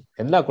 condition.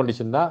 என்ன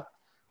கண்டிஷன்னா,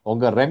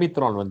 உங்க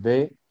ரெமித்ரான் வந்து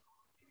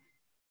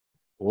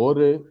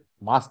ஒரு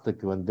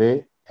மாசத்துக்கு வந்து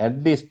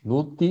அட்லீஸ்ட்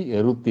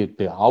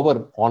 168 ஹவர்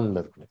ஆன்ல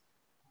இருக்கு.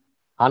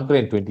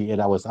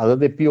 128 ஹவர்ஸ்,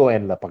 அதாவது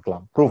பிஓஎன்ல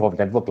பார்க்கலாம், ப்ரூஃப் ஆஃப்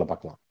நெட்வொர்க்ல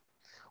பார்க்கலாம்.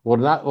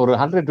 ஒரு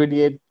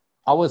 128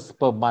 ஹவர்ஸ்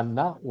பர்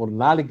மந்த்னா ஒரு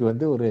நாளைக்கு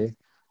வந்து ஒரு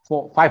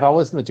 5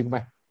 ஹவர்ஸ்னு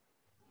வச்சுக்கோமே.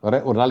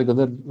 ஒரு நாளைக்கு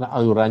வந்து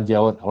அது ஒரு 5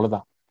 ஹவர்,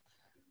 அவ்வளவுதான்.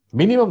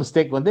 மினிமம்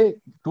ஸ்டேக் வந்து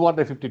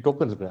 250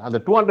 டோக்கன் இருக்கு. அந்த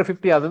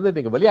 250 அது வந்து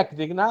நீங்க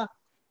வெளியாக்கிட்டீங்கன்னா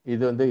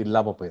இது வந்து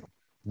இல்லாம போயிடும்.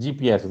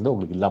 ஜிபிஎஸ் வந்து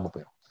உங்களுக்கு இல்லாம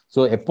போயிடும். ஸோ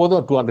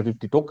எப்போதும்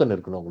 250 டோக்கன்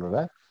இருக்கணும் உங்களோட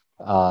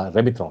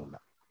ரெமித்ரான்ல.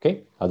 ஓகே,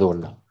 அது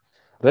ஒண்ணு.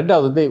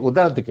 ரெண்டாவது வந்து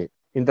உதாரணத்துக்கு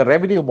இந்த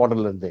ரெவென்யூ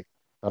மாடல்ல இருந்து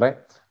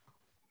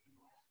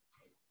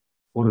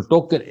ஒரு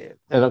டோக்கன்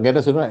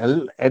என்ன சொல்றோம்,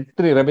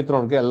 எத்தனை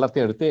ரெமித்ரானுக்கு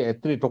எல்லாத்தையும் எடுத்து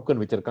எத்தனை டோக்கன்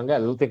வச்சிருக்காங்க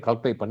எல்லாத்தையும்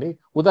கால்குலேட் பண்ணி,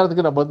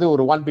 உதாரணத்துக்கு நம்ம வந்து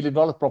ஒரு $1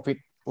 billion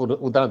ப்ராஃபிட், ஒரு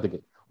உதாரணத்துக்கு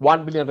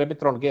 1 பில்லியன்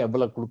ரெமித்ரானுக்கு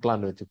எவ்வளவு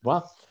கொடுக்கலாம்னு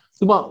வச்சுப்போம்.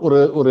 சும்மா ஒரு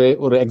ஒரு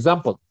ஒரு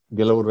எக்ஸாம்பிள்,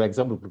 இதுல ஒரு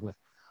எக்ஸாம்பிள் கொடுக்குறேன்.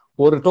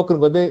 ஒரு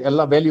டோக்கனுக்கு வந்து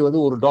எல்லா வேல்யூ வந்து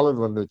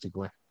 $1 வந்து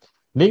வச்சுக்குவேன்.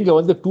 நீங்க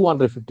வந்து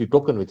 250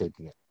 டோக்கன்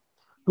வச்சிருக்கீங்க.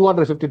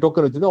 250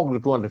 டோக்கன் வச்சுதான்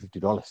உங்களுக்கு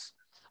 $250.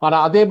 ஆனா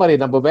அதே மாதிரி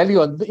நம்ம வேல்யூ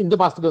வந்து இந்த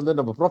மாசத்துக்கு வந்து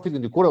நம்ம ப்ராஃபிட்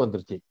கொஞ்சம் கூட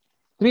வந்துருச்சு,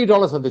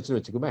 $3 வந்துச்சுன்னு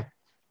வச்சுக்குமே.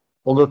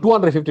 உங்களுக்கு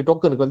 250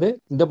 டோக்கனுக்கு வந்து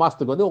இந்த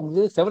மாசத்துக்கு வந்து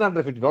உங்களுக்கு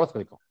 $750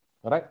 கிடைக்கும்.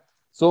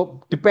 ஸோ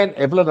டிபெண்ட்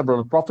எவ்வளவு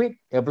நம்மளோட ப்ராஃபிட்,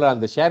 எவ்வளவு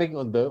அந்த ஷேரிங்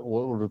வந்து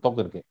ஒரு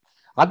டோக்கன் இருக்கு.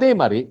 அதே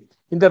மாதிரி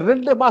இந்த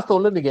 2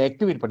 மாசத்துல நீங்க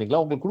ஆக்டிவேட்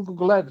பண்ணிக்கலாம். உங்களுக்கு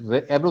கொடுக்கக்குள்ள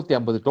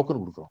 250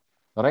 டோக்கன் கொடுக்குறோம்.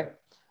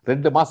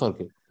 2 மாசம்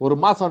இருக்கு. ஒரு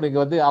மாசம் நீங்க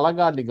வந்து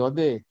அழகா நீங்க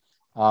வந்து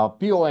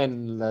பிஓஎன்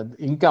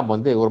இன்கம்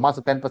வந்து ஒரு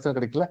மாசம் 10%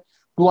 கிடைக்கல.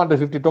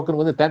 250 டோக்கன்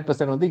வந்து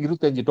 10% வந்து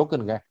 25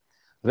 டோக்கனுங்க.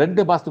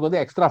 2 மாசத்துக்கு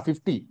வந்து எக்ஸ்ட்ரா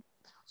 50.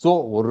 ஸோ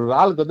ஒரு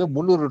ஆளுக்கு வந்து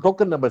 300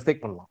 டோக்கன் நம்ம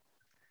ஸ்டேக் பண்ணலாம்.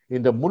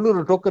 இந்த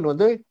 300 டோக்கன்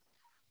வந்து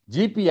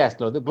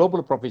ஜிபிஎஸ்ல வந்து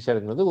குளோபல் ப்ராஃபிட்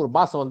ஷேரிங் வந்து ஒரு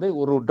மாசம் வந்து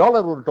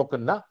 $1 ஒரு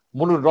டோக்கன்னா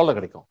 $300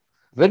 கிடைக்கும்.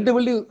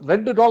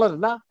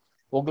 $2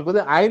 உங்களுக்கு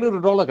வந்து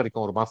 $500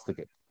 கிடைக்கும் ஒரு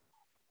மாசத்துக்கு.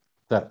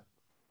 Sir,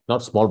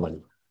 not small money,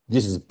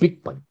 this is big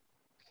money.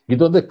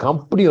 இது வந்து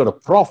கம்பெனியோட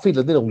ப்ராஃபிட்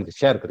வந்து உங்களுக்கு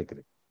ஷேர்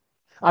கிடைக்குது.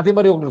 அதே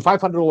மாதிரி உங்களுக்கு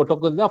 500 ஓவர்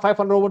டோக்கன் தான்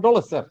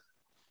 $500 சார்.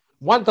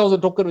 1000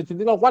 டோக்கன்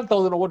வச்சிருந்தீங்கன்னா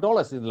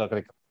 $1000 இதுல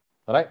கிடைக்கும்.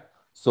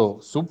 ஸோ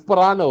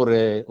சூப்பரான ஒரு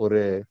ஒரு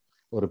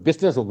ஒரு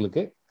பிஸ்னஸ்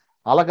உங்களுக்கு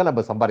அழகா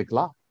நம்ம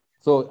சம்பாதிக்கலாம்.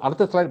 ஸோ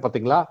அடுத்த ஸ்லைட்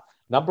பார்த்தீங்களா,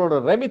 நம்மளோட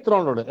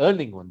ரெமித்ரானோட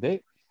ஏர்னிங் வந்து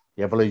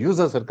எவ்வளவு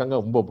யூசர்ஸ் இருக்காங்க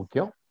ரொம்ப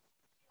முக்கியம்.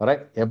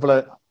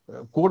 எவ்வளவு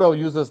கூட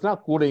யூசர்ஸ்னா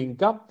கூட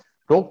இன்கம்.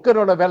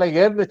 டோக்கனோட விலை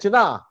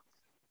ஏறுச்சுன்னா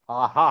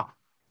ஆஹா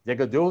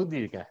ஜெக ஜோதி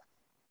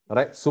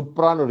ரைட்?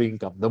 சூப்பரான ஒரு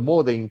income, the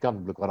more the income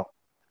உங்களுக்கு வரும்,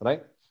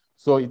 ரைட்?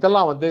 ஸோ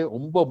இதெல்லாம் வந்து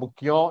ரொம்ப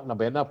முக்கியம்.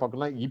 நம்ம என்ன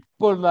பார்க்கலாம்,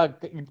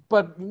 இப்போ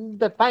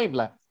இந்த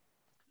டைம்ல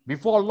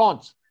பிஃபோர்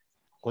லான்ச்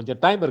கொஞ்சம்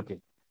டைம் இருக்கு.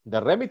 இந்த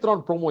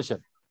ரெமித்ரான்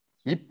ப்ரொமோஷன்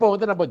இப்போ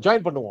வந்து நம்ம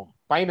ஜாயின் பண்ணுவோம்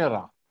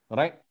பைனரா,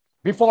 ரைட்?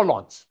 பிஃபோர்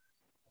லான்ச்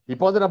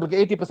இப்போ வந்து நம்மளுக்கு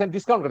 80%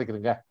 டிஸ்கவுண்ட்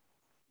கிடைக்குதுங்க.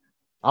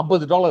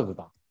 $50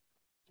 தான்.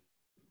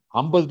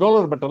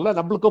 $50 மட்டும் இல்ல,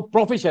 நம்மளுக்கு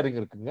ப்ராஃபிட் ஷேரிங்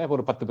இருக்குங்க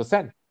ஒரு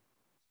 10%.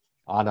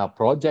 ஆனா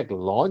ப்ராஜெக்ட்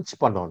லான்ச்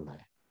பண்ணோன்னு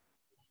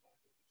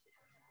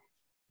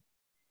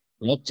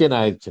லான்ச்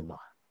ஆயிடுச்சுன்னா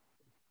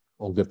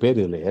உங்க பேர்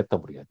இதுல ஏத்த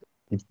முடியாது.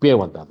 இப்பயே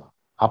வந்தாதான்.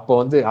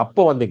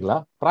 அப்போ வந்தீங்களா,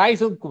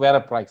 பிரைஸும் வேற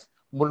பிரைஸ்,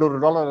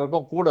 $300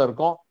 இருக்கும், கூட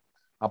இருக்கும்.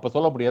 அப்ப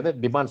சொல்ல முடியாது,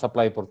 டிமாண்ட்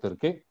சப்ளை பொறுத்து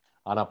இருக்கு.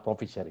 ஆனா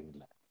ப்ராஃபிட் ஷேரிங்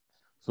இல்லை.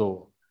 ஸோ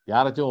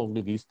யாராச்சும்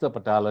உங்களுக்கு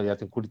இஷ்டப்பட்ட ஆளை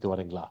யாராச்சும் கூட்டிட்டு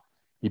வரீங்களா,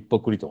 இப்போ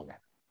கூட்டிட்டு வாங்க.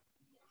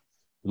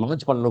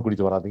 லான்ச் பண்ணணும்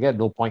கூட்டிட்டு வராதீங்க,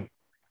 நோ பாயிண்ட்.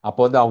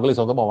 அப்போ வந்து அவங்களே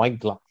சொந்தமா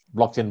வாங்கிக்கலாம்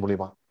பிளாக் செயின்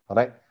மூலியமா,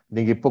 ரைட்?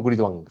 நீங்க இப்போ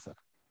கூட்டிட்டு வாங்க சார்,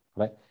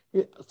 ரைட்?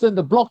 ஸோ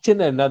இந்த பிளாக்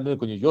செயின் என்னன்னு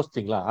கொஞ்சம்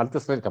யோசிச்சிங்களா?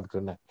 அடுத்த ஸ்லைட்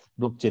கம்ப்யூட்டர் என்ன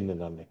பிளாக் செயின்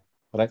என்னன்னு,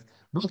 ரைட்?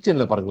 பிளாக்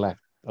செயின்ல பாருங்களேன்,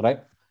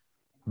 ரைட்?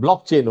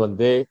 பிளாக் செயின்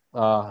வந்து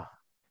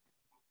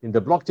இந்த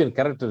பிளாக் செயின்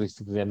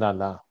கேரக்டரிஸ்டிக்ஸ்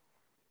என்னன்னா,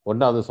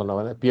 ஒன்றாவது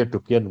சொன்னவங்க பியர் டு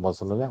பியர்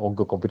சொன்னது,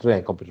 உங்க கம்ப்யூட்டர்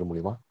என் கம்ப்யூட்டர்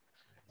மூலியமா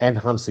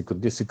என்ஹான்ஸ்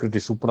செக்யூரிட்டி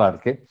சூப்பரா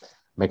இருக்கு.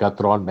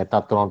 மெகாத்ரான்,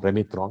 மெட்டாத்ரான்,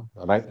 ரெமித்ரான்,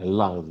 ரைட்?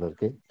 எல்லாம் இதுல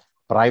இருக்கு.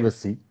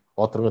 பிரைவசி,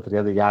 ஒருத்தருங்க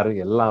தெரியாது யாரு,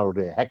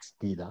 எல்லாருடைய ஹேக்ஸ்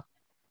கீ தான்.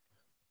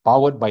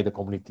 Powered by the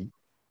community,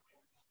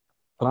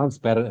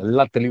 transparent,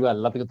 எல்லாம் தெளிவா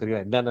எல்லாத்துக்கும்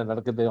தெரியும் என்னென்ன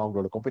நடக்குது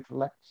அவங்களோட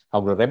கம்ப்யூட்டர்ல,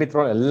 அவங்களோட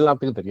ரெமித்ரான்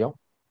எல்லாத்துக்கும் தெரியும்.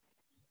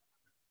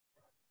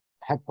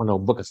 ஹேக் பண்ண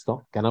ரொம்ப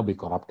கஷ்டம், cannot be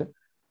corrupted,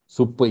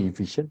 super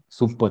efficient,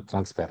 super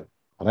transparent,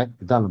 right?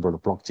 இதான் நம்மளோட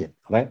பிளாக் செயின்,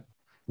 ரைட்?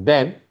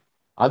 தென்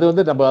அது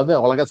வந்து நம்ம வந்து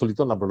அழகா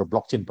சொல்லித்தோம் நம்மளோட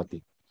பிளாக் செயின் பத்தி.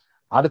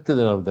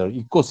 அடுத்தது அந்த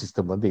ஈகோ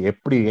சிஸ்டம் வந்து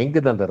எப்படி,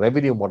 எங்கிருந்து அந்த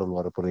ரெவென்யூ மாடல்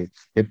வரப்போது,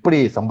 எப்படி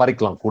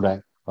சம்பாதிக்கலாம் கூட,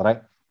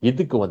 ரைட்?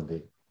 இதுக்கு வந்து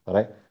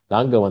ரைட்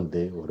நாங்க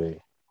வந்து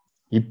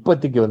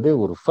இப்போதைக்கு வந்து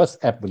ஒரு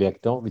ஃபர்ஸ்ட் ஆப்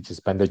வெளியாக்கிட்டோம், விச்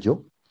இஸ் பெண்டஜோ.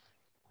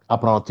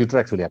 அப்புறம்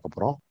ட்விட்டராக்ஸ் வெளியாக்க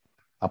போறோம்,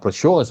 அப்புறம்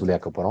ஷோஸ்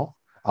வெளியாக்க போறோம்,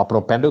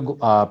 அப்புறம்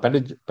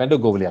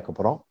பெண்டகோ வெளியாக்க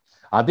போறோம்.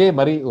 அதே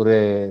மாதிரி ஒரு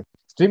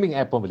ஸ்ட்ரீமிங்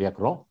ஆப்பும்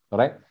வெளியாக்குறோம்,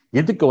 ரைட்?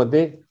 இதுக்கு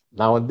வந்து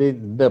நான் வந்து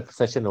இந்த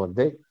செஷனை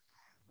வந்து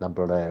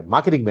நம்மளோட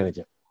மார்க்கெட்டிங்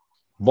மேனேஜர்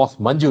பாஸ்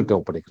மஞ்சு கிட்ட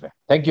ஒப்படைக்கிறேன்.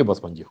 தேங்க்யூ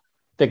பாஸ் மஞ்சு,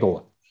 டேக்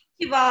ஓவர்.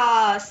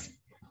 பாஸ்,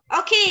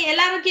 ஓகே,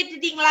 எல்லாரும்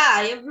கேட்டுட்டீங்களா?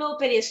 எவ்வளவு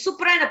பெரிய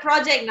சூப்பரான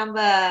ப்ராஜெக்ட்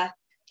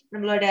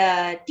நம்மளோட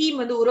டீம்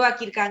வந்து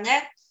உருவாக்கி இருக்காங்க.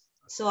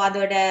 சோ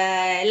அதோட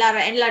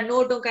எல்லா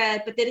நோட்டும்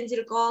இப்ப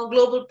தெரிஞ்சிருக்கோம்,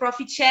 குளோபல்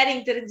ப்ராஃபிட்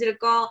ஷேரிங்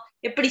தெரிஞ்சிருக்கோம்,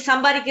 எப்படி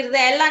சம்பாதிக்கிறது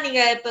எல்லாம்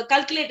நீங்க இப்ப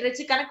கால்குலேட்டர்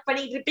வச்சு கனெக்ட்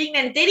பண்ணிட்டு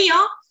இருப்பீங்கன்னு எனக்கு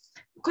தெரியும்.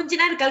 கொஞ்ச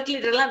நேரம்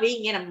கால்குலேட்டர் எல்லாம்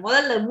வைங்க, நம்ம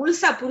முதல்ல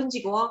முழுசா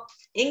புரிஞ்சுக்குவோம்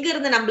எங்க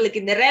இருந்து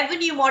நம்மளுக்கு இந்த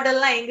ரெவென்யூ மாடல்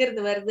எல்லாம் எங்க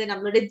இருந்து வருது,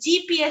 நம்மளோட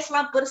ஜிபிஎஸ்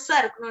எல்லாம் பெருசா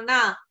இருக்கணும்னா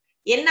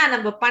என்ன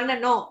நம்ம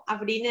பண்ணணும்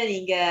அப்படின்னு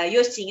நீங்க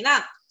யோசிச்சீங்கன்னா,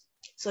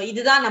 சோ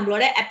இதுதான்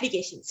நம்மளோட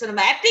அப்ளிகேஷன். சோ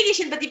நம்ம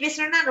அப்ளிகேஷன் பத்தி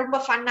பேசணும்னா ரொம்ப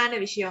ஃபன்னான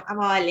விஷயம்,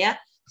 ஆமாவா இல்லையா?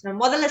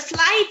 முதல்ல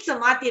ஸ்லைட்ஸ்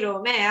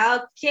மாத்திடுவோமே.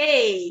 ஓகே,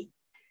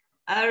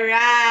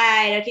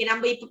 ஆல்ரைட், ஓகே,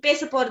 நம்ம இப்ப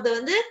பேச போறது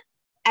வந்து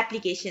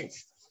அப்ளிகேஷன்ஸ்.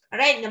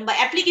 ஆல்ரைட், நம்ம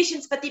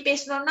அப்ளிகேஷன்ஸ் பத்தி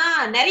பேசணும்னா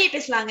நிறைய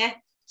பேசலாங்க.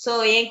 சோ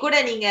என் கூட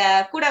நீங்க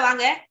கூட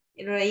வாங்க,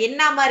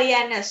 என்ன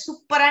மாதிரியான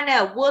சூப்பரான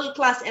வேர்ல்ட்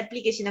கிளாஸ்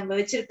அப்ளிகேஷன் நம்ம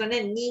வச்சிருக்கோம்னு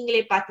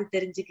நீங்களே பார்த்து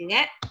தெரிஞ்சுக்குங்க.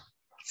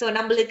 சோ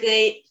நம்மளுக்கு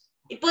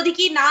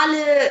இப்போதைக்கு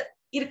 4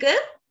 இருக்கு.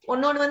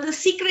 ஒன்னொன்னு வந்து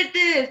சீக்ரெட்,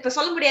 இப்ப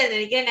சொல்ல முடியாது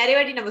நினைக்கிறேன், நிறைய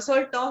வாட்டி நம்ம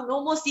சொல்லிட்டோம், நோ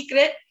மோர்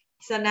சீக்ரெட்.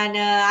 சோ நான்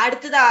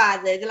அடுத்ததா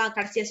இதெல்லாம்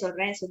கடைசியா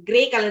சொல்றேன். சோ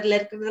கிரே கலர்ல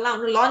இருக்கிறதெல்லாம்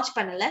ஒன்னும் லான்ச்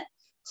பண்ணல.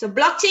 சோ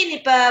பிளாக் செயின்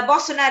இப்ப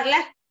பாஸ் சொன்னார்ல,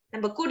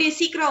 நம்ம கூடிய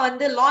சீக்கிரம்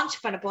வந்து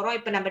லான்ச் பண்ண போறோம்.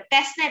 இப்ப நம்ம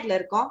டெஸ்ட் நெட்ல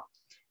இருக்கோம்.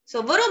 சோ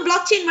வெறும்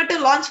பிளாக் செயின்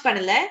மட்டும் லான்ச்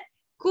பண்ணல,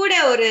 கூட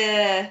ஒரு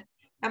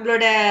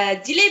நம்மளோட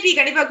ஜிலேபி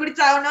கண்டிப்பா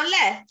குடிச்சாகணும்ல.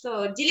 சோ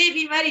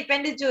ஜிலேபி மாதிரி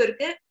பெண்டஜோ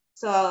இருக்கு.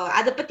 சோ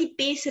அத பத்தி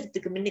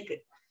பேசுறதுக்கு முன்னுக்கு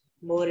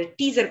ஒரு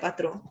டீசர்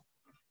பாத்துருவோம்.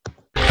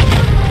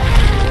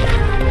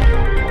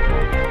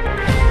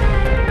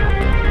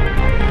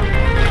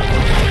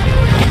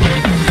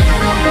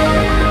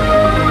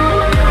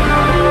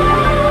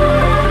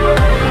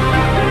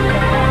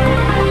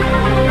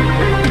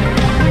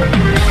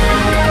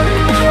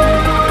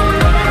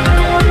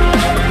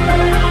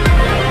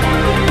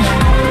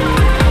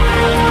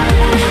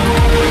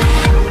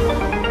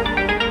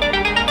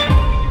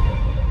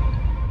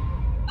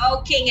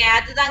 ஓகேங்க,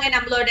 அதுதாங்க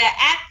நம்மளோட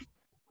ஆப்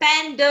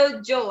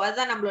Pandosoft.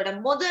 அதுதான் நம்மளோட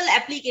முதல்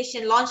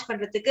அப்ளிகேஷன் லான்ச்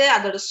பண்றதுக்கு.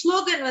 அதோட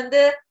ஸ்லோகன்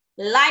வந்து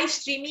லைவ்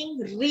ஸ்ட்ரீமிங்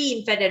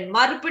ரீஇன்வென்டட்.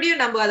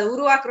 மறுபடியும் நம்ம அதை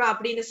உருவாக்குறோம்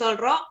அப்படின்னு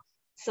சொல்றோம்.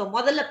 சோ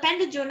முதல்ல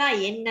Pandosoftனா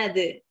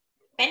என்னது?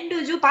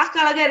 Pandosoft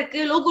பார்க்க அழகா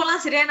இருக்கு, லோகோ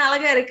எல்லாம் சரியான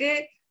அழகா இருக்கு,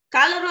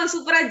 கலரும்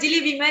சூப்பரா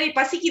ஜிலேபி மாதிரி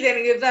பசிக்குது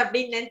எனக்கு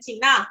அப்படின்னு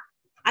நினைச்சீங்கன்னா,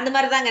 அந்த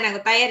மாதிரிதாங்க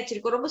நாங்க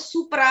தயாரிச்சிருக்கோம். ரொம்ப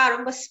சூப்பரா,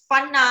 ரொம்ப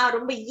ஸ்பன்னா,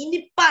 ரொம்ப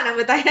இனிப்பா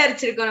நம்ம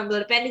தயாரிச்சிருக்கோம்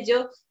நம்மளோட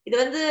Pandosoft. இது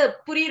வந்து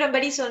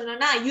புரியுறபடி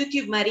சொல்லணும்னா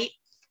யூடியூப் மாதிரி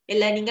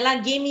இல்ல, நீங்க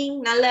எல்லாம் கேமிங்,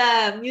 நல்ல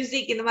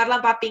மியூசிக் இந்த மாதிரி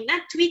எல்லாம் பாப்பீங்கன்னா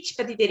ட்விட்ச்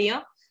பத்தி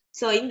தெரியும்.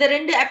 சோ இந்த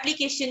 2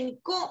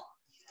 அப்ளிகேஷனுக்கும்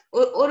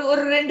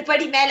ஒரு 2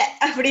 படி மேல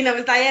அப்படி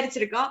நம்ம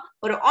தயாரிச்சிருக்கோம்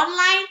ஒரு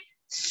ஆன்லைன்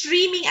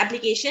ஸ்ட்ரீமிங்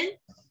அப்ளிகேஷன்.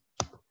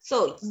 சோ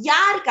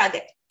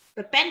யாருக்காக?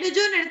 இப்ப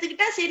பெண்டோஜோன்னு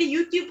எடுத்துக்கிட்டா சரி,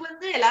 யூடியூப்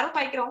வந்து எல்லாரும்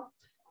பாய்க்கிறோம்,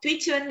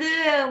 ட்விட்ச் வந்து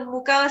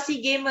முக்காவாசி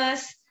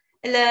கேமர்ஸ்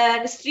இல்ல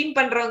ஸ்ட்ரீம்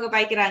பண்றவங்க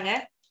பாய்க்கிறாங்க.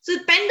 சோ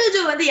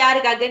பெண்டோஜோ வந்து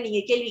யாருக்காக நீங்க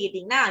கேள்வி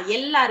கேட்டீங்கன்னா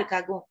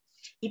எல்லாருக்காகவும்.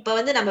 இப்ப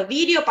வந்து நம்ம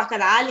வீடியோ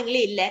பார்க்காத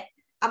ஆளுங்களே இல்ல,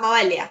 ஆமாவா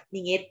இல்லையா?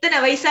 நீங்க எத்தனை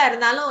வயசா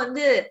இருந்தாலும்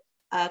வந்து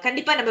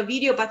கண்டிப்பா நம்ம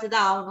வீடியோ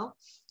பார்த்துதான் ஆகணும்.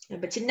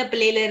 நம்ம சின்ன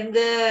பிள்ளையில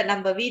இருந்து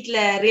நம்ம வீட்டுல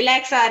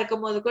ரிலாக்ஸா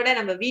இருக்கும் போது கூட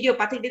நம்ம வீடியோ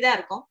பார்த்துக்கிட்டு தான்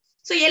இருக்கோம்.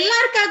 சோ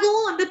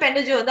எல்லாருக்காகவும் வந்து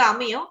பெண்டோஜோ வந்து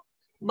அமையும்.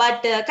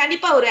 பட்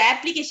கண்டிப்பா ஒரு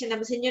அப்ளிகேஷன்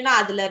நம்ம செஞ்சோம்னா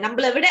அதுல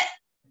நம்மளை விட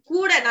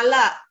கூட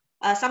நல்லா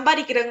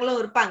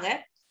சம்பாதிக்கிறவங்களும் இருப்பாங்க.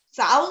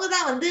 சோ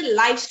அவங்கதான் வந்து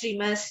லைவ்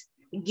ஸ்ட்ரீமர்ஸ்,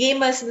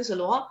 கேமர்ஸ்னு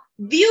சொல்லுவோம்.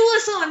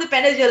 வியூவர்ஸும் வந்து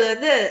பெண்டோஜோல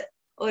வந்து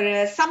ஒரு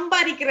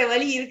சம்பாதிக்கிற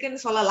வழி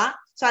இருக்குன்னு சொல்லலாம்.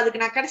 சோ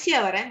அதுக்கு நான் கடைசியா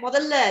வரேன்.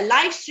 முதல்ல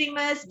லைவ்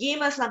ஸ்ட்ரீமர்ஸ்,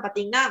 கேமர்ஸ் எல்லாம்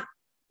பாத்தீங்கன்னா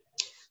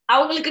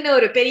அவங்களுக்குன்னு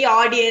ஒரு பெரிய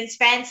ஆடியன்ஸ்,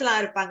 ஃபேன்ஸ்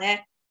எல்லாம் இருப்பாங்க.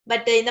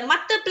 பட் இந்த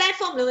மற்ற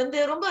பிளாட்ஃபார்ம்ல வந்து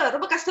ரொம்ப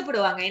ரொம்ப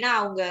கஷ்டப்படுவாங்க. ஏன்னா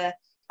அவங்க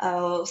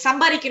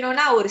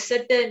சம்பாதிக்கணும்னா ஒரு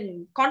சர்டன்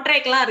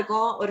கான்ட்ராக்ட் எல்லாம்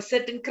இருக்கும், ஒரு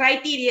சர்டன்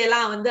கிரைட்டீரியா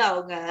எல்லாம் வந்து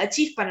அவங்க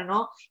அச்சீவ்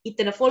பண்ணணும்.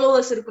 இத்தனை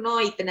ஃபாலோவர்ஸ் இருக்கணும்,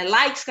 இத்தனை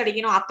லைக்ஸ்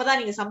கிடைக்கணும், அப்பதான்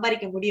நீங்க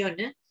சம்பாதிக்க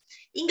முடியும்னு.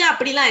 இங்க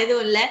அப்படிலாம்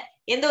எதுவும் இல்ல.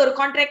 எந்த ஒரு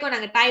கான்ட்ராக்டும்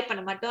நாங்க டைப்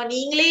பண்ண மாட்டோம்.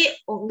 நீங்களே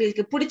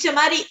உங்களுக்கு பிடிச்ச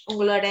மாதிரி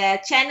உங்களோட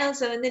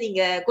சேனல்ஸை வந்து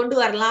நீங்க கொண்டு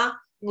வரலாம்,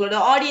 உங்களோட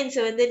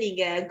ஆடியன்ஸை வந்து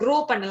நீங்க க்ரோ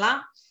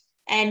பண்ணலாம்.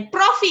 அண்ட்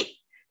ப்ராஃபிட்,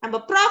 நம்ம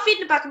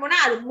ப்ராஃபிட்னு பார்க்க போனா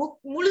அது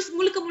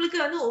முழுக்க முழுக்க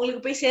வந்து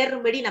உங்களுக்கு போய்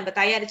சேர்றபடி நம்ம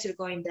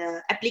தயாரிச்சிருக்கோம் இந்த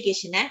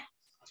அப்ளிகேஷனை.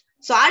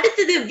 சோ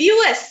அடுத்தது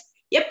வியூவர்ஸ்.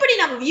 எப்படி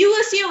நம்ம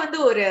வியூவர்ஸையும் வந்து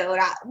ஒரு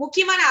ஒரு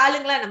முக்கியமான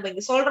ஆளுங்களா நம்ம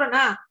இங்க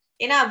சொல்றோம்னா,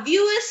 ஏன்னா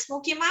வியூவர்ஸ்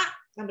முக்கியமா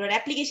நம்மளோட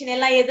அப்ளிகேஷன்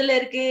எல்லாம் எதுல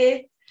இருக்கு?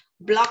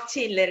 பிளாக்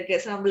செயின்ல இருக்கு.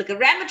 சோ நம்மளுக்கு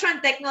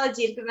ரேமட்ரான்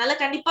டெக்னாலஜி இருக்கிறதுனால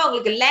கண்டிப்பா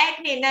உங்களுக்கு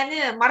லேக்னு என்னன்னு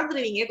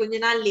மறந்துடுவீங்க கொஞ்ச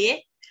நாள்லயே.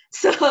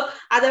 சோ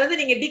அதை வந்து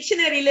நீங்க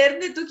டிக்ஷனரியில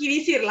இருந்து தூக்கி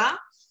வீசிடலாம்.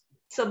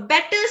 So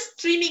better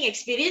streaming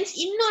experience.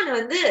 இன்னொன்னு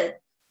வந்து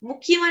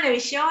முக்கியமான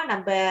விஷயம்,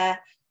 நம்ம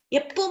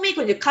எப்பவுமே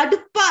கொஞ்சம்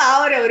கடுப்பா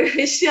ஆகிற ஒரு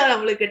விஷயம்,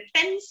 நம்மளுக்கு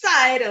டென்ஸா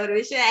ஆயிர ஒரு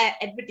விஷயம்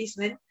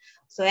அட்வர்டைஸ்மெண்ட்.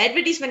 சோ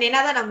அட்வர்டைஸ்மெண்ட்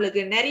என்னதான்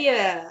நம்மளுக்கு நிறைய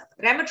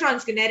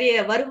ரெமட்ரான்ஸ்க்கு நிறைய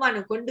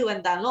வருமானம் கொண்டு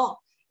வந்தாலும்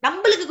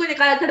நம்மளுக்கு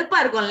கொஞ்சம் கடுப்பா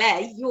இருக்கும்ல.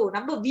 ஐயோ,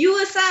 நம்ம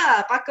வியூவர்ஸா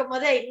பார்க்கும்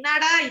போது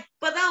என்னடா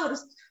இப்பதான் ஒரு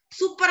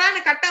சூப்பரான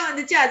கட்டம்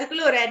வந்துச்சு,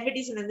 அதுக்குள்ள ஒரு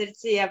அட்வர்டைஸ்மெண்ட்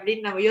வந்துருச்சு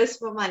அப்படின்னு நம்ம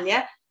யோசிப்போமா இல்லையா?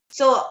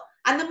 சோ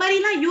அந்த மாதிரி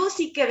எல்லாம்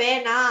யோசிக்க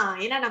வேணாம்.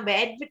 ஏன்னா நம்ம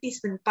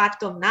அட்வர்டைஸ்மெண்ட்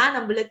பார்த்தோம்னா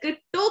நம்மளுக்கு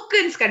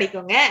டோக்கன்ஸ்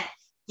கிடைக்குங்க.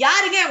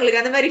 யாருங்க உங்களுக்கு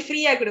அந்த மாதிரி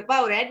ஃப்ரீயா கொடுப்பா?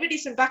 ஒரு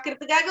அட்வர்டைஸ்மெண்ட்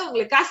பாக்குறதுக்காக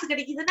உங்களுக்கு காசு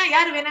கிடைக்குதுன்னா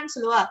யாரு வேணாம்னு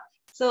சொல்லுவா?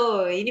 சோ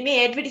இனிமே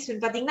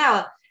அட்வர்டைஸ்மெண்ட் பாத்தீங்கன்னா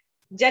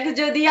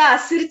ஜெகஜோதியா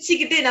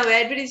சிரிச்சுக்கிட்டு நம்ம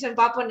அட்வர்டைஸ்மெண்ட்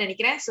பார்ப்போம்னு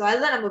நினைக்கிறேன். சோ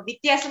அதுதான் நம்ம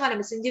வித்தியாசமா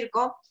நம்ம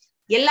செஞ்சிருக்கோம்.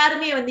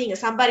 எல்லாருமே வந்து இங்க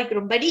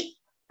சம்பாதிக்கிறபடி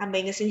நம்ம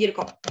இங்க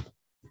செஞ்சிருக்கோம்.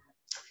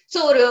 சோ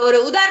ஒரு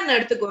உதாரணம்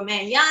எடுத்துக்கோமே.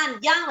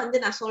 ஏன் வந்து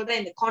நான் சொல்றேன்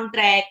இந்த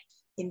கான்ட்ராக்ட்,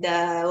 இந்த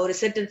ஒரு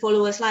சர்டன்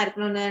ஃபாலோவர்ஸ் எல்லாம்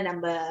இருக்கணும்னு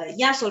நம்ம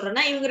ஏன்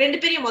சொல்றோம்னா, இவங்க ரெண்டு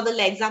பேரையும்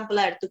முதல்ல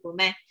எக்ஸாம்பிளா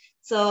எடுத்துக்கோமே.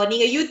 சோ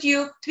நீங்க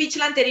யூடியூப், ட்விட்ச்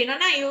எல்லாம்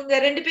தெரியணும்னா இவங்க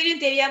ரெண்டு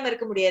பேரையும் தெரியாம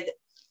இருக்க முடியாது.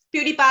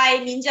 பியூடிபாய்,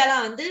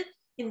 நிஞ்சாலாம் வந்து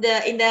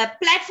இந்த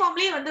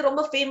பிளாட்ஃபார்ம்லயே வந்து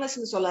ரொம்ப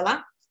ஃபேமஸ்னு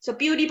சொல்லலாம். சோ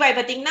பியூடிபாய்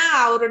பாத்தீங்கன்னா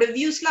அவரோட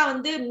வியூஸ் எல்லாம்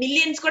வந்து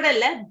மில்லியன்ஸ் கூட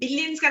இல்ல,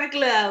 பில்லியன்ஸ்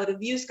கணக்குல ஒரு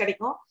வியூஸ்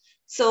கிடைக்கும்.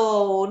 சோ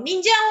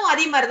நிஞ்சாவும்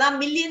அதே மாதிரிதான்,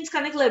 மில்லியன்ஸ்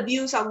கணக்குல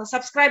வியூஸ், அவங்க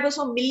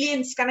சப்ஸ்கிரைபர்ஸும்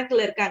மில்லியன்ஸ்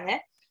கணக்குல இருக்காங்க.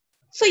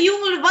 சோ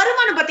இவங்களோட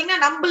வருமானம்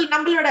பாத்தீங்கன்னா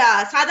நம்மளோட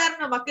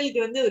சாதாரண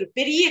மக்களுக்கு வந்து ஒரு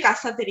பெரிய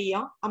காசா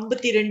தெரியும்.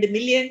 52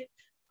 மில்லியன்,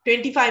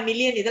 25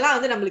 மில்லியன், இதெல்லாம்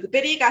வந்து நம்மளுக்கு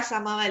பெரிய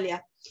காசாமாவா இல்லையா?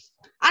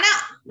 ஆனா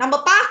நம்ம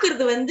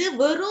பாக்குறது வந்து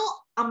வெறும்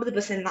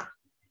 50% தான்.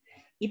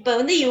 இப்ப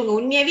வந்து இவங்க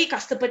உண்மையாவே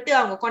கஷ்டப்பட்டு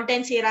அவங்க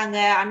கண்டென்ட் செய்யறாங்க,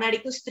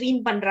 அன்னாடிக்கும்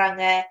ஸ்ட்ரீம்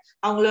பண்றாங்க,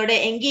 அவங்களோட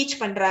என்கேஜ்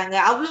பண்றாங்க,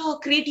 அவ்வளவு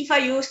கிரியேட்டிவா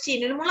யோசிச்சு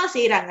என்னென்னமோலாம்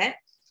செய்யறாங்க.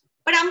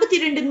 பட்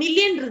 52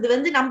 மில்லியன்றது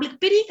வந்து நம்மளுக்கு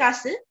பெரிய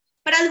காசு.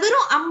 பட் அது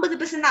வெறும்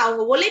 50% தான்.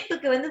 அவங்க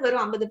உழைப்புக்கு வந்து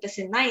வெறும்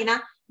 50% தான். ஏன்னா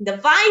இந்த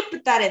வாய்ப்பு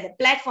தர இந்த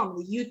பிளாட்ஃபார்ம்,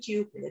 இந்த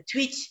யூடியூப், இந்த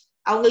ட்விட்ச்,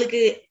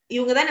 அவங்களுக்கு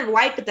இவங்கதான் எனக்கு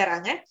வாய்ப்பு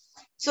தராங்க.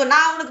 சோ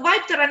நான் உனக்கு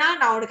வாய்ப்பு தரேன்னா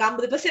நான் உனக்கு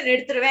 50%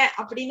 எடுத்துருவேன்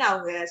அப்படின்னு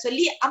அவங்க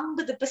சொல்லி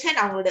 50%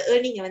 அவங்களோட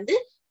ஏர்னிங்க வந்து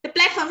இந்த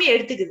பிளாட்ஃபார்மே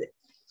எடுத்துக்குது.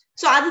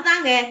 சோ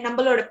அதுதாங்க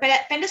நம்மளோட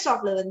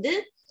பெண்டோசாஃப்ட்ல வந்து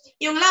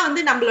இவங்கெல்லாம்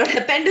வந்து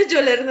நம்மளோட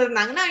பெண்டோஜோல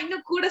இருந்திருந்தாங்கன்னா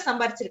இன்னும் கூட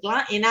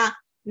சம்பாதிச்சிருக்கலாம். ஏன்னா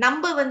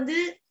நம்ம வந்து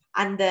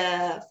அந்த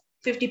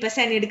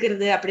 50%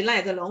 எடுக்கிறது அப்படிலாம்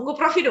எதுவும் இல்லை. உங்க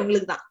ப்ராஃபிட்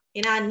உங்களுக்கு தான்.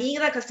 ஏன்னா நீங்க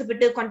தான்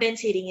கஷ்டப்பட்டு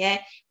கண்டென்ட் செய்றீங்க.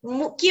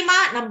 முக்கியமா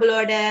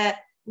நம்மளோட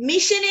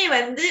மிஷனே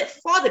வந்து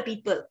for the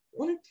people,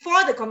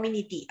 for the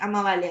community,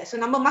 ஆமாவா இல்லையா? சோ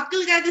நம்ம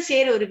மக்களுக்காக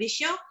செய்யற ஒரு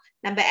விஷயம்.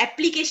 நம்ம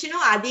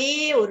அப்ளிகேஷனும் அதே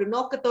ஒரு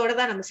நோக்கத்தோட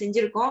தான் நம்ம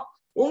செஞ்சிருக்கோம்.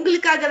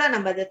 உங்களுக்காக தான்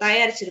நம்ம அதை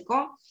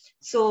தயாரிச்சிருக்கோம்.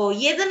 சோ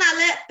எதனால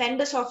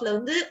பெண்டோசாஃப்ட்ல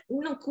வந்து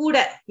இன்னும் கூட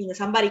நீங்க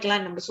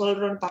சம்பாதிக்கலாம்னு நம்ம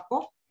சொல்றோம்னு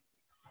பார்ப்போம்.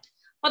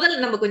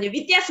 முதல்ல நம்ம கொஞ்சம்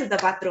வித்தியாசத்தை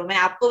பாத்துருவோமே.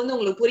 அப்ப வந்து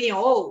உங்களுக்கு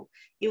புரியும், ஓ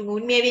இவங்க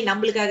உண்மையாவே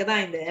நம்மளுக்காக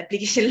தான் இந்த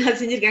அப்ளிகேஷன் எல்லாம்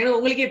செஞ்சிருக்காங்க,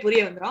 உங்களுக்கே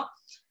புரிய வந்துடும்.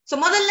 சோ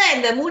முதல்ல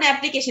இந்த 3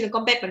 அப்ளிகேஷனை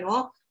கம்பேர்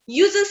பண்ணுவோம்.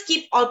 Users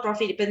keep all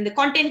profit. இப்ப இந்த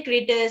கான்டென்ட்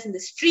கிரியேட்டர்ஸ், இந்த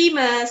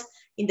ஸ்ட்ரீமர்ஸ்,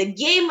 இந்த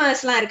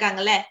கேமர்ஸ் எல்லாம்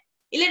இருக்காங்கல்ல,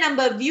 இல்ல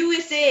நம்ம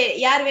வியூவர்ஸே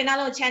யார்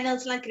வேணாலும்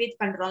சேனல்ஸ் எல்லாம்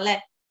கிரியேட் பண்றோம்ல,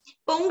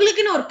 இப்ப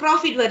உங்களுக்குன்னு ஒரு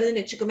ப்ராஃபிட்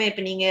வருதுன்னு வச்சுக்கோமே.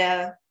 இப்ப நீங்க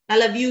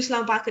நல்ல வியூஸ்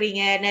எல்லாம்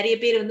பாக்குறீங்க, நிறைய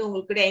பேர் வந்து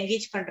உங்களுக்கு கூட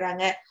என்கேஜ்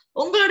பண்றாங்க,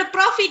 உங்களோட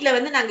ப்ராஃபிட்ல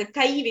வந்து நாங்க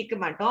கை வைக்க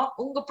மாட்டோம்.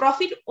 உங்க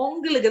ப்ராஃபிட்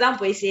உங்களுக்கு தான்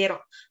போய்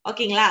சேரும்.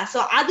 ஓகேங்களா? சோ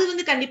அது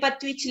வந்து கண்டிப்பா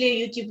ட்விட்ச்லயும்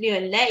யூடியூப்லயும்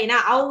இல்ல. ஏன்னா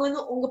அவங்க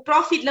வந்து உங்க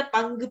ப்ராஃபிட்ல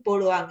பங்கு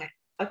போடுவாங்க.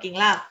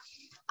 ஓகேங்களா?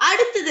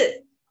 அடுத்தது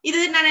இது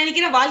நான்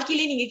நினைக்கிறேன்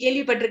வாழ்க்கையிலேயே நீங்க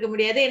கேள்விப்பட்டிருக்க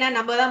முடியாது. ஏன்னா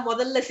நம்ம தான்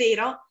முதல்ல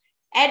செய்யறோம்.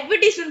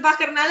 அட்வர்டைஸ்மெண்ட்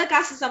பாக்குறதுனால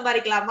காசு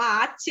சம்பாதிக்கலாமா?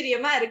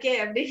 ஆச்சரியமா இருக்கே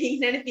அப்படின்னு நீங்க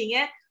நினைப்பீங்க.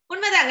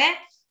 உண்மைதாங்க.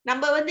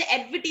 நம்ம வந்து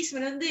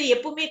அட்வர்டைஸ்மெண்ட் வந்து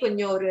எப்பவுமே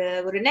கொஞ்சம்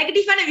ஒரு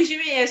நெகட்டிவான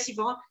விஷயமே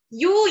யோசிப்போம்.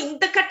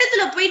 இந்த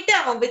கட்டத்துல போயிட்டு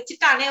அவன்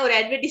வச்சுட்டானே ஒரு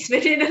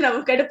அட்வர்டைஸ்மெண்ட்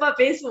நம்ம கடுப்பா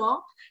பேசுவோம்.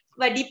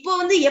 பட் இப்போ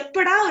வந்து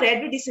எப்படா ஒரு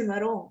அட்வர்டைஸ்மெண்ட்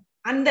வரும்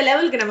அந்த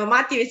லெவலுக்கு நம்ம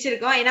மாத்தி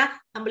வச்சிருக்கோம். ஏன்னா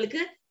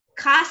நம்மளுக்கு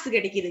காசு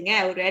கிடைக்குதுங்க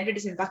ஒரு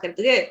அட்வர்டைஸ்மெண்ட்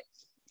பாக்குறதுக்கு.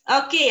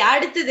 ஓகே,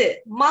 அடுத்தது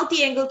மல்டி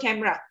ஆங்கிள்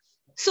கேமரா.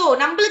 சோ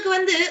நம்மளுக்கு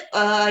வந்து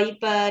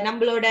இப்ப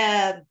நம்மளோட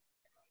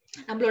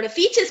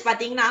ஃபீச்சர்ஸ்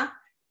பாத்தீங்கன்னா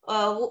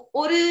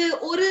ஒரு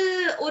ஒரு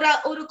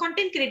ஒரு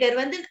கண்டென்ட் கிரியேட்டர்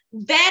வந்து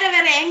வேற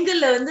வேற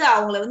ஆங்கிள் வந்து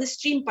அவங்கள வந்து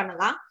ஸ்ட்ரீம்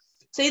பண்ணலாம்.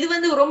 சோ இது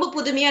வந்து ரொம்ப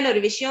புதுமையான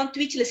ஒரு விஷயம்.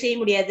 ட்விட்ச்ல செய்ய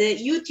முடியாது,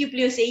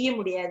 யூடியூப்லயும் செய்ய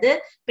முடியாது.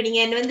 இப்ப நீங்க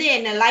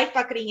என்ன லைவ்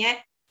பாக்குறீங்க.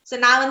 சோ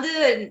நான் வந்து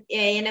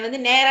என்ன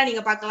வந்து நேரா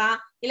நீங்க பாக்கலாம்,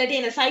 இல்லாட்டி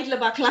என்ன சைட்ல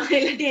பாக்கலாம்,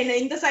 இல்லாட்டி என்ன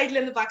இந்த சைட்ல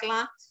இருந்து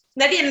பாக்கலாம்,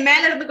 இல்லாட்டி என்ன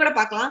மேல இருந்து கூட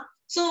பாக்கலாம்.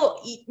 சோ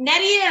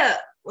நிறைய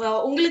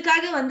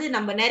உங்களுக்காக வந்து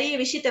நம்ம நிறைய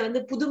விஷயத்த வந்து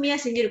புதுமையா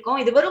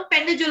செஞ்சிருக்கோம். இது வெறும்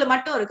பெண்டஜோல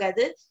மட்டும்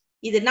இருக்காது.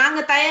 இது நாங்க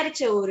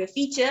தயாரிச்ச ஒரு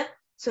ஃபீச்சர்.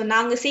 சோ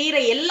நாங்க செய்யற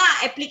எல்லா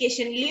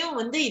அப்ளிகேஷன்லயும்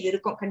வந்து இது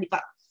இருக்கும் கண்டிப்பா.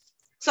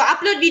 சோ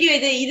அப்லோட் வீடியோ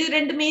இது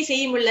ரெண்டுமே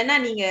செய்ய முடியலன்னா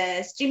நீங்க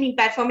ஸ்ட்ரீமிங்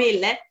பிளாட்ஃபார்மே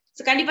இல்ல.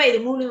 சோ கண்டிப்பா இது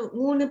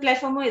மூணு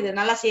பிளாட்ஃபார்மும் இது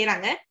நல்லா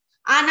செய்யறாங்க.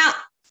 ஆனா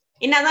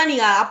என்னதான்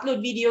நீங்க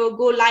அப்லோட் வீடியோ,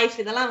 கோ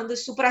லைவ் இதெல்லாம் வந்து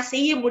சூப்பரா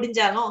செய்ய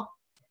முடிஞ்சாலும்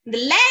இந்த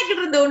லேக்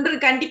இருந்த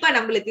ஒன்று கண்டிப்பா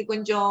நம்மளுக்கு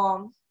கொஞ்சம்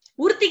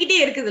உறுத்திக்கிட்டே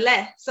இருக்குதுல்ல.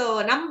 சோ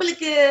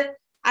நம்மளுக்கு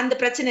அந்த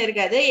பிரச்சனை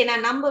இருக்காது. ஏன்னா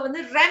நம்ம வந்து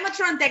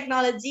ரெமட்ரான்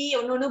டெக்னாலஜி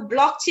ஒன்னொன்னு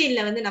பிளாக்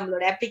செயின்ல வந்து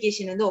நம்மளோட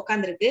அப்ளிகேஷன் வந்து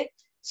உட்காந்துருக்கு.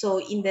 சோ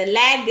இந்த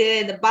லேக்,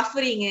 இந்த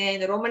பஃபரிங்,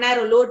 இந்த ரொம்ப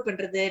நேரம் லோட்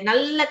பண்றது,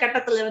 நல்ல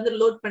கட்டத்துல வந்து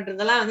லோட்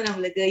பண்றதெல்லாம் வந்து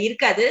நம்மளுக்கு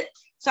இருக்காது.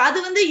 சோ அது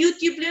வந்து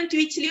யூடியூப்லயும்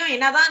ட்விட்ச்லயும்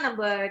என்னதான்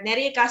நம்ம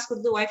நிறைய காசு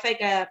கொடுத்து வைஃபை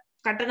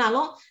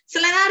கட்டினாலும்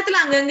சில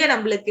நேரத்துல அங்கங்க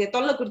நம்மளுக்கு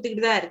தொல்லை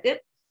கொடுத்துக்கிட்டு தான் இருக்கு.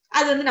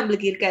 அது வந்து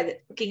நம்மளுக்கு இருக்காது.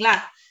 ஓகேங்களா?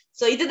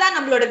 சோ இதுதான்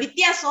நம்மளோட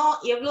வித்தியாசம்.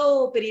 எவ்வளவு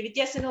பெரிய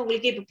வித்தியாசம்னு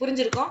உங்களுக்கு இப்ப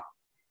புரிஞ்சிருக்கும்.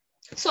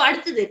 சோ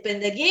அடுத்தது இப்ப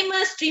இந்த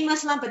கேமர்ஸ்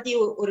ஸ்ட்ரீமர்ஸ் எல்லாம் பத்தி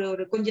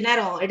ஒரு கொஞ்ச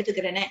நேரம்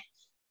எடுத்துக்கிறேனே.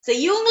 சோ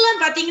இவங்க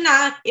எல்லாம் பாத்தீங்கன்னா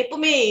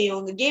எப்பவுமே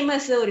உங்க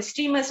கேமர்ஸ் ஒரு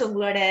ஸ்ட்ரீமர்ஸ்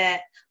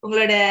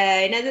உங்களோட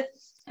என்னது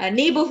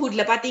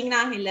நெய்பர்ஹுட்ல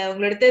பாத்தீங்கன்னா இல்ல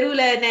உங்களோட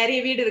தெருவுல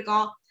நிறைய வீடு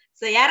இருக்கும்.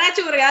 சோ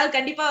யாராச்சும் ஒரு ஆள்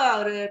கண்டிப்பா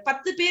ஒரு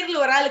 10 பேர்ல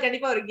ஒரு ஆள்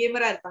கண்டிப்பா ஒரு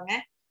கேமரா இருப்பாங்க.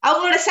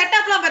 அவங்களோட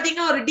செட்டப் எல்லாம்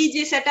பாத்தீங்கன்னா ஒரு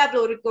டிஜே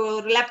செட்டப்ல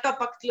ஒரு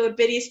லேப்டாப் பக்கத்துல ஒரு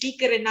பெரிய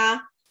ஸ்பீக்கர் என்ன,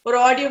 ஒரு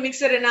ஆடியோ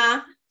மிக்சர் என்ன,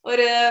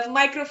 ஒரு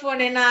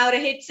மைக்ரோஃபோன் என்ன, ஒரு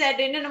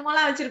ஹெட்செட்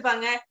என்னென்னமோலாம்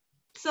வச்சிருப்பாங்க.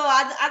 சோ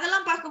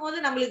அதெல்லாம் பார்க்கும்போது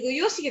நம்மளுக்கு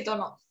யோசிக்க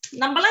தோணும்.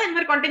 நம்மளாம் இந்த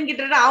மாதிரி கண்டென்ட்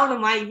கிரியேட்டர்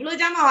ஆகணுமா, இவ்வளவு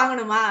ஜாமா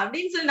வாங்கணுமா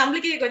அப்படின்னு சொல்லி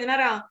நம்மளுக்கே கொஞ்ச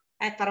நேரம்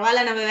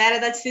பரவாயில்ல நம்ம வேற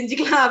ஏதாச்சும்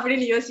செஞ்சுக்கலாம்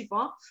அப்படின்னு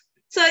யோசிப்போம்.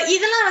 சோ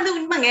இதெல்லாம் வந்து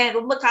உண்மைங்க.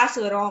 ரொம்ப காசு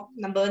வரும்.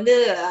 நம்ம வந்து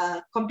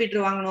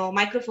கம்ப்யூட்டர் வாங்கணும்,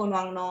 மைக்ரோஃபோன்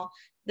வாங்கணும்.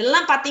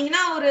 இதெல்லாம்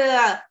பாத்தீங்கன்னா ஒரு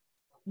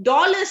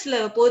டாலர்ஸ்ல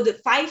போகுது.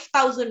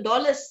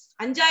 $5,000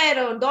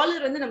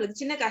 $5,000 வந்து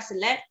நம்மளுக்கு சின்ன காசு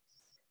இல்ல.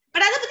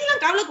 பட் அதை பத்தி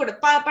எல்லாம்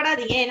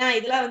கவலைப்படாதீங்க. ஏன்னா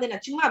இதெல்லாம் வந்து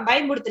நான் சும்மா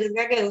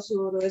பயன்படுத்துறதுக்காக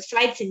ஒரு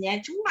ஸ்லைட்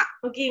செஞ்சேன் சும்மா.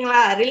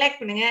 ஓகேங்களா? ரிலாக்ஸ்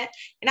பண்ணுங்க.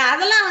 ஏன்னா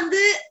அதெல்லாம்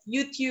வந்து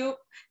யூடியூப்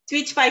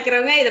ட்விட்ச்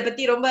பாய்க்கிறவங்க இதை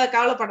பத்தி ரொம்ப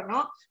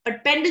கவலைப்படணும். பட்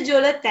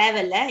பெண்டஜோல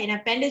தேவையில்ல. ஏன்னா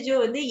பெண்டஜோ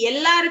வந்து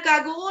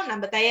எல்லாருக்காகவும்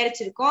நம்ம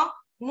தயாரிச்சிருக்கோம்.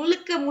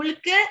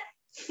 முழுக்க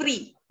ஃப்ரீ.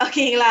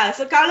 ஓகேங்களா?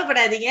 சோ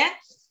கவலைப்படாதீங்க.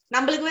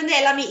 நம்மளுக்கு வந்து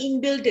எல்லாமே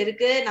இன்பில்ட்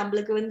இருக்கு.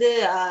 நம்மளுக்கு வந்து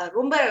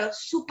ரொம்ப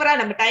சூப்பரா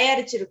நம்ம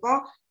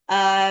தயாரிச்சிருக்கோம்.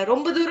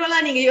 ரொம்ப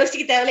தூரம்லாம் நீங்க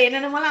யோசிக்க தேவையில்ல,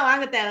 என்னென்னமோலாம்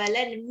வாங்க தேவையில்ல.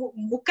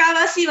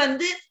 முக்காவாசி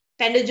வந்து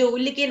பெண்டஜோ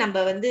உள்ளுக்கே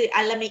நம்ம வந்து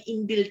எல்லாமே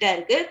இன்பில்ட்டா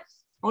இருக்கு.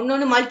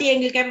 ஒன்னொன்னு மல்டி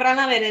ஆங்கிள்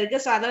கேமராலாம் வேற இருக்கு.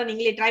 சோ அதெல்லாம்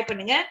நீங்களே ட்ரை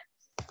பண்ணுங்க.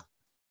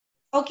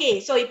 ஓகே,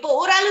 சோ இப்போ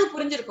ஓரளவு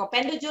புரிஞ்சிருக்கோம்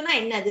பெண்டஜோனா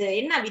என்னது,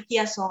 என்ன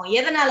வித்தியாசம்,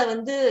 எதனால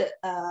வந்து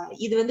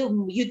இது வந்து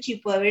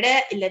யூடியூப்பை விட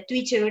இல்ல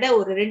ட்விட்சை விட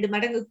ஒரு 2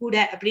 மடங்கு கூட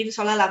அப்படின்னு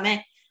சொல்லலாமே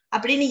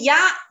அப்படின்னு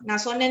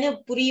நான் சொன்னேன்னு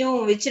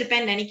புரியும்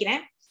வச்சிருப்பேன்னு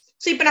நினைக்கிறேன்.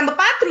 சோ இப்ப நம்ம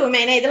பாத்துருவோமே.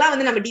 ஏன்னா இதெல்லாம்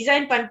வந்து நம்ம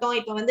டிசைன் பண்ணிட்டோம்.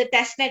 இப்ப வந்து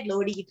டெஸ்ட் நெட்ல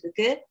ஓடிக்கிட்டு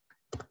இருக்கு.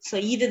 சோ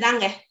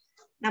இதுதாங்க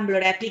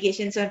நம்மளோட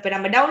அப்ளிகேஷன். சோ இப்ப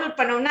நம்ம டவுன்லோட்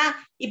பண்ணோம்னா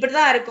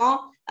இப்படிதான் இருக்கும்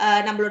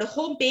நம்மளோட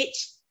ஹோம் பேஜ்.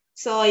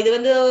 சோ இது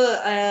வந்து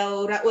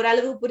ஒரு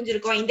அளவு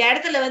புரிஞ்சிருக்கும். இந்த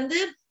இடத்துல வந்து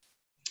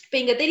இப்ப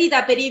இங்க தெரியுதா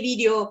பெரிய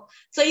வீடியோ.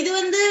 சோ இது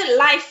வந்து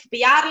லைவ். இப்ப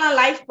யாரெல்லாம்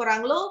லைவ்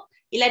போறாங்களோ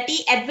இல்லாட்டி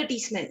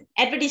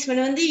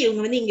அட்வர்டைஸ்மெண்ட் வந்து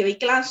இவங்க வந்து இங்க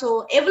வைக்கலாம். சோ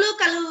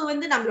எவ்வளவுக்கு அளவு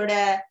வந்து நம்மளோட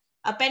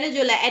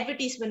பெனஜோல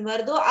அட்வர்டைஸ்மெண்ட்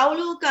வருதோ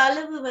அவ்வளவுக்கு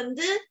அளவு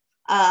வந்து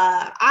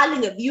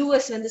ஆளுங்க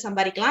வியூவர்ஸ் வந்து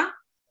சம்பாதிக்கலாம்.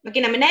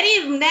 ஓகே, நம்ம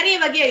நிறைய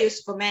வகையா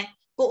யோசிப்போமே.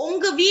 இப்போ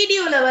உங்க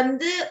வீடியோல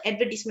வந்து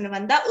அட்வர்டைஸ்மெண்ட்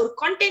வந்தா ஒரு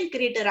கண்டென்ட்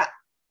கிரியேட்டரா,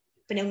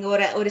 இப்ப நீங்க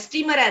ஒரு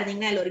ஸ்ட்ரீமரா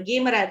இருந்தீங்கன்னா இல்ல ஒரு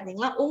கேமரா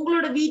இருந்தீங்கன்னா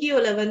உங்களோட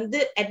வீடியோல வந்து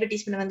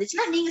அட்வர்டைஸ்மெண்ட்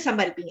வந்துச்சுன்னா நீங்க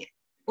சம்பாதிப்பீங்க.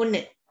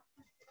 ஒண்ணு.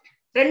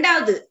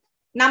 ரெண்டாவது,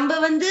 நம்ம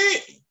வந்து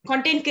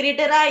கண்டென்ட்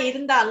கிரியேட்டரா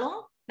இருந்தாலும்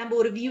நம்ம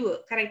ஒரு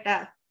வியூவர், கரெக்டா?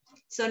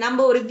 சோ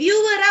நம்ம ஒரு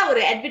வியூவரா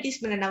ஒரு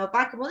அட்வர்டைஸ்மெண்ட் நம்ம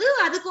பார்க்கும்போது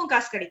அதுக்கும்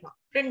காசு கிடைக்கும்.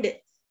 2.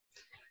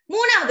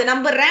 மூணாவது,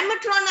 நம்ம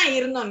ரெமட்ரானா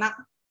இருந்தோம்னா,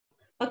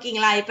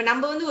 ஓகேங்களா? இப்ப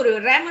நம்ம வந்து ஒரு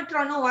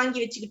ரேமட்ரானும் வாங்கி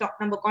வச்சுக்கிட்டோம்.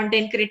 நம்ம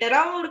கான்டென்ட்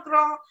கிரியேட்டராவும்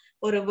இருக்கிறோம்,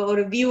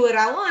 ஒரு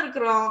வியூவராவும்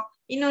இருக்கிறோம்.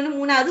 இன்னொன்னு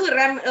மூணாவது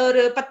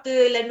ஒரு 10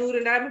 இல்ல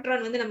 100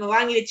 ரேமட்ரான் வந்து நம்ம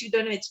வாங்கி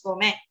வச்சுக்கிட்டோம்னு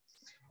வச்சுக்கோமே.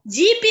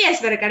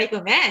 ஜிபிஎஸ் வேற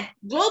கிடைக்குங்க,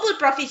 குளோபல்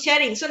ப்ராஃபிட்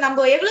ஷேரிங். சோ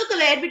நம்ம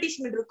எவ்வளவுக்குள்ள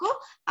அட்வர்டைஸ்மெண்ட் இருக்கோ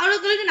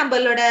அவ்வளவுக்கு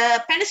நம்மளோட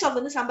பெண்டசாஃப்ட்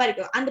வந்து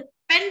சம்பாதிக்கும். அந்த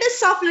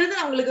பெண்டசாஃப்ட்ல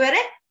இருந்து உங்களுக்கு வேற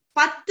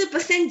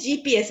 10%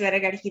 ஜிபிஎஸ் வேற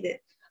கிடைக்குது.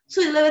 சோ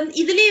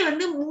இதுலயே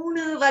வந்து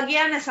 3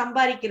 வகையான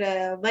சம்பாதிக்கிற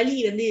வழி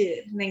வந்து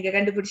நீங்க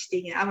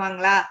கண்டுபிடிச்சிட்டீங்க,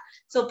 ஆமாங்களா?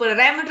 சோ இப்போ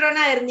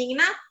ரேமட்ரானா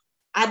இருந்தீங்கன்னா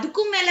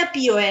அதுக்கும் மேல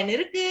பிஓஎன்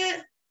இருக்கு,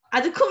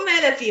 அதுக்கும்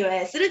மேல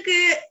பிஓஎஸ் இருக்கு,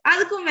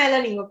 அதுக்கும்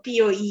மேல நீங்க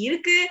பிஓஇ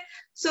இருக்கு.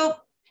 சோ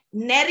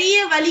நிறைய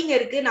வழிங்க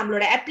இருக்கு.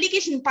 நம்மளோட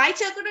அப்ளிகேஷன்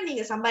பாய்ச்சா கூட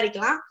நீங்க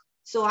சம்பாதிக்கலாம்.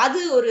 சோ அது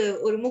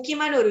ஒரு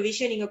முக்கியமான ஒரு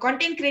விஷயம். நீங்க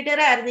கான்டென்ட்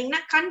கிரியேட்டரா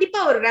இருந்தீங்கன்னா கண்டிப்பா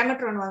ஒரு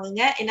ரேமட்ரான்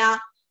வாங்குங்க. ஏன்னா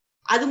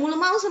அது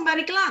மூலமாவும்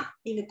சம்பாதிக்கலாம்,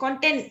 நீங்க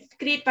கான்டென்ட்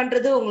கிரியேட்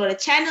பண்றது உங்களோட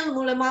சேனல்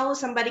மூலமாவும்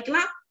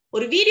சம்பாதிக்கலாம்,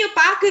 ஒரு வீடியோ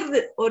பாக்குறது,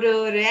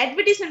 ஒரு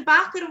அட்வர்டைஸ்மெண்ட்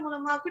பாக்குறது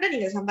மூலமா கூட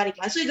நீங்க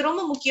சம்பாதிக்கலாம். சோ இது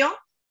ரொம்ப முக்கியம்.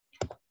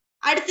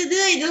 அடுத்தது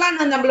இதெல்லாம்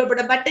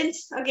நம்மளோட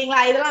பட்டன்ஸ், ஓகேங்களா?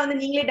 இதெல்லாம் வந்து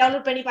நீங்களே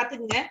டவுன்லோட் பண்ணி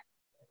பாத்துக்கோங்க.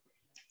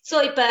 சோ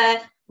இப்ப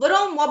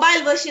வெறும்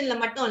மொபைல் வெர்ஷன்ல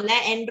மட்டும் இல்ல,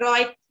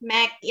 ஆண்ட்ராய்ட்,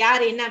 மேக்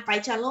யார் என்ன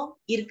பாய்ச்சாலும்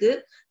இருக்கு,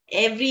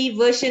 எவ்ரி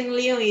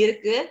வெர்ஷன்லயும்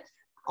இருக்கு.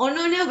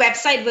 ஒன்னொன்னு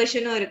வெப்சைட்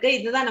வெர்ஷனும் இருக்கு.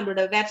 இதுதான்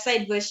நம்மளோட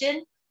வெப்சைட் வெர்ஷன்.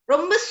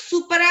 ரொம்ப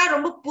சூப்பரா,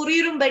 ரொம்ப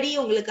புரியும்படி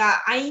உங்களுக்கு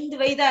 5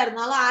 வயதா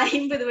இருந்தாலும்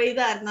 50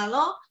 வயதா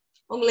இருந்தாலும்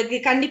உங்களுக்கு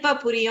கண்டிப்பா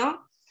புரியும்.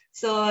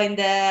 சோ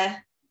இந்த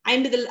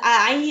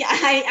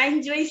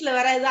 5 வயசுல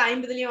வராது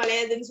 50லயும்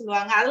விளையாதுன்னு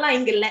சொல்லுவாங்க, அதெல்லாம்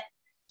இங்க இல்ல.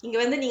 இங்க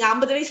வந்து நீங்க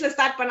 50 வயசுல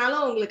ஸ்டார்ட்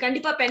பண்ணாலும் உங்களுக்கு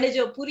கண்டிப்பா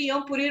பெண்டஜோ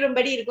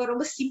புரியும்படி இருக்கும்,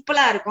 ரொம்ப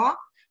சிம்பிளா இருக்கும்.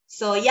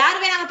 சோ யார்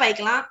வேணாலும்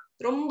பாய்க்கலாம்.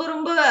 ரொம்ப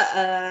ரொம்ப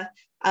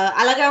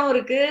அழகாவும்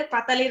இருக்கு,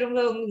 பார்த்தாலே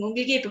ரொம்ப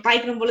உங்களுக்கே இப்ப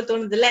பாய்க்கணும் போல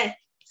தோணுது இல்ல?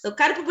 சோ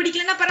கருப்பு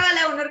பிடிக்கலன்னா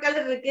பரவாயில்ல, இன்னொரு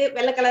கலர் இருக்கு,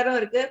 வெள்ளை கலரும்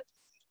இருக்கு.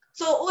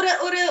 சோ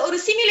ஒரு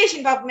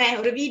சிமுலேஷன் பாப்போமே,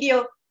 ஒரு வீடியோ.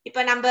 இப்ப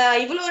நம்ம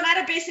இவ்வளவு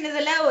நேரம்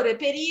பேசினதுல ஒரு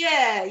பெரிய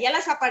இலை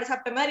சாப்பாடு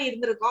சாப்பிட்ட மாதிரி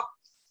இருந்திருக்கும்.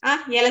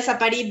 இலை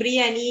சாப்பாடு,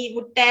 பிரியாணி,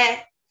 முட்டை,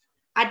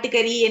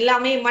 ஆட்டுக்கறி,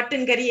 எல்லாமே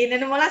மட்டன் கறி,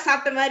 என்னென்னமோலாம்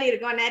சாப்பிட்ட மாதிரி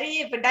இருக்கும்.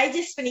 நிறைய இப்ப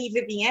டைஜஸ்ட் பண்ணிட்டு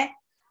இருப்பீங்க.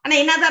 ஆனா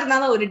என்னதான்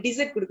இருந்தாலும் ஒரு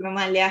டிசர்ட்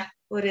கொடுக்கணுமா இல்லையா?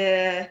 ஒரு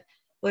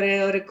ஒரு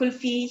ஒரு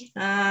குல்ஃபி,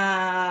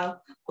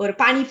 ஒரு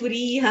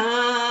பானிபூரி,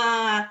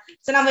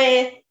 நம்ம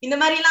இந்த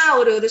மாதிரி எல்லாம்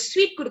ஒரு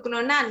ஸ்வீட்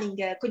கொடுக்கணும்னா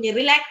நீங்க கொஞ்சம்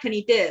ரிலாக்ஸ்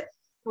பண்ணிட்டு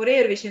ஒரே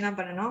ஒரு விஷயம் தான்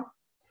பண்ணணும்,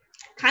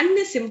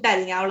 கண்ணு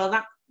சிமிட்டாதீங்க,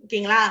 அவ்வளவுதான்.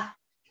 ஓகேங்களா?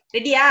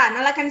 ரெடியா?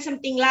 நல்லா கண்ணு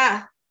சிமிட்டீங்களா?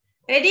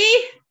 ரெடி?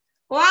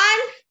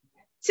 1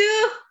 2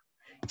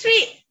 3.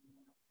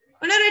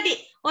 ஒன்னு ready,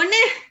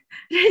 1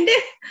 2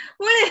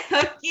 3.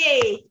 Okay.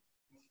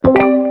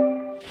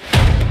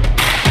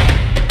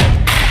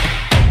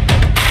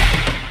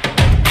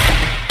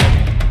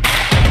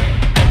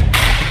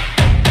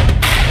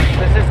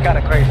 This is kind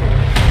of crazy.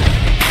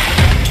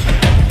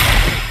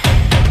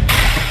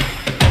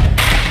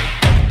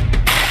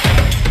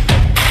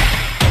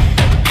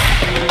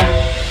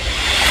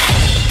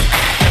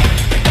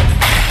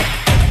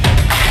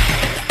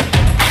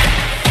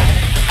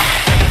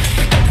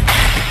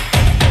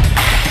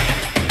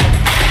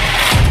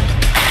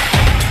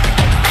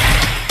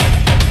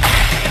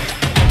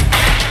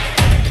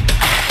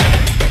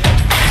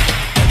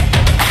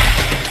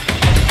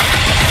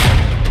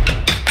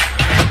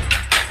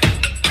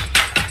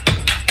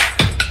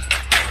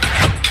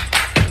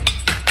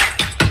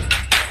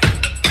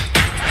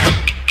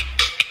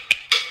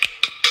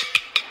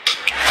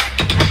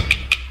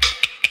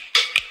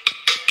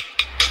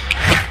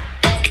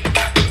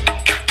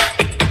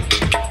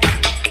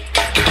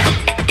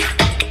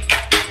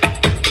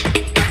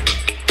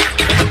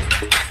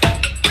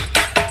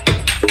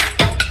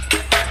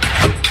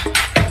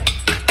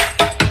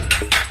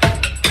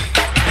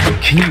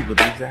 Can you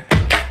believe that?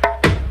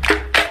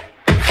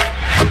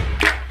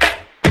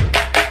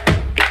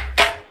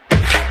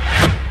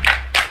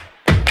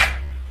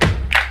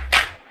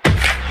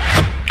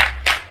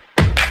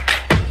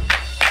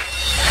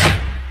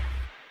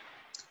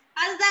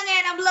 அதுதாங்க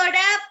நம்மளோட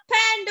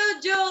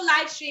Pandojo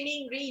live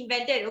streaming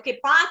reinvented. Okay,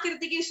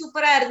 பாக்குறதுக்கே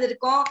சூப்பரா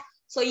இருந்திருக்கும்.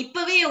 சோ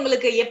இப்பவே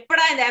உங்களுக்கு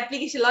எப்படா இந்த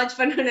அப்ளிகேஷன் லான்ச்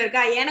பண்ணணும்னு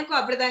இருக்கா?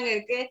 எனக்கும் அப்படிதாங்க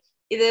இருக்கு.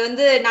 இது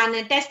வந்து நான்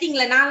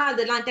டெஸ்டிங்ல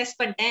அதெல்லாம் டெஸ்ட்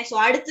பண்ணிட்டேன். சோ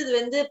அடுத்தது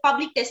வந்து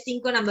பப்ளிக்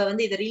டெஸ்டிங்க்கும் நம்ம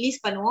வந்து இதை ரிலீஸ்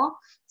பண்ணுவோம்.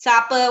 சோ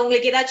அப்ப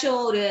உங்களுக்கு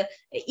ஏதாச்சும் ஒரு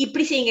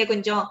இப்படி செய்யுங்க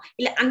கொஞ்சம்,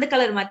 இல்ல அந்த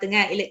கலர் மாத்துங்க,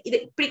 இல்ல இது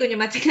இப்படி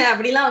கொஞ்சம் மாத்துங்க,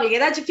 அப்படிலாம் உங்களுக்கு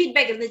ஏதாச்சும்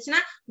ஃபீட்பேக்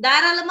இருந்துச்சுன்னா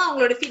தாராளமா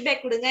உங்களோட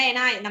ஃபீட்பேக் கொடுங்க.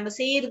 ஏன்னா நம்ம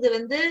செய்யறது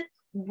வந்து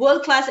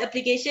வேர்ல்ட் கிளாஸ்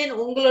அப்ளிகேஷன்.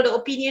 உங்களோட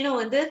ஒப்பீனியனும்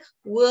வந்து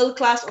வேர்ல்ட்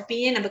கிளாஸ்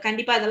ஒப்பீனியன். நம்ம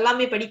கண்டிப்பா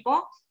அதெல்லாமே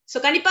படிப்போம். சோ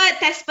கண்டிப்பா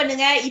டெஸ்ட்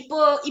பண்ணுங்க.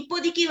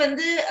 இப்போதைக்கு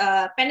வந்து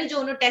Pandojo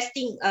ஒன்னும்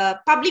டெஸ்டிங்,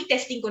 பப்ளிக்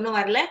டெஸ்டிங் ஒன்னும்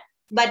வரல.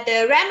 பட்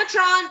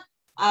ரேமட்ரான்,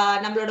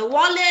 நம்மளோட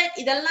வாலெட்,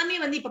 இதெல்லாமே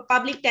வந்து இப்ப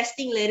பப்ளிக்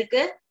டெஸ்டிங்ல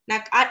இருக்கு.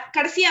 நான்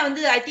கடைசியா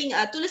வந்து ஐ திங்க்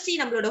துளசி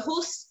நம்மளோட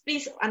ஹோஸ்ட்,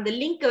 ப்ளீஸ் அந்த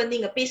லிங்க் வந்து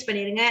இங்க பேஸ்ட்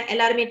பண்ணிருங்க,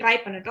 எல்லாருமே ட்ரை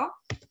பண்ணட்டும்.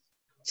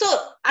 சோ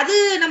அது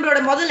நம்மளோட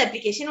முதல்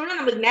அப்ளிகேஷன். ஒன்னும்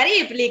நம்மளுக்கு நிறைய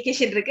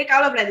அப்ளிகேஷன் இருக்கு,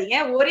 கவலைப்படாதீங்க.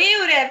 ஒரே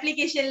ஒரு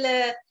அப்ளிகேஷன்ல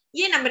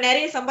ஏன் நம்ம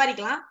நிறைய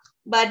சம்பாதிக்கலாம்.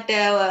 பட்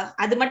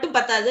அது மட்டும்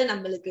பத்தாது,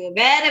 நம்மளுக்கு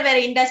வேற வேற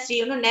இண்டஸ்ட்ரி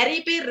இன்னும் நிறைய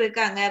பேர்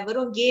இருக்காங்க.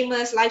 வெறும்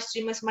கேமர்ஸ், லைவ்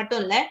ஸ்ட்ரீமர்ஸ்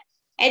மட்டும் இல்ல.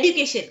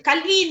 எஜுகேஷன்,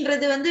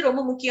 கல்வின்றது வந்து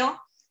ரொம்ப முக்கியம்.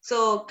 சோ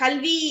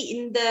கல்வி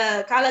இந்த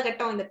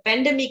காலகட்டம், இந்த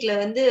பேண்டமிக்ல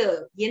வந்து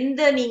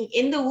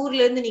எந்த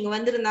ஊர்ல இருந்து நீங்க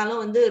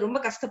வந்திருந்தாலும் வந்து ரொம்ப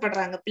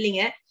கஷ்டப்படுறாங்க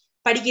பிள்ளைங்க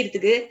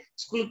படிக்கிறதுக்கு.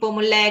 ஸ்கூலுக்கு போக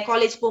முடியல,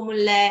 காலேஜ் போக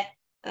முடியல,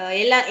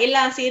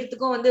 எல்லாம்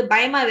செய்யறதுக்கும் வந்து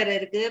பயமா வேற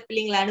இருக்கு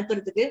பிள்ளைங்களை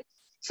அனுப்புறதுக்கு.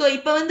 சோ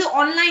இப்ப வந்து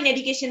ஆன்லைன்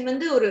எஜுகேஷன்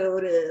வந்து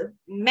ஒரு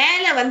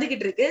மேல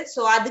வந்துகிட்டு இருக்கு.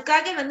 சோ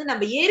அதுக்காக வந்து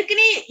நம்ம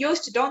ஏற்கனவே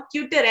யோசிச்சுட்டோம்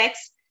tutor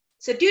X.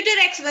 So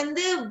tutor X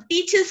வந்து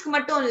டீச்சர்ஸ்க்கு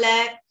மட்டும் இல்ல,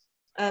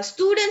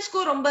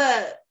 ஸ்டூடெண்ட்ஸ்க்கும் ரொம்ப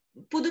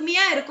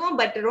புதுமையா இருக்கும்.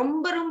 பட்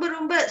ரொம்ப ரொம்ப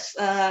ரொம்ப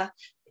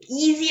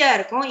ஈஸியா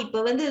இருக்கும்.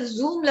 இப்ப வந்து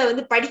ஜூம்ல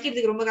வந்து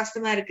படிக்கிறதுக்கு ரொம்ப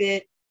கஷ்டமா இருக்கு.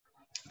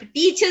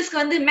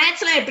 டீச்சர்ஸ்க்கு வந்து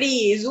மேத்ஸ் எல்லாம் எப்படி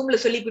ஜூம்ல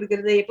சொல்லி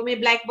கொடுக்கறது, எப்பவுமே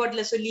பிளாக்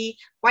போர்ட்ல சொல்லி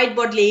ஒயிட்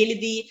போர்ட்ல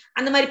எழுதி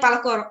அந்த மாதிரி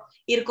பழக்கம்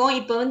இருக்கும்.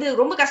 இப்ப வந்து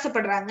ரொம்ப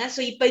கஷ்டப்படுறாங்க.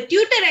 சோ இப்ப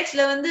டியூட்டர்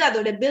எக்ஸ்ல வந்து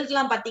அதோட பில்ட்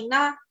எல்லாம்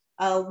பாத்தீங்கன்னா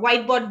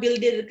ஒயிட் போர்ட்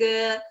பில்ட் இருக்கு,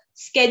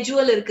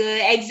 ஸ்கெட்யூல் இருக்கு,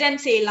 எக்ஸாம்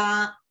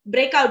செய்யலாம்,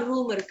 பிரேக் அவுட்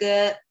ரூம் இருக்கு.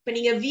 இப்ப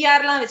நீங்க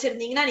விஆர் எல்லாம்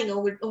வச்சிருந்தீங்கன்னா நீங்க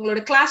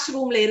உங்களோட கிளாஸ்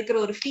ரூம்ல இருக்கிற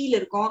ஒரு ஃபீல்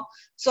இருக்கும்.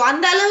 சோ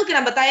அந்த அளவுக்கு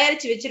நம்ம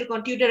தயாரிச்சு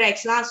வச்சிருக்கோம் டியூட்டர்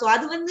எக்ஸ்லாம். சோ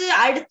அது வந்து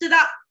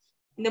அடுத்துதான்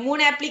இந்த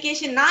 3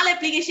 அப்ளிகேஷன் 4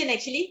 அப்ளிகேஷன்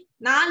ஆக்சுவலி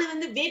 4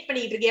 வந்து வெயிட்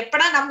பண்ணிட்டு இருக்கு.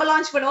 எப்படா நம்ம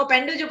லான்ச் பண்ணுவோம்,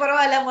 பெண்டோஜோ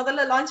பரவாயில்ல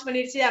முதல்ல லான்ச்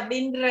பண்ணிருச்சு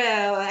அப்படின்ற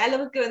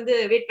அளவுக்கு வந்து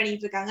வெயிட்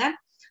பண்ணிட்டு இருக்காங்க.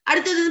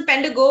 அடுத்தது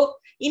பெண்டகோ.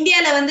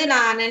 இந்தியால வந்து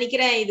நான்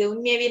நினைக்கிறேன் இது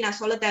உண்மையாவே நான்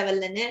சொல்ல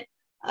தேவையில்லைன்னு,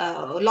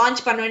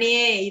 லான்ச்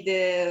பண்ணோடனே இது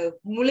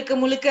முழுக்க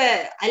முழுக்க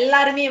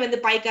எல்லாருமே வந்து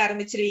பாய்க்க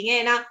ஆரம்பிச்சிருவீங்க.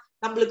 ஏன்னா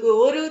நம்மளுக்கு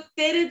ஒரு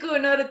தெருக்கு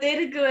இன்னொரு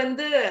தெருக்கு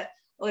வந்து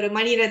ஒரு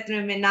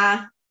மணிரத்னம் என்ன,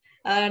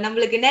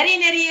 நம்மளுக்கு நிறைய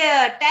நிறைய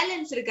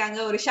டேலண்ட்ஸ் இருக்காங்க.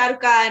 ஒரு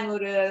ஷாருக் கான்,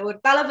 ஒரு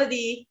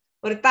தளபதி,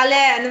 ஒரு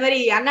தலை, அந்த மாதிரி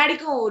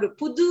அன்னாடிக்கும் ஒரு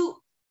புது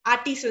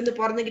ஆர்டிஸ்ட் வந்து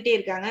பிறந்துகிட்டே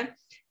இருக்காங்க.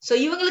 சோ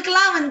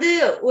இவங்களுக்கெல்லாம் வந்து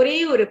ஒரே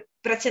ஒரு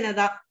பிரச்சனை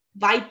தான்,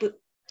 வாய்ப்பு.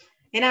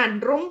 ஏன்னா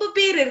ரொம்ப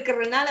பேர்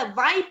இருக்கிறதுனால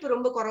வாய்ப்பு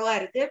ரொம்ப குறைவா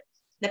இருக்கு.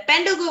 இந்த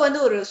பெண்டகோ வந்து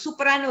ஒரு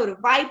சூப்பரான ஒரு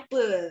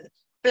வாய்ப்பு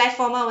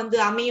பிளாட்ஃபார்மா வந்து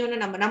அமையும்னு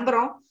நம்ம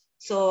நம்புறோம்.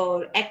 So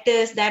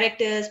actors,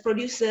 directors,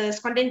 producers,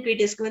 content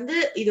கிரியேட்டர்ஸ்க்கு வந்து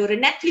இது ஒரு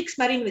நெட்ஃபிளிக்ஸ்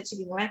மாதிரின்னு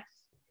வச்சுக்கோங்க.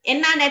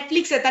 என்ன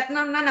நெட்ஃபிளிக்ஸ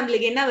தட்டினோம்னா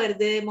நம்மளுக்கு என்ன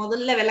வருது,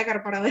 முதல்ல வெள்ளக்கார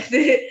படம்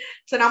வருது.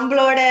 சோ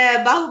நம்மளோட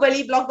பாகுபலி,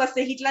 பிளாக்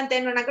பஸ்டர் ஹிட் எல்லாம்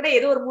தேடணும்னா கூட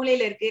ஏதோ ஒரு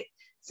மூலையில இருக்கு.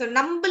 சோ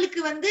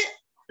நம்மளுக்கு வந்து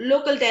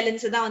லோக்கல்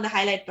டேலண்ட்ஸ் தான் வந்து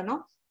ஹைலைட்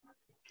பண்ணோம்.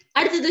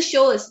 அடுத்தது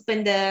ஷோஸ். இப்ப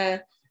இந்த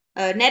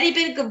நிறைய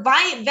பேருக்கு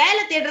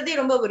வேலை தேடுறதே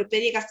ரொம்ப ஒரு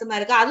பெரிய கஷ்டமா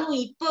இருக்கு. அதுவும்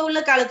இப்ப உள்ள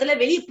காலத்துல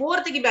வெளியே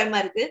போறதுக்கு பயமா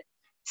இருக்கு.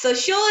 சோ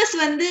ஷோஸ்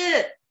வந்து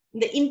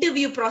இந்த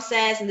இன்டர்வியூ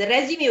ப்ராசஸ், இந்த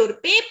ரெஸ்யூமே, ஒரு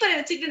பேப்பரை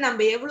வச்சுக்கிட்டு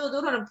நம்ம எவ்வளவு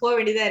தூரம் நம்ம போக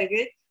வேண்டியதா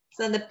இருக்கு.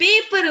 சோ அந்த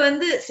பேப்பர்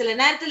வந்து சில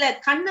நேரத்துல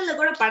கண்ணுல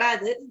கூட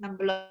படாது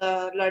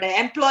நம்மளோட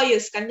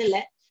எம்ப்ளாயர்ஸ் கண்ணுல.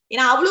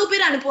 ஏன்னா அவ்வளவு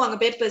பேர் அனுப்புவாங்க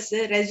பேப்பர்ஸ்,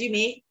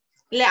 ரெஸ்யூமே,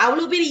 இல்ல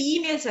அவ்வளவு பேர்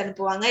இமெயில்ஸ்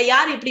அனுப்புவாங்க.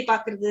 யார் எப்படி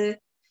பாக்குறது?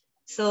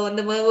 சோ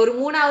இந்த ஒரு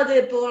மூணாவது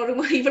இப்போ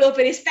இவ்வளவு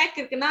பெரிய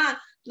ஸ்டாக் இருக்குன்னா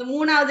இந்த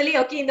மூணாவதுலயே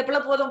ஓகே இந்த பிள்ளை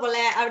போதும் போல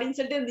அப்படின்னு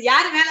சொல்லிட்டு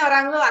யாரு மேல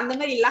வராங்களோ அந்த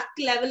மாதிரி லக்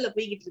லெவல்ல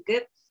போய்கிட்டு இருக்கு.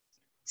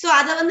 சோ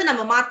அதை வந்து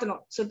நம்ம மாத்தணும்.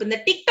 சோ இப்ப இந்த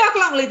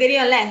டிக்டாக்லாம் உங்களுக்கு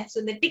தெரியும்ல. சோ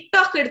இந்த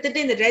டிக்டாக்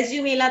எடுத்துட்டு இந்த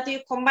ரெஸ்யூமே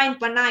எல்லாத்தையும் கம்பைன்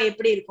பண்ணா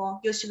எப்படி இருக்கும்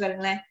யோசிச்சு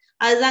பாருங்களேன்.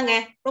 அதுதாங்க,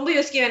 ரொம்ப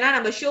யோசிக்க வேணாம்.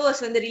 நம்ம ஷோஸ்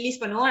வந்து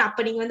ரிலீஸ் பண்ணுவோம்,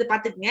 அப்ப நீங்க வந்து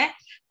பாத்துக்குங்க,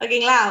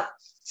 ஓகேங்களா?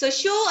 சோ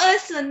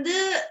ஷோஸ் வந்து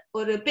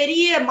ஒரு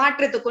பெரிய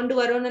மாற்றத்தை கொண்டு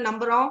வரும்னு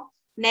நம்புறோம்.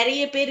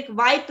 நிறைய பேருக்கு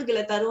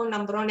வாய்ப்புகளை தரும்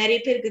நம்புறோம். நிறைய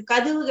பேருக்கு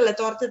கதவுகளை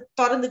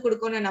திறந்து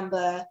கொடுக்கும்னு நம்ம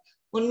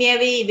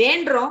உண்மையாவே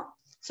வேண்டுறோம்.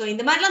 சோ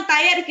இந்த மாதிரி எல்லாம்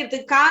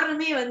தயாரிக்கிறதுக்கு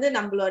காரணமே வந்து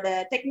நம்மளோட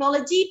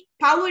technology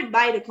powered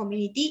by the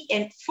community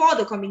and for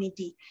the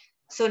community.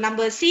 So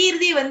நம்ம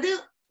செய்யறதே வந்து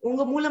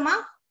உங்க மூலமா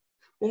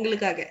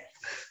உங்களுக்காக,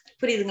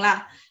 புரியுதுங்களா?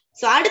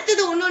 சோ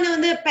அடுத்தது இன்னொன்னு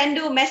வந்து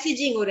பெண்டோ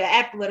மெசேஜிங் ஒரு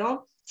ஆப் வரும்.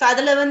 சோ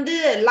அதுல வந்து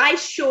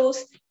லைவ் ஷோஸ்.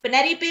 இப்ப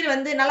நிறைய பேர்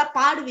வந்து நல்லா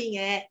பாடுவீங்க,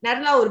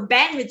 நல்லா ஒரு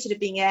பேண்ட்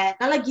வச்சிருப்பீங்க,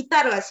 நல்லா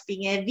கிட்டார்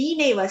வாசிப்பீங்க,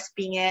 வீணை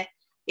வாசிப்பீங்க,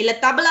 இல்ல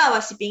தபலா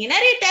வாசிப்பீங்க,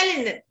 நிறைய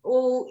டேலண்ட்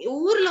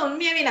ஊர்ல.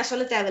 உண்மையாவே நான்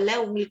சொல்ல தேவையில்ல,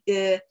 உங்களுக்கு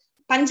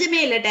பஞ்சமே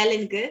இல்ல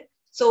டேலண்ட்க்கு.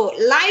 சோ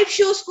லைவ்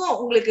ஷோஸ்க்கும்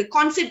உங்களுக்கு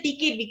கான்சர்ட்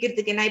டிக்கெட்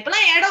விக்கிறதுக்கு, நான்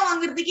இப்பெல்லாம் இடம்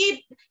வாங்குறதுக்கே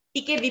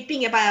டிக்கெட்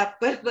விப்பீங்க.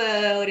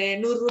 ஒரு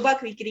 100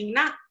 ரூபாய்க்கு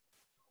விக்கிறீங்கன்னா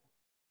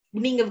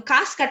நீங்க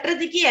காசு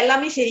கட்டுறதுக்கே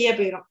எல்லாமே சரியா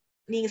போயிடும்.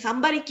 நீங்க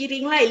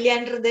சம்பாதிக்கிறீங்களா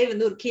இல்லையான்றதே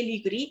வந்து ஒரு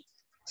கேள்விக்குறி.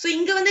 சோ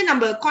இங்க வந்து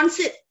நம்ம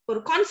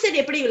கான்செர்ட்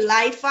எப்படி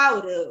லைஃபா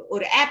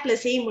ஒரு ஆப்ல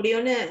செய்ய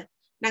முடியும்னு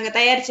நாங்க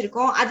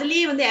தயாரிச்சிருக்கோம்.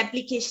 அதுலயே வந்து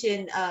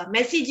அப்ளிகேஷன்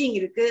மெசேஜிங்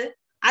இருக்கு,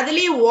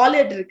 அதுலயே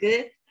வாலெட் இருக்கு.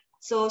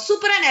 சோ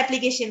சூப்பரான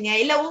அப்ளிகேஷன்ங்க.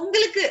 இல்ல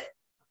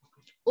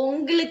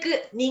உங்களுக்கு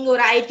நீங்க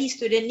ஒரு ஐடி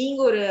ஸ்டூடெண்ட்,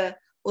 நீங்க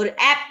ஒரு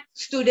ஆப்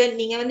ஸ்டூடெண்ட்,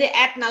 நீங்க வந்து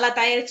ஆப் நல்லா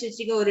தயாரிச்சு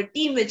வச்சுக்க, ஒரு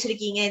டீம்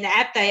வச்சிருக்கீங்க, இந்த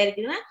ஆப்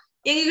தயாரிக்கணும்னா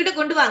எங்க கிட்ட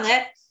கொண்டு வாங்க.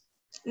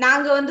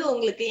 நாங்க வந்து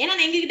உங்களுக்கு, ஏன்னா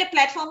எங்க கிட்ட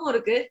பிளாட்ஃபார்மும்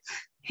இருக்கு,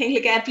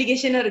 எங்களுக்கு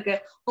அப்ளிகேஷனும் இருக்கு.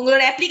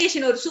 உங்களோட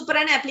அப்ளிகேஷன் ஒரு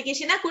சூப்பரான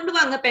அப்ளிகேஷனா கொண்டு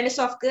வாங்க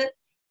பெண்டோசாஃப்ட்க்கு,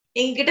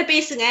 எங்க கிட்ட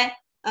பேசுங்க.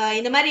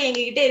 இந்த மாதிரி எங்க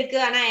கிட்ட இருக்கு,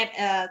 ஆனா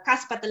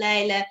காசு பத்தல,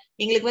 இல்ல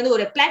எங்களுக்கு வந்து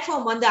ஒரு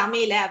பிளாட்ஃபார்ம் வந்து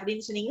அமையல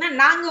அப்படின்னு சொன்னீங்கன்னா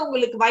நாங்க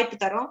உங்களுக்கு வாய்ப்பு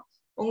தரோம்.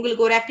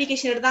 உங்களுக்கு ஒரு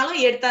அப்ளிகேஷன்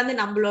எடுத்தாந்து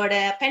நம்மளோட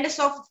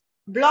பெண்டோசாஃப்ட்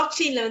பிளாக்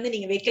செயின்ல வந்து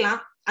நீங்க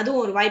வைக்கலாம்,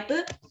 அதுவும் ஒரு வாய்ப்பு.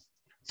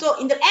 சோ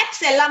இந்த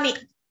ஆப்ஸ் எல்லாமே,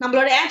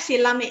 நம்மளோட ஆப்ஸ்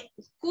எல்லாமே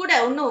கூட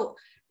இன்னும்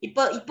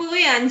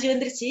இப்பவே 5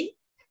 வந்துருச்சு.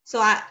 சோ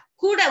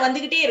கூட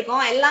வந்துகிட்டே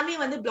இருக்கும். எல்லாமே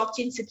வந்து பிளாக்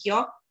செயின்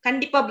செக்யூர்,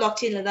 கண்டிப்பா பிளாக்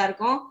செயின்ல தான்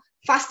இருக்கும்.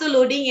 Pastor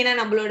loading. ஏன்னா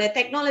நம்மளோட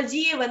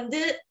டெக்னாலஜியே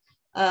வந்து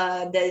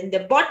இந்த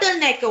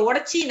பாட்டில் நெக்கை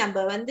உடைச்சி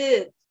நம்ம வந்து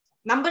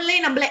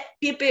நம்மளே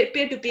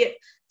peer to peer.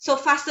 So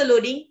pastor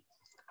loading.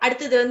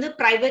 அடுத்தது வந்து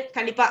பிரைவேட்.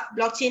 கண்டிப்பா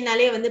பிளாக்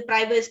செயின்னாலே வந்து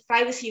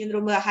பிரைவசி வந்து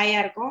ரொம்ப ஹையா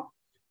இருக்கும்.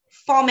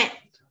 ஃபார்மேட்.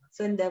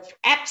 ஸோ இந்த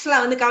ஆப்ஸ்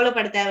எல்லாம் வந்து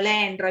கவலைப்பட தேவையில்ல.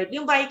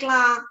 ஆண்ட்ராய்ட்லயும்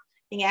பாய்க்கலாம்,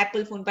 நீங்க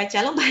ஆப்பிள் போன்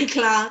பாய்ச்சாலும்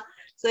பாய்க்கலாம்.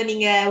 ஸோ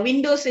நீங்க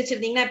விண்டோஸ்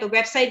வச்சிருந்தீங்கன்னா இப்போ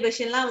வெப்சைட்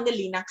வெர்ஷன்லாம் வந்து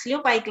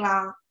லினக்ஸ்லயும்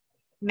பாய்க்கலாம்,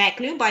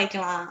 மேக்லயும்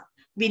பாய்க்கலாம்,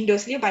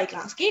 விண்டோஸ்லயும்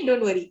பாய்க்கலாம். Okay,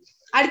 don't worry.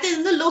 அடுத்தது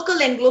வந்து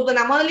லோக்கல் அண்ட் குளோபல்.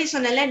 நான் முதல்ல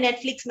சொன்னேன்ல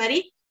நெட்ஃபிளிக்ஸ் மாதிரி.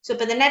 ஸோ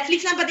இப்போ இந்த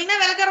நெட்ஃபிளிக்ஸ் எல்லாம்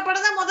பாத்தீங்கன்னா விளக்கற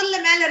படம் தான் முதல்ல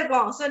மேல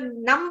இருக்கும். ஸோ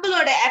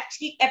நம்மளோட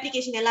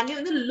அப்ளிகேஷன் எல்லாமே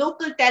வந்து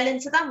லோக்கல்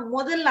டேலண்ட்ஸ் தான்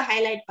முதல்ல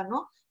ஹைலைட்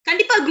பண்ணும்.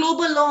 கண்டிப்பா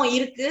குளோபலும்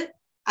இருக்கு,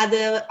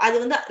 அது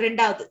வந்து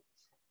ரெண்டாவது.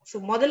 ஸோ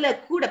முதல்ல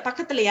கூட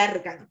பக்கத்துல யார்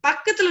இருக்காங்க,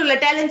 பக்கத்துல உள்ள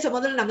டேலண்ட்ஸை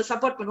முதல்ல நம்ம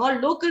சப்போர்ட் பண்ணுவோம்,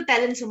 லோக்கல்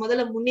டேலண்ட்ஸை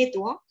முதல்ல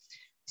முன்னேற்றுவோம்.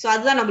 ஸோ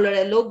அதுதான் நம்மளோட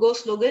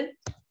ஸ்லோகன்.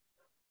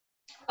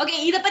 ஓகே,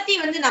 இத பத்தி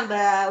வந்து நம்ம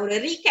ஒரு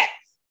ரீகேப்.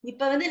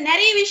 இப்ப வந்து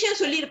நிறைய விஷயம்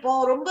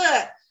சொல்லியிருப்போம். ரொம்ப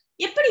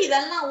எப்படி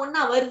இதெல்லாம்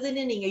ஒன்னா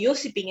வருதுன்னு நீங்க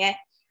யோசிப்பீங்க.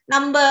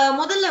 நம்ம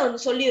முதல்ல ஒண்ணு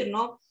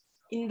சொல்லிடணும்.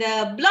 இந்த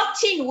பிளாக்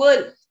செயின்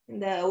வேர்ல்ட்,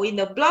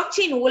 இந்த பிளாக்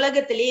செயின்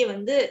உலகத்திலேயே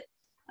வந்து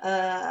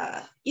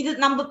இது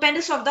நம்ம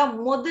Pandosoft தான்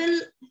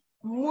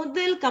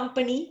முதல்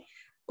கம்பெனி.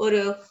 ஒரு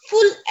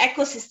ஃபுல்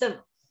எக்கோசிஸ்டம்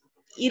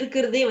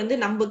இருக்கிறதே வந்து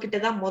நம்ம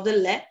கிட்டதான்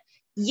முதல்ல.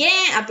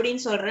 ஏன்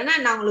அப்படின்னு சொல்றேன்னா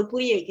நான் உங்களுக்கு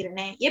புரிய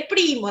வைக்கிறேனே.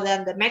 எப்படி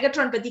அந்த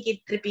மெகட்ரான் பத்தி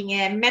கேட்டிருப்பீங்க,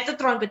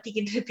 மெத்தட்ரான் பத்தி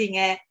கேட்டிருப்பீங்க,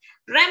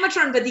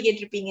 ரேமட்ரான் பத்தி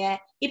கேட்டிருப்பீங்க.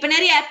 இப்ப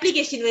நிறைய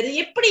அப்ளிகேஷன் வருது,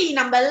 எப்படி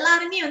நம்ம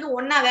எல்லாருமே வந்து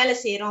ஒன்னா வேலை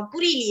செய்யறோம்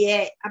புரியலையே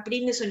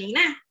அப்படின்னு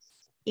சொன்னீங்கன்னா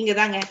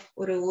இங்கதாங்க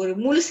ஒரு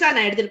முழுசா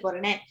நான் எடுத்துட்டு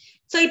போறேனே.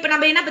 சோ இப்ப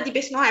நம்ம என்ன பத்தி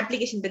பேசணும்,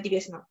 அப்ளிகேஷன் பத்தி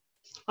பேசணும்.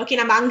 ஓகே,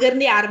 நம்ம அங்க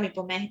இருந்தே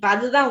ஆரம்பிப்போமே. இப்ப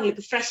அதுதான்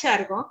உங்களுக்கு ஃப்ரெஷ்ஷா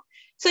இருக்கும்.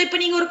 சோ இப்ப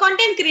நீங்க ஒரு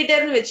கண்டென்ட்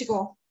கிரியேட்டர்னு வச்சுக்கோ.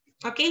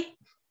 ஓகே,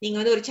 நீங்க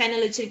வந்து ஒரு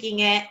சேனல்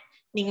வச்சிருக்கீங்க.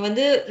 நீங்க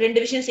வந்து 2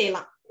 விஷயம்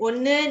செய்யலாம்.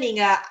 ஒண்ணு,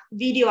 நீங்க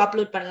வீடியோ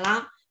அப்லோட்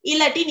பண்ணலாம்,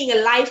 இல்லாட்டி நீங்க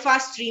லைவா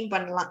ஸ்ட்ரீம்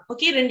பண்ணலாம்.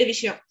 ஓகே, 2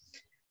 விஷயம்.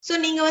 சோ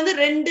நீங்க வந்து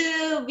 2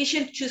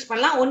 விஷயம் சூஸ்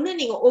பண்ணலாம். ஒண்ணு,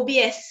 நீங்க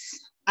OBS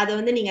அதை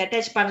வந்து நீங்க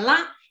அட்டாச்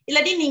பண்ணலாம்,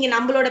 இல்லாட்டி நீங்க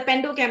நம்மளோட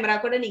பெண்டோ கேமரா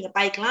கூட நீங்க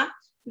பாய்க்கலாம்.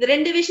 இந்த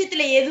 2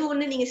 விஷயத்துல எது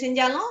ஒண்ணு நீங்க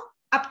செஞ்சாலும்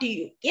அப் டு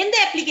யூ. எந்த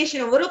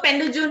அப்ளிகேஷனும் ஒரு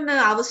பெண்டோஜோன்னு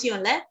அவசியம்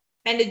இல்ல.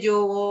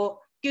 பெண்டோஜோவோ,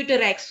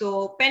 டியூட்டர்எக்ஸோ,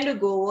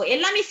 பெண்டோகோவோ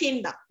எல்லாமே சேம்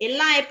தான்.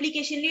 எல்லா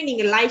அப்ளிகேஷன்லயும்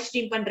நீங்க லைவ்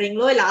ஸ்ட்ரீம்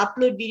பண்றீங்களோ, இல்ல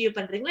அப்லோட் வீடியோ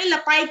பண்றீங்களோ, இல்ல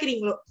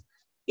பாய்க்கிறீங்களோ,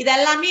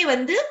 இதெல்லாமே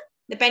வந்து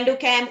இந்த பெண்டோ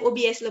கேம்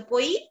OBSல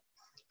போய்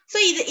சோ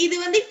இது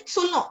வந்து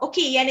சொல்லும்.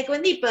 ஓகே, எனக்கு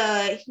வந்து இப்ப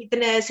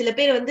இத்தனை சில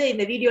பேர் வந்து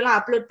இந்த வீடியோ எல்லாம்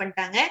அப்லோட்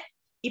பண்ணிட்டாங்க,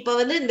 இப்ப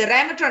வந்து இந்த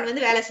ரேமட்ரான்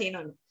வந்து வேலை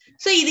செய்யணும்னு.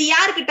 சோ இது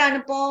யாருக்கிட்ட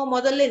அனுப்போம்,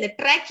 முதல்ல இந்த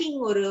ட்ராக்கிங்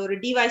ஒரு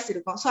டிவைஸ்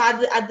இருக்கும். சோ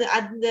அது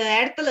அந்த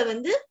இடத்துல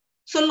வந்து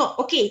சொல்லும்.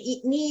 ஓகே,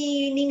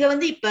 நீங்க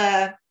வந்து இப்ப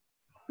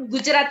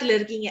குஜராத்ல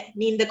இருக்கீங்க,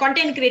 நீ இந்த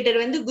கண்டென்ட்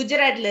கிரியேட்டர் வந்து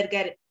குஜராத்ல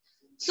இருக்காரு.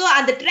 சோ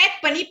அந்த ட்ராக்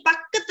பண்ணி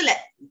பக்கத்துல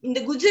இந்த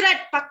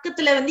குஜராத்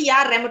பக்கத்துல வந்து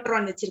யார்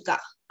ரேமட்ரான் வச்சிருக்கா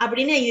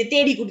அப்படின்னு இது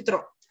தேடி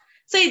கொடுத்துரும்.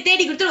 சோ இது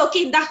தேடி கொடுத்துரும்.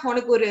 ஓகே, இந்தா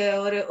உனக்கு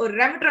ஒரு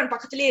ரேமட்ரான்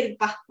பக்கத்திலேயே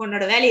இருக்குப்பா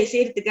உன்னோட வேலையை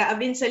செய்யறதுக்கு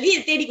அப்படின்னு சொல்லி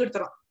இது தேடி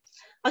கொடுத்துரும்.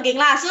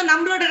 ஓகேங்களா? சோ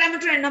நம்மளோட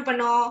ரேமட்ரான் என்ன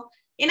பண்ணும்,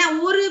 ஏன்னா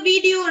ஒரு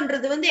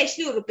வீடியோன்றது வந்து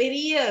ஆக்சுவலி ஒரு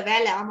பெரிய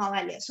வேலை. ஆமா,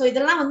 வேலை. சோ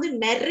இதெல்லாம் வந்து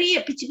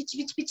நிறைய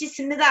பிச்சு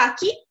சின்னதா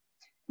ஆக்கி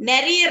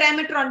நிறைய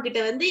ரேமட்ரான் கிட்ட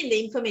வந்து இந்த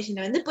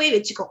இன்ஃபர்மேஷனை வந்து போய்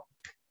வச்சுக்கும்.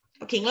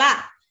 ஓகேங்களா?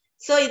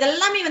 சோ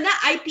இதெல்லாமே வந்து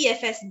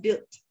IPFS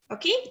பில்ட்.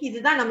 ஓகே,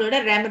 இதுதான் நம்மளோட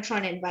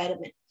ரேமட்ரான்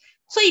என்வாயர்மெண்ட்.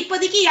 சோ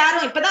இப்போதைக்கு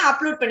யாரும் இப்பதான்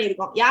அப்லோட்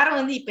பண்ணிருக்கோம், யாரும்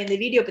வந்து இப்ப இந்த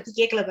வீடியோ பத்தி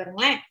கேட்கல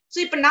பாருங்களேன். சோ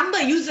இப்ப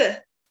நம்ம யூசர்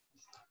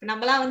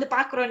நம்மலாம் வந்து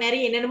பாக்குறோம்,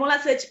 நிறைய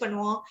என்னென்னமோலாம் சர்ச்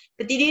பண்ணுவோம்.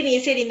 இப்ப திடீர்னு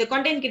சரி இந்த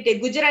content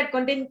creator, Gujarat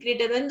content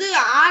creator வந்து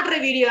ஆடுற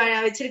வீடியோ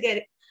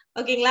வச்சிருக்காரு.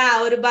 ஓகேங்களா?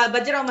 ஒரு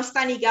பஜ்ரா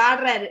மஸ்தானிக்கு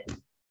ஆடுறாரு.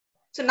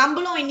 சோ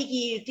நம்மளும்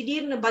இன்னைக்கு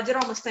திடீர்னு பஜ்ரா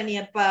மஸ்தானி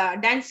அப்ப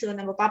டான்ஸ்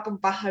நம்ம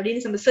பாப்போம்ப்பா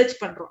அப்படின்னு நம்ம சர்ச்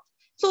பண்றோம்.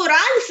 சோ ஒரு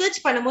ஆள் சர்ச்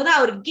பண்ணும் போது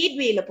அவர்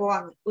கேட்வேல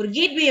போவாங்க. ஒரு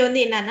கேட்வே வந்து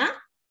என்னன்னா,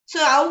 சோ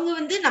அவங்க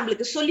வந்து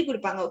நம்மளுக்கு சொல்லி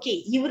கொடுப்பாங்க. ஓகே,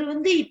 இவர்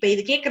வந்து இப்ப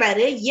இது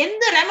கேக்குறாரு,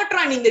 எந்த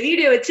ரேமட்ரான் இந்த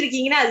வீடியோ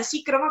வச்சிருக்கீங்கன்னா அது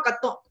சீக்கிரமா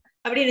கத்தும்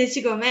அப்படின்னு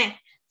வச்சுக்கோமே.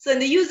 சோ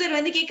இந்த யூசர்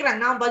வந்து கேக்குறாங்க,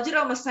 நான்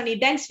பஜ்ரா மஸ்தானி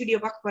டான்ஸ் வீடியோ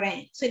பார்க்க போறேன்.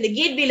 சோ இந்த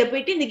கேட்வேல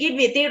போயிட்டு இந்த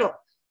கேட்வே தேடும்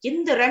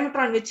எந்த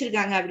ரேமட்ரான்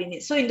வச்சிருக்காங்க அப்படின்னு.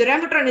 சோ இந்த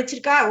ரேமட்ரான்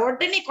வச்சிருக்கா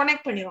உடனே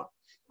கனெக்ட் பண்ணிடும்.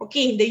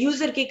 ஓகே, இந்த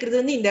யூசர் கேக்குறது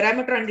வந்து இந்த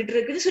ரேமட்ரான் கிட்ட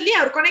இருக்குன்னு சொல்லி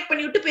அவர் கனெக்ட்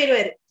பண்ணி விட்டு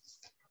போயிடுவாரு.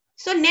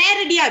 சோ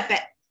நேரடியா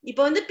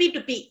இப்ப வந்து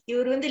P2P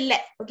இவர் வந்து இல்ல.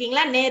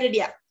 ஓகேங்களா?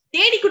 நேரடியா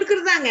தேடி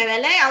கொடுக்கறதாங்க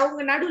வேலை.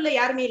 அவங்க நடுவுல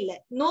யாருமே இல்ல,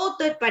 நோ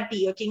தேர்ட் பார்ட்டி.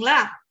 ஓகேங்களா?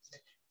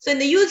 சோ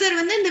இந்த யூசர்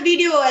வந்து இந்த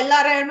வீடியோ எல்லா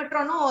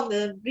ரேமட்ரானும் அந்த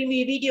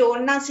வீடியோ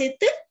ஒன்னா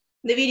சேர்த்து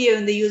இந்த வீடியோ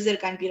இந்த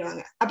யூசருக்கு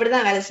அனுப்பிடுவாங்க.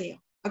 அப்படிதான் வேலை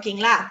செய்யும்.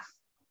 ஓகேங்களா?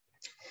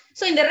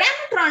 சோ இந்த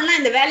ரேமட்ரான்லாம்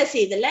இந்த வேலை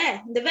செய்யுதுல்ல,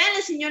 இந்த வேலை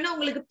செஞ்சோன்னா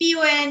உங்களுக்கு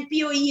PON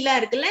POE எல்லாம்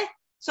இருக்குல்ல.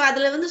 சோ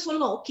அதுல வந்து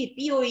சொல்லும், ஓகே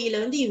POEல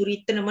வந்து இவர்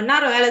இத்தனை மணி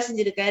நேரம் வேலை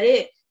செஞ்சிருக்காரு,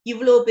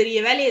 இவ்வளவு பெரிய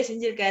வேலையை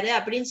செஞ்சிருக்காரு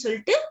அப்படின்னு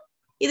சொல்லிட்டு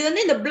இது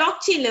வந்து இந்த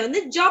பிளாக் செயின்ல வந்து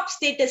ஜாப்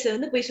ஸ்டேட்டஸ்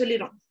வந்து போய்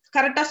சொல்லிடும்.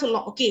 கரெக்டா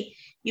சொல்லும். ஓகே,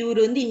 இவர்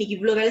வந்து இன்னைக்கு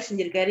இவ்வளவு வேலை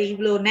செஞ்சிருக்காரு,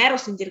 இவ்வளவு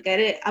நேரம்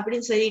செஞ்சிருக்காரு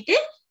அப்படின்னு சொல்லிட்டு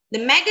இந்த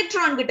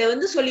மெகட்ரான் கிட்ட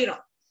வந்து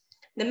சொல்லிடும்.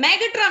 இந்த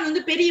மெகட்ரான்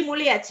வந்து பெரிய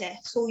மொழியாச்சே.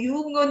 சோ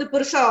இவங்க வந்து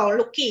பெருசா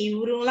ஓகே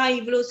இவங்கெல்லாம்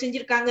இவ்வளவு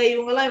செஞ்சிருக்காங்க,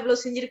 இவங்க எல்லாம்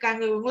இவ்வளவு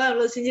செஞ்சிருக்காங்க, இவங்க எல்லாம்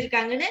இவ்வளவு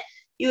செஞ்சிருக்காங்கன்னு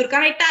இவர்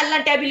கரெக்டா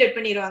எல்லாம் டேபுலேட்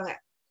பண்ணிடுவாங்க.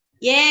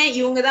 ஏன்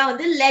இவங்கதான்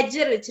வந்து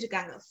லெட்ஜர்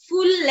வச்சிருக்காங்க.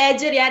 ஃபுல்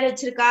லெட்ஜர் யார்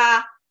வச்சிருக்கா?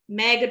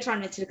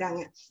 மேகட்ரான்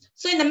வச்சிருக்காங்க.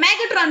 சோ இந்த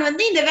மேகட்ரான்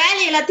வந்து இந்த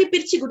வேலையை எல்லாத்தையும்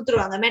பிரிச்சு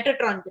கொடுத்துருவாங்க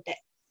மெட்டட்ரான் கிட்ட.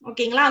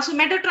 ஓகேங்களா? சோ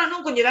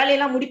மெட்டட்ரானும் கொஞ்சம்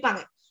வேலையெல்லாம்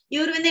முடிப்பாங்க.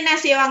 இவர் வந்து என்ன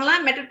செய்வாங்களா,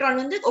 மெட்டட்ரான்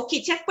வந்து ஓகே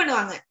செக்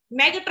பண்ணுவாங்க.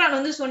 மெகட்ரான்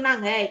வந்து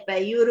சொன்னாங்க இப்ப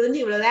இவர்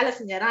வந்து இவ்வளவு வேலை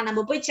செஞ்சாரா, நம்ம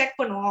போய் செக்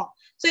பண்ணுவோம்.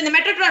 சோ இந்த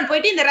மெட்டட்ரான்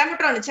போயிட்டு இந்த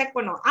ரெமட்ரான் செக்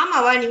பண்ணுவோம்.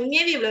 ஆமாவா, நீ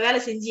உண்மையாவே இவ்வளவு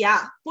வேலை செஞ்சியா,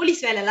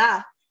 போலீஸ் வேலைலா?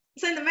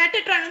 சோ இந்த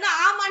மெட்டட்ரான் வந்து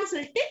ஆமான்னு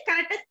சொல்லிட்டு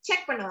கரெக்டா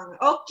செக் பண்ணுவாங்க.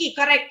 ஓகே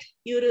கரெக்ட்,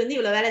 இவர் வந்து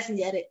இவ்வளவு வேலை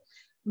செஞ்சாரு.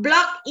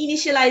 பிளாக்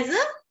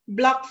இனிஷியலைசர்,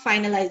 பிளாக்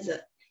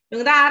ஃபைனலைசர்,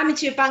 இவங்க தான்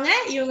ஆரம்பிச்சு வைப்பாங்க,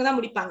 இவங்க தான்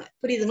முடிப்பாங்க.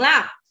 புரியுதுங்களா?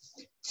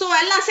 சோ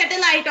எல்லாம்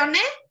செட்டில்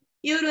ஆயிட்டோன்னே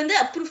இவர் வந்து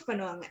அப்ரூவ்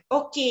பண்ணுவாங்க.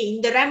 ஓகே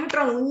இந்த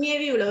ரெமட்ரான்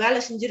உண்மையாவே இவ்வளவு வேலை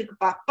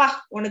செஞ்சிருக்குப்பா, அப்பா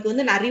உனக்கு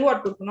வந்து நான்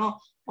ரிவார்ட் கொடுக்கணும்,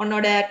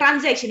 உன்னோட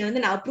டிரான்சாக்ஷன்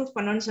வந்து நான் அப்ரூவ்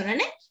பண்ணணும்னு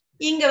சொன்னேன்னு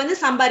இங்க வந்து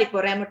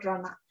சம்பாதிப்போம்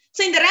ரெமட்ரான் தான்.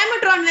 சோ இந்த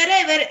ரெமட்ரான் வேற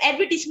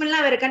அட்வர்டைஸ்மெண்ட்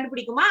எல்லாம் வேற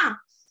கண்டுபிடிக்குமா?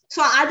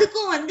 சோ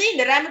அதுக்கும் வந்து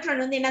இந்த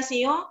ரெமட்ரான் வந்து என்ன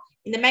செய்யும்,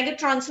 இந்த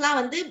மெகட்ரான்ஸ் எல்லாம்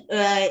வந்து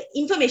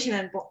இன்ஃபர்மேஷன்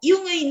அனுப்பும்.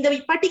 இவங்க இந்த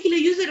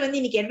பர்டிகுலர் யூசர் வந்து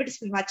இன்னைக்கு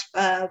அட்வர்டைஸ்மெண்ட்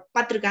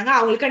பார்த்திருக்காங்க,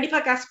 அவங்களுக்கு கண்டிப்பா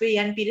காசு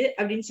போய் அனுப்பிடு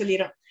அப்படின்னு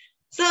சொல்லிடும்.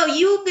 சோ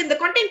இவங்க இந்த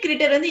கண்டென்ட்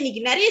கிரியேட்டர் வந்து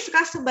இன்னைக்கு நிறைய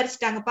காசு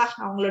சம்பாரிச்சிட்டாங்கப்பா,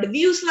 அவங்களோட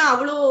வியூஸ் எல்லாம்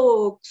அவ்வளோ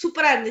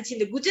சூப்பரா இருந்துச்சு,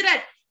 இந்த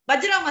குஜராத்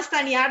பஜ்ரா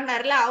மஸ்தானி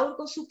ஆடினார்ல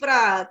அவருக்கும் சூப்பரா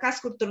காசு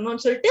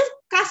கொடுத்துடணும்னு சொல்லிட்டு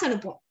காசு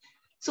அனுப்பும்.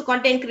 சோ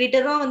கண்டென்ட்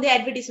கிரியேட்டரும் வந்து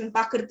அட்வர்டைஸ்மெண்ட்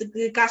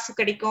பாக்குறதுக்கு காசு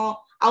கிடைக்கும்,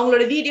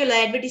 அவங்களோட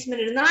வீடியோல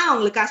அட்வர்டைஸ்மெண்ட் இருந்தா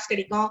அவங்களுக்கு காசு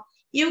கிடைக்கும்.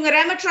 இவங்க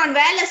ரெமட்ரான்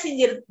வேலை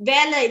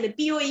இந்த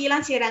POE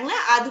எல்லாம் செய்யறாங்களா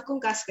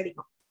அதுக்கும் காசு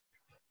கிடைக்கும்.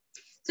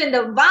 சோ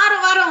இந்த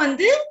வாரம்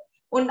வந்து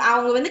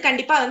அவங்க வந்து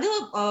கண்டிப்பா வந்து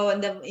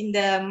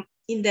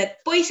இந்த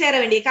போய் சேர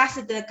வேண்டிய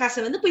காசை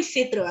வந்து போய்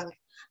சேர்த்துருவாங்க.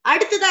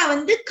 அடுத்ததா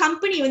வந்து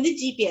கம்பெனி வந்து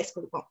GPS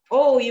கொடுக்கும். ஓ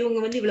இவங்க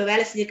வந்து இவ்வளவு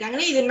வேலை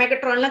செஞ்சிருக்காங்கன்னா இது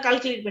மெகட்ரான் எல்லாம்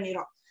கால்குலேட்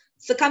பண்ணிடும்.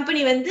 சோ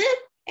கம்பெனி வந்து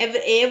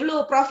எவ்வளவு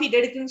ப்ராஃபிட்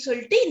எடுக்குன்னு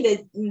சொல்லிட்டு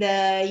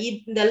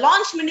இந்த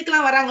லான்ச்மெண்ட்டுக்கு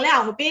எல்லாம் வராங்களே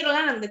அவங்க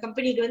பேரெல்லாம் நம்ம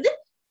கம்பெனிக்கு வந்து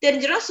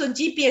தெரிஞ்சிடும். சோ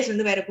GPS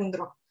வந்து வேற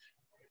குந்துரும்.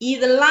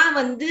 இதெல்லாம்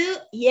வந்து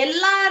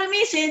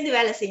எல்லாருமே சேர்ந்து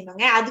வேலை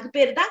செய்வாங்க, அதுக்கு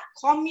பேரு தான்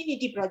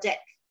கம்யூனிட்டி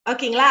ப்ராஜெக்ட்.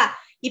 ஓகேங்களா?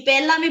 இப்ப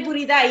எல்லாமே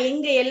புரியுதா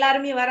எங்க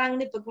எல்லாருமே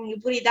வராங்கன்னு இப்ப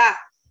உங்களுக்கு புரியுதா?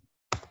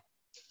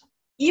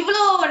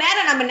 இவ்வளவு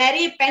நேரம் நம்ம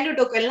நிறைய பேண்டோ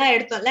டோக்கன் எல்லாம்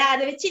எடுத்தோம்ல,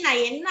 அதை வச்சு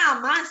நான்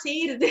என்னமா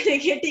செய்யறதுன்னு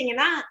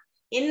கேட்டீங்கன்னா,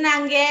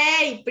 என்னங்க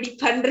இப்படி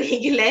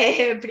பண்றீங்களே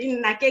அப்படின்னு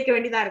நான் கேட்க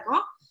வேண்டியதா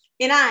இருக்கும்.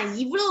 ஏன்னா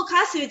இவ்வளவு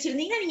காசு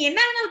வச்சிருந்தீங்கன்னா நீங்க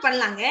என்ன வேணாலும்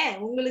பண்ணலாங்க.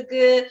 உங்களுக்கு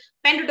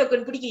பேண்டோ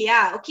டோக்கன் பிடிக்கலையா,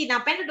 ஓகே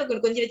நான் பேண்டோ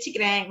டோக்கன் கொஞ்சம்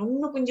வச்சுக்கிறேன்,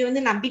 இன்னும் கொஞ்சம்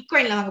வந்து நான்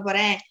பிட்காயின்ல வாங்க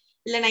போறேன்,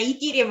 இல்ல நான்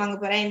ஈத்தீரியம் வாங்க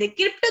போறேன், இந்த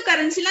கிரிப்டோ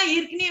கரன்சி எல்லாம்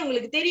ஏற்கனவே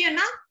உங்களுக்கு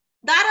தெரியும்னா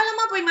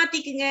தாராளமா போய்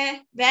மாத்திக்குங்க,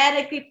 வேற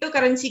கிரிப்டோ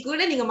கரன்சி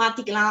கூட நீங்க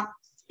மாத்திக்கலாம்.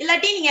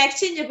 இல்லாட்டி நீங்க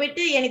எக்ஸ்சேஞ்ச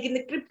போயிட்டு எனக்கு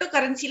இந்த கிரிப்டோ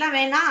கரன்சி எல்லாம்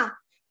வேணாம்,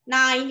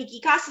 நான் இன்னைக்கு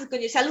காசு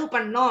கொஞ்சம் செலவு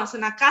பண்ணணும், சோ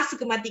நான்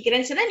காசுக்கு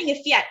மாத்திக்கிறேன்னு சொன்னா நீங்க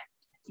ஃபியாட்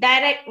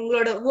டைரக்ட்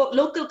உங்களோட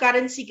லோக்கல்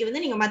கரன்சிக்கு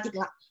வந்து நீங்க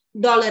மாத்திக்கலாம்.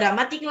 டாலரா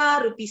மாத்திக்கலாம்,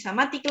 ருபீஸா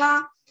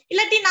மாத்திக்கலாம்.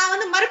 இல்லாட்டி நான்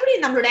வந்து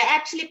மறுபடியும் நம்மளோட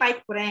ஆப்ஸ்லயே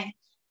பாய்க்க போறேன்,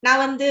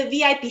 நான் வந்து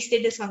VIP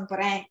ஸ்டேட்டஸ் வாங்க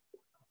போறேன்,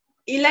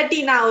 இல்லாட்டி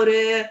நான்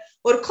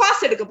ஒரு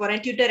காசு எடுக்க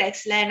போறேன் ட்விட்டர்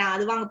எக்ஸ்ல, நான்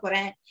அது வாங்க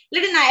போறேன்,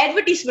 இல்லாட்டி நான்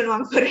அட்வர்டைஸ்மெண்ட்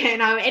வாங்க போறேன்,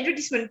 நான்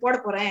அட்வர்டைஸ்மெண்ட் போட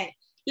போறேன்,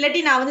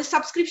 இல்லாட்டி நான் வந்து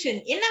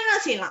சப்ஸ்கிரிப்ஷன் என்ன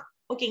வேணாலும் செய்யலாம்.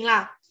 ஓகேங்களா?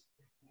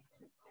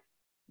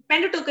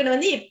 பேண்டோ டோக்கன்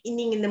வந்து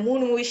நீங்க இந்த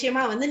 3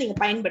 விஷயமா வந்து நீங்க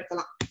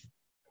பயன்படுத்தலாம்.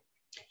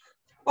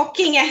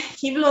 ஓகேங்க,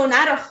 இவ்வளவு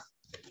நேரம்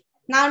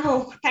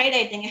நானும் டயர்ட்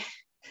ஆயிட்டேங்க.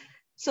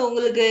 சோ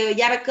உங்களுக்கு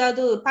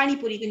யாருக்காவது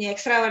பானிபூரி கொஞ்சம்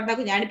எக்ஸ்ட்ரா இருந்தா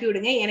கொஞ்சம் அனுப்பி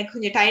விடுங்க, எனக்கு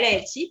கொஞ்சம் டயர்ட்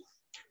ஆயிடுச்சு.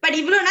 பட்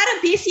இவ்வளவு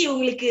நேரம் பேசி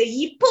உங்களுக்கு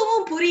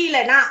இப்பவும்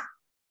புரியலன்னா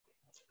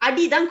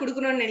அடிதான்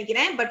கொடுக்கணும்னு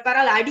நினைக்கிறேன். பட்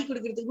பரவாயில்ல, அடி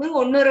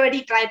கொடுக்கறதுக்கு இன்னொரு அடி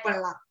ட்ரை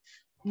பண்ணலாம்.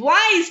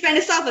 Why is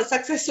Pandosoft a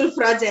successful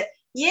project?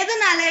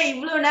 எதனால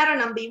இவ்வளவு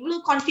நேரம் நம்ம இவ்வளவு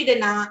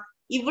கான்பிடென்டா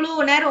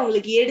இவ்வளவு நேரம்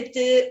உங்களுக்கு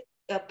எடுத்து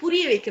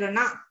புரிய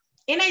வைக்கிறோம்னா,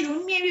 ஏன்னா இது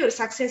உண்மையாவே ஒரு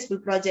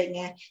சக்சஸ்ஃபுல்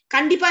ப்ராஜெக்ட்ங்க.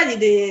 கண்டிப்பா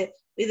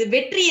இது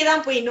வெற்றியை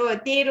தான் போய்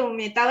இன்னும்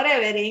தேடுமே தவிர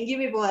வேற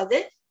எங்கேயுமே போகாது.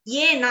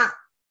 ஏன்னா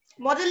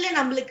முதல்ல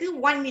நம்மளுக்கு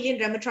 1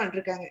 மில்லியன் ரெமட்ரான்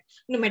இருக்காங்க,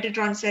 இன்னும்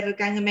மெட்டட்ரான்ஸ்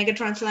இருக்காங்க,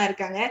 மெகட்ரான்ஸ் எல்லாம்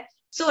இருக்காங்க.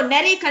 சோ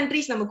நிறைய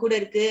கண்ட்ரிஸ் நம்ம கூட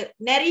இருக்கு,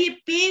 நிறைய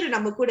பேர்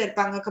நம்ம கூட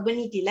இருப்பாங்க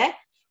கம்யூனிட்டியில.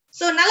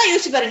 சோ நல்லா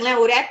யோசிச்சு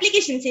பாருங்களேன், ஒரு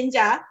அப்ளிகேஷன்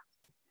செஞ்சா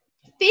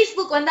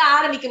பேஸ்புக் வந்து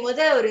ஆரம்பிக்கும்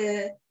போது ஒரு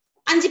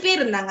 5 பேர்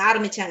இருந்தாங்க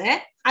ஆரம்பிச்சாங்க,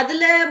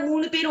 அதுல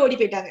 3 பேர் ஓடி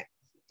போயிட்டாங்க,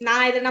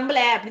 நான் இதை நம்பல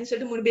அப்படின்னு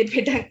சொல்லிட்டு 3 பேர்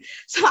போயிட்டாங்க.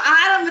 சோ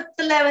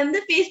ஆரம்பத்துல வந்து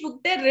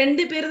பேஸ்புக்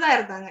 2 பேர் தான்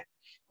இருந்தாங்க.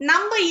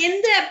 நம்ம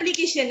எந்த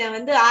அப்ளிகேஷனை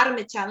வந்து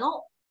ஆரம்பிச்சாலும்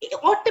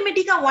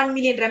ஆட்டோமேட்டிக்கா 1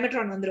 மில்லியன்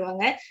ரெமட்ரான்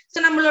வந்துருவாங்க. சோ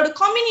நம்மளோட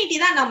கம்யூனிட்டி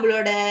தான்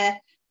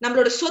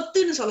நம்மளோட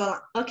சொத்துன்னு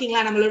சொல்லலாம்.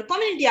 ஓகேங்களா? நம்மளோட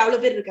கம்யூனிட்டி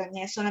அவ்வளவு பேர் இருக்காங்க.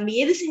 சோ நம்ம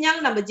எது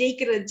செஞ்சாலும் நம்ம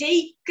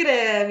ஜெயிக்கிற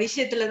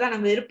விஷயத்துலதான்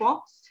நம்ம இருப்போம்.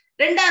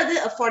 ரெண்டாவது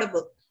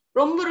அஃபோர்டபுள்,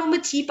 ரொம்ப ரொம்ப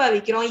சீப்பா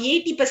விற்கிறோம்.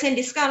 80%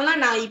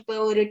 டிஸ்கவுண்ட்லாம், நான் இப்ப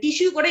ஒரு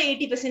டிஷ்யூ கூட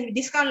 80%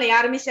 டிஸ்கவுண்ட்ல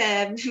யாருமே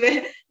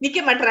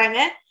விற்க மாட்டாங்க.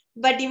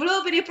 பட்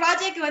இவ்வளவு பெரிய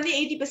ப்ராஜெக்ட் வந்து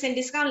 80%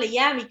 டிஸ்கவுண்ட்ல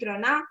ஏன்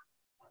விற்கிறோம்னா,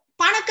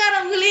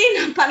 பணக்காரங்களே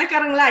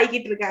பணக்காரங்களா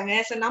ஆகிட்டு இருக்காங்க.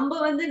 சோ நம்ம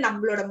வந்து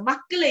நம்மளோட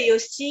மக்களை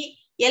யோசிச்சு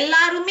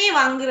எல்லாருமே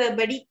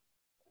வாங்குறபடி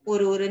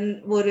ஒரு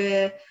ஒரு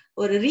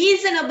ஒரு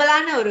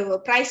ரீசனபிளான ஒரு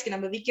பிரைஸ்க்கு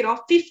நம்ம விக்கிறோம்.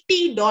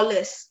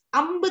 $50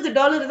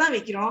 $50 தான்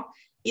விக்கிறோம்.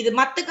 இது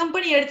மத்த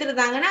கம்பெனி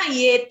எடுத்திருந்தாங்கன்னா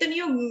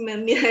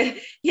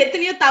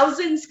எத்தனையோ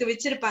தௌசண்ட்ஸ்க்கு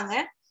வச்சிருப்பாங்க.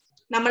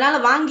 நம்மளால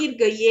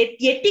வாங்கியிருக்க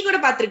எட்டி கூட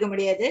பார்த்திருக்க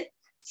முடியாது.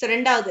 சோ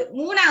ரெண்டாவது.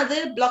 மூணாவது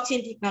பிளாக்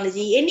செயின்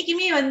டெக்னாலஜி.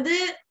 என்னைக்குமே வந்து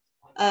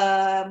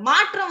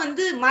மாற்றம்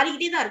வந்து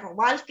மாறிக்கிட்டே தான் இருக்கும்.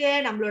 வாழ்க்கை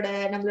நம்மளோட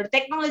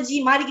டெக்னாலஜி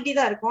மாறிக்கிட்டே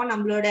தான் இருக்கும்.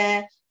 நம்மளோட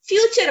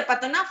ஃபியூச்சரை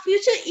பார்த்தோம்னா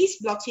future is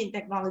block chain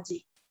technology.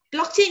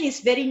 Block chain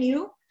is very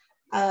new.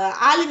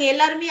 ஆளுங்க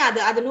எல்லாருமே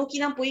அதை நோக்கி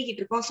தான்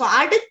போய்கிட்டு இருக்கோம். ஸோ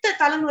அடுத்த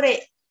தலைமுறை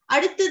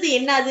அடுத்தது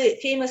என்னது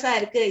ஃபேமஸா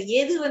இருக்கு,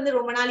 எது வந்து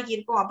ரொம்ப நாளைக்கு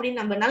இருக்கும்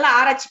அப்படின்னு நம்ம நல்லா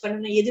ஆராய்ச்சி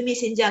பண்ணணும் எதுவுமே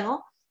செஞ்சாலும்.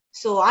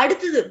 ஸோ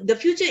அடுத்தது the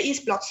future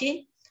is block chain.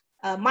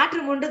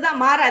 மாற்றம் ஒன்றுதான்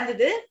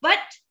மாறாதது.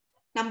 பட்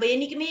நம்ம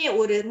என்னைக்குமே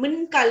ஒரு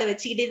மின்கால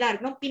வச்சுக்கிட்டே தான்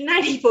இருக்கணும்.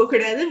 பின்னாடி போக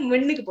கூடாது,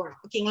 முன்னுக்கு போகணும்.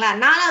 ஓகேங்களா?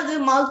 நாலாவது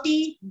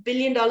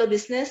multi-billion dollar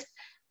பிசினஸ்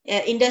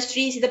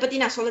இண்டஸ்ட்ரீஸ். இதை பத்தி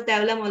நான் சொல்ல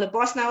தேவையில்ல. முதல்ல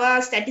பாஸ் நாவா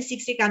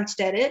ஸ்டாட்டிஸ்டிக்ஸே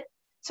காமிச்சிட்டாரு.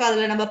 ஸோ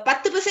அதுல நம்ம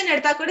 10%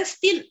 எடுத்தா கூட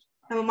ஸ்டில்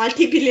நம்ம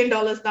 $multi-billion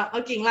தான்.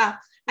 ஓகேங்களா?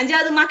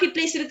 அஞ்சாவது மார்க்கெட்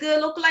பிளேஸ் இருக்கு,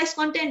 லோக்கலைஸ்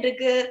கான்டென்ட்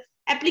இருக்கு,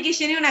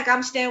 அப்ளிகேஷனையும் நான்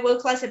காமிச்சிட்டேன்,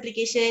 வேர்ல்ட் கிளாஸ்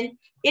அப்ளிகேஷன்.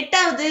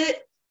 எட்டாவது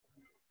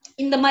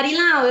இந்த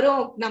மாதிரிலாம்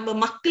வரும் நம்ம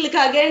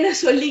மக்களுக்காக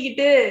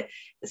சொல்லிக்கிட்டு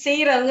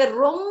செய்யறவங்க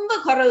ரொம்ப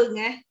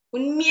குறைவுங்க.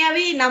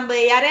 உண்மையாவே நம்ம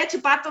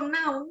யாரையாச்சும்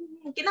பார்த்தோம்னா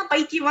என்ன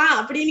பைத்தியமா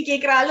அப்படின்னு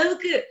கேக்குற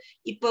அளவுக்கு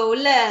இப்ப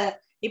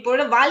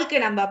உள்ள வாழ்க்கை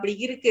நம்ம அப்படி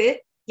இருக்கு.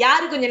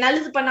 யாரு கொஞ்சம்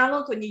நல்லது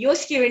பண்ணாலும் கொஞ்சம்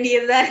யோசிக்க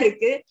வேண்டியதுதான்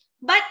இருக்கு.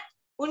 பட்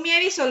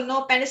உண்மையாவே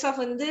சொல்லணும், Pandosoft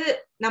வந்து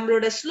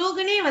நம்மளோட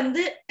ஸ்லோகனே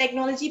வந்து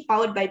technology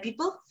powered by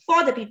people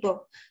for the people.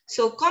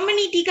 So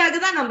கம்யூனிட்டிக்காக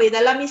தான் நம்ம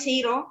இதெல்லாமே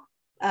செய்யறோம்.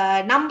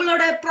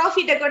 நம்மளோட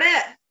ப்ராஃபிட்டை கூட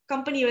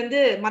கம்பெனி வந்து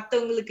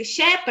மத்தவங்களுக்கு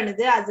ஷேர்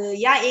பண்ணுது. அது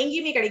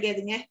எங்கேயுமே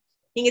கிடைக்காதுங்க.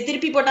 நீங்க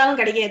திருப்பி போட்டாலும்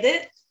கிடைக்காது.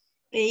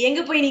 எங்க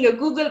போய் நீங்க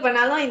கூகுள்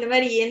பண்ணாலும் இந்த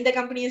மாதிரி எந்த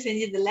கம்பெனியும்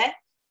செஞ்சது இல்ல.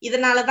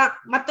 இதனாலதான்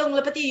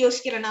மத்தவங்களை பத்தி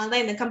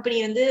யோசிக்கிறனாலதான் இந்த கம்பெனி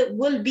வந்து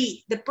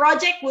the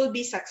project will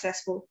be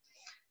successful.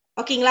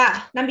 ஓகேங்களா?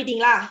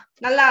 நம்பிட்டீங்களா?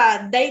 நல்லா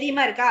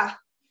தைரியமா இருக்கா?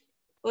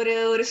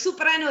 ஒரு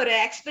சூப்பரான ஒரு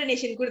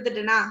எக்ஸ்பிளனேஷன்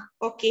கொடுத்துட்டேனா?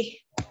 ஓகே,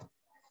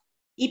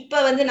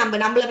 இப்ப வந்து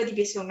நம்மளை பத்தி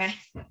பேசுவோங்க.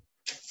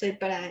 சோ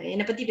இப்ப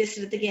என்னை பத்தி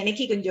பேசுறதுக்கு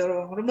எனக்கே கொஞ்சம்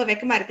ரொம்ப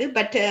வெக்கமா இருக்கு.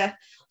 பட்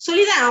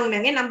சொல்லிதான்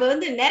ஆகணுங்க. நம்ம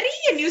வந்து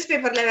நிறைய நியூஸ்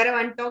பேப்பர்ல வேற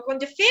வந்துட்டோம்,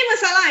 கொஞ்சம்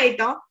ஃபேமஸாலாம்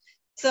ஆயிட்டோம்.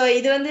 சோ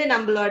இது வந்து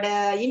நம்மளோட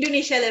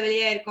இந்தோனேஷியால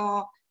வெளியாயிருக்கோம்,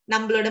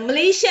 நம்மளோட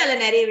மலேசியால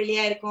நிறைய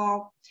வெளியாயிருக்கோம்,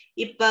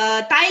 இப்ப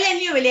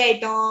தாய்லாண்ட்லயும்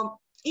வெளியாயிட்டோம்,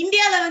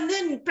 இந்தியால வந்து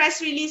பிரஸ்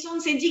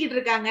ரிலீஸும் செஞ்சுக்கிட்டு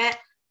இருக்காங்க.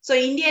 சோ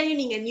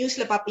இந்தியாலயும் நீங்க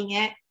நியூஸ்ல பாப்பீங்க.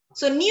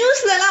 சோ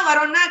நியூஸ்ல எல்லாம்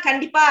வரோம்னா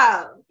கண்டிப்பா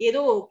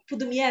ஏதோ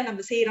புதுமையா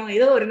நம்ம செய்யறோம்,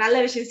 ஏதோ ஒரு நல்ல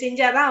விஷயம்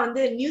செஞ்சாதான்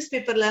வந்து நியூஸ்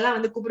பேப்பர்ல எல்லாம்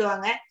வந்து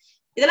கூப்பிடுவாங்க.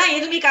 இதெல்லாம்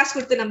எதுவுமே காசு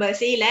கொடுத்து நம்ம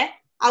செய்யல.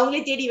 அவங்களே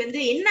தேடி வந்து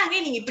என்னங்க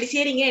நீங்க இப்படி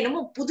செய்றீங்க, என்னமோ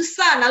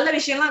புதுசா நல்ல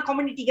விஷயம்லாம்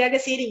கம்யூனிட்டிக்காக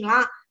செய்றீங்களா,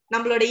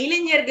 நம்மளோட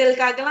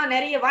இளைஞர்களுக்காக எல்லாம்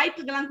நிறைய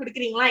வாய்ப்புகள்லாம்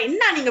கொடுக்குறீங்களா,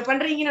 என்ன நீங்க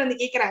பண்றீங்கன்னு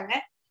வந்து கேக்குறாங்க.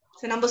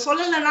 சோ நம்ம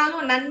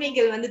சொல்லலைனாலும்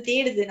நன்மைகள் வந்து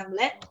தேடுது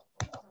நம்மள.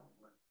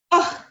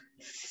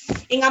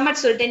 எங்க அம்மா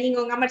சொல்லிட்டேன், நீங்க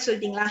உங்க அம்மா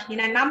சொல்லிட்டீங்களா?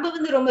 ஏன்னா நம்ம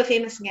வந்து ரொம்ப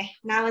ஃபேமஸ்ங்க.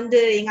 நான் வந்து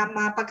எங்க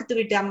அம்மா, பக்கத்து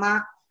வீட்டு அம்மா,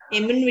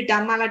 என் மின் வீட்டு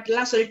அம்மா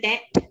எல்லாம் சொல்லிட்டேன்.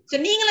 சோ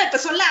நீங்களும் இப்ப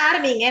சொல்ல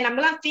ஆரம்பிங்க,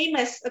 நம்ம எல்லாம்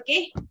ஃபேமஸ். ஓகே,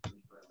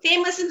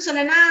 ஃபேமஸ்ன்னு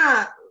சொன்னா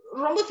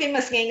ரொம்ப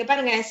ஃபேமஸ்ங்க. எங்க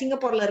பாருங்க,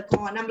 சிங்கப்பூர்ல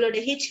இருக்கோம், நம்மளோட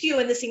HQ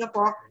வந்து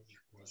சிங்கப்பூர்.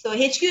 சோ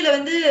HQல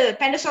வந்து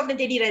Pandosoft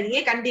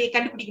தேடிறாதீங்க,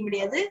 கண்டுபிடிக்க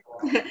முடியாது.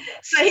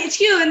 சோ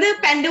HQ வந்து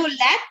Pando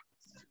Lab.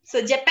 சோ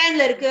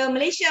ஜப்பான்ல இருக்கு,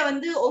 மலேசியா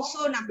வந்து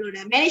ஆல்சோ நம்மளோட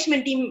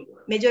மேனேஜ்மெண்ட் டீம்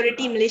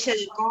மெஜாரிட்டி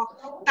மலேசியால இருக்கும்,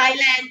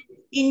 தாய்லாந்து,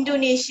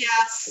 இந்தோனேஷியா,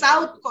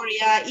 சவுத்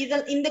கொரியா,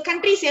 இந்த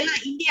கண்ட்ரிஸ் எல்லாம்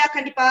இந்தியா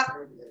கண்டிப்பா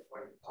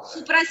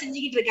சூப்பரா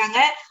செஞ்சுக்கிட்டு இருக்காங்க.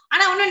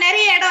 ஆனா இன்னும்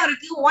நிறைய இடம்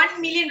இருக்கு. 1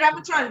 மில்லியன்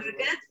ரெபர்டார்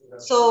இருக்கு.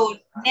 சோ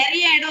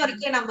நிறைய இடம்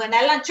இருக்கு, நம்ம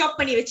நல்லா சாப்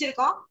பண்ணி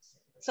வச்சிருக்கோம்.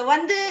 சோ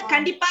வந்து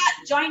கண்டிப்பா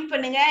ஜாயின்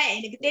பண்ணுங்க.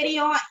 எனக்கு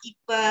தெரியும்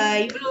இப்ப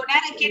இவ்வளவு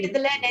நேரம்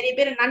கேட்டதுல நிறைய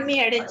பேர் நன்மை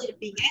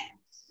அடைஞ்சிருப்பீங்க.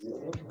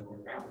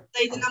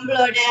 இது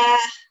நம்மளோட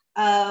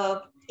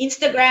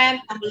இன்ஸ்டாகிராம்,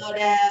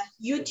 நம்மளோட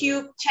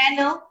யூடியூப்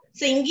சேனல்.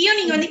 சோ இங்கேயும்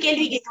நீங்க வந்து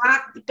கேள்வி கேட்கலாம்.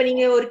 இப்ப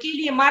நீங்க ஒரு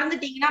கேள்வியை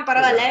மறந்துட்டீங்கன்னா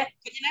பரவாயில்ல,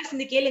 கொஞ்ச நேரம்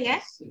சேர்ந்து கேளுங்க.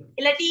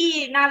 இல்லாட்டி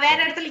நான் வேற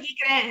இடத்துல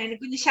கேக்குறேன்,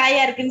 எனக்கு கொஞ்சம்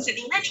ஷாயா இருக்குன்னு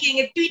சொன்னீங்கன்னா நீங்க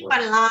எங்க ட்வீட்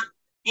பண்ணலாம்,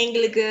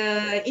 எங்களுக்கு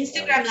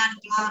இன்ஸ்டாகிராம்ல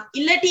அனுப்பலாம்.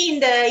 இல்லாட்டி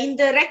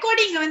இந்த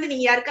ரெக்கார்டிங் வந்து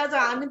நீங்க யாருக்காவது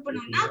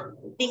அனுப்பணும்னா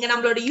நீங்க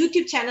நம்மளோட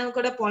யூடியூப் சேனல்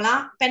கூட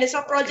போலாம்,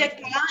 Pandosoft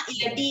ப்ராஜெக்ட் போலாம்,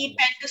 இல்லாட்டி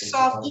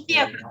Pandosoft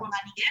இந்தியா கூட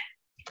போலாம் நீங்க.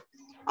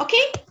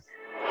 Okay,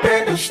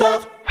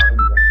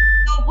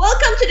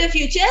 welcome to the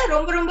future.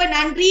 ரொம்ப ரொம்ப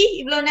நன்றி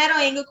இவ்வளவு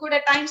நேரம் எங்க கூட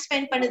டைம்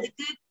ஸ்பெண்ட்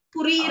பண்ணதுக்கு,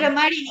 புரியுற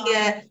மாதிரி நீங்க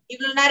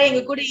இவ்வளவு நேரம்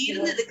எங்க கூட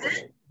இருந்ததுக்கு.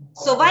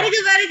 சோ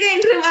வருக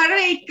என்று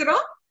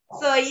வரவேற்கிறோம்.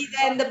 சோ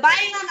இந்த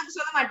பாய் எல்லாம் நம்ம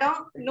சொல்ல மாட்டோம்,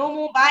 no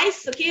more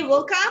boys. Okay,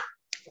 welcome,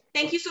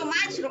 thank you so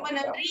much. ரொம்ப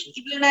நன்றி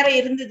இவ்வளவு நேரம்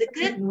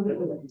இருந்ததுக்கு,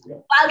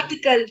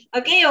 வாழ்த்துக்கள்.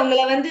 ஓகே,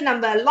 உங்களை வந்து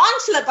நம்ம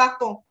லான்ச்ல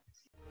பார்ப்போம்.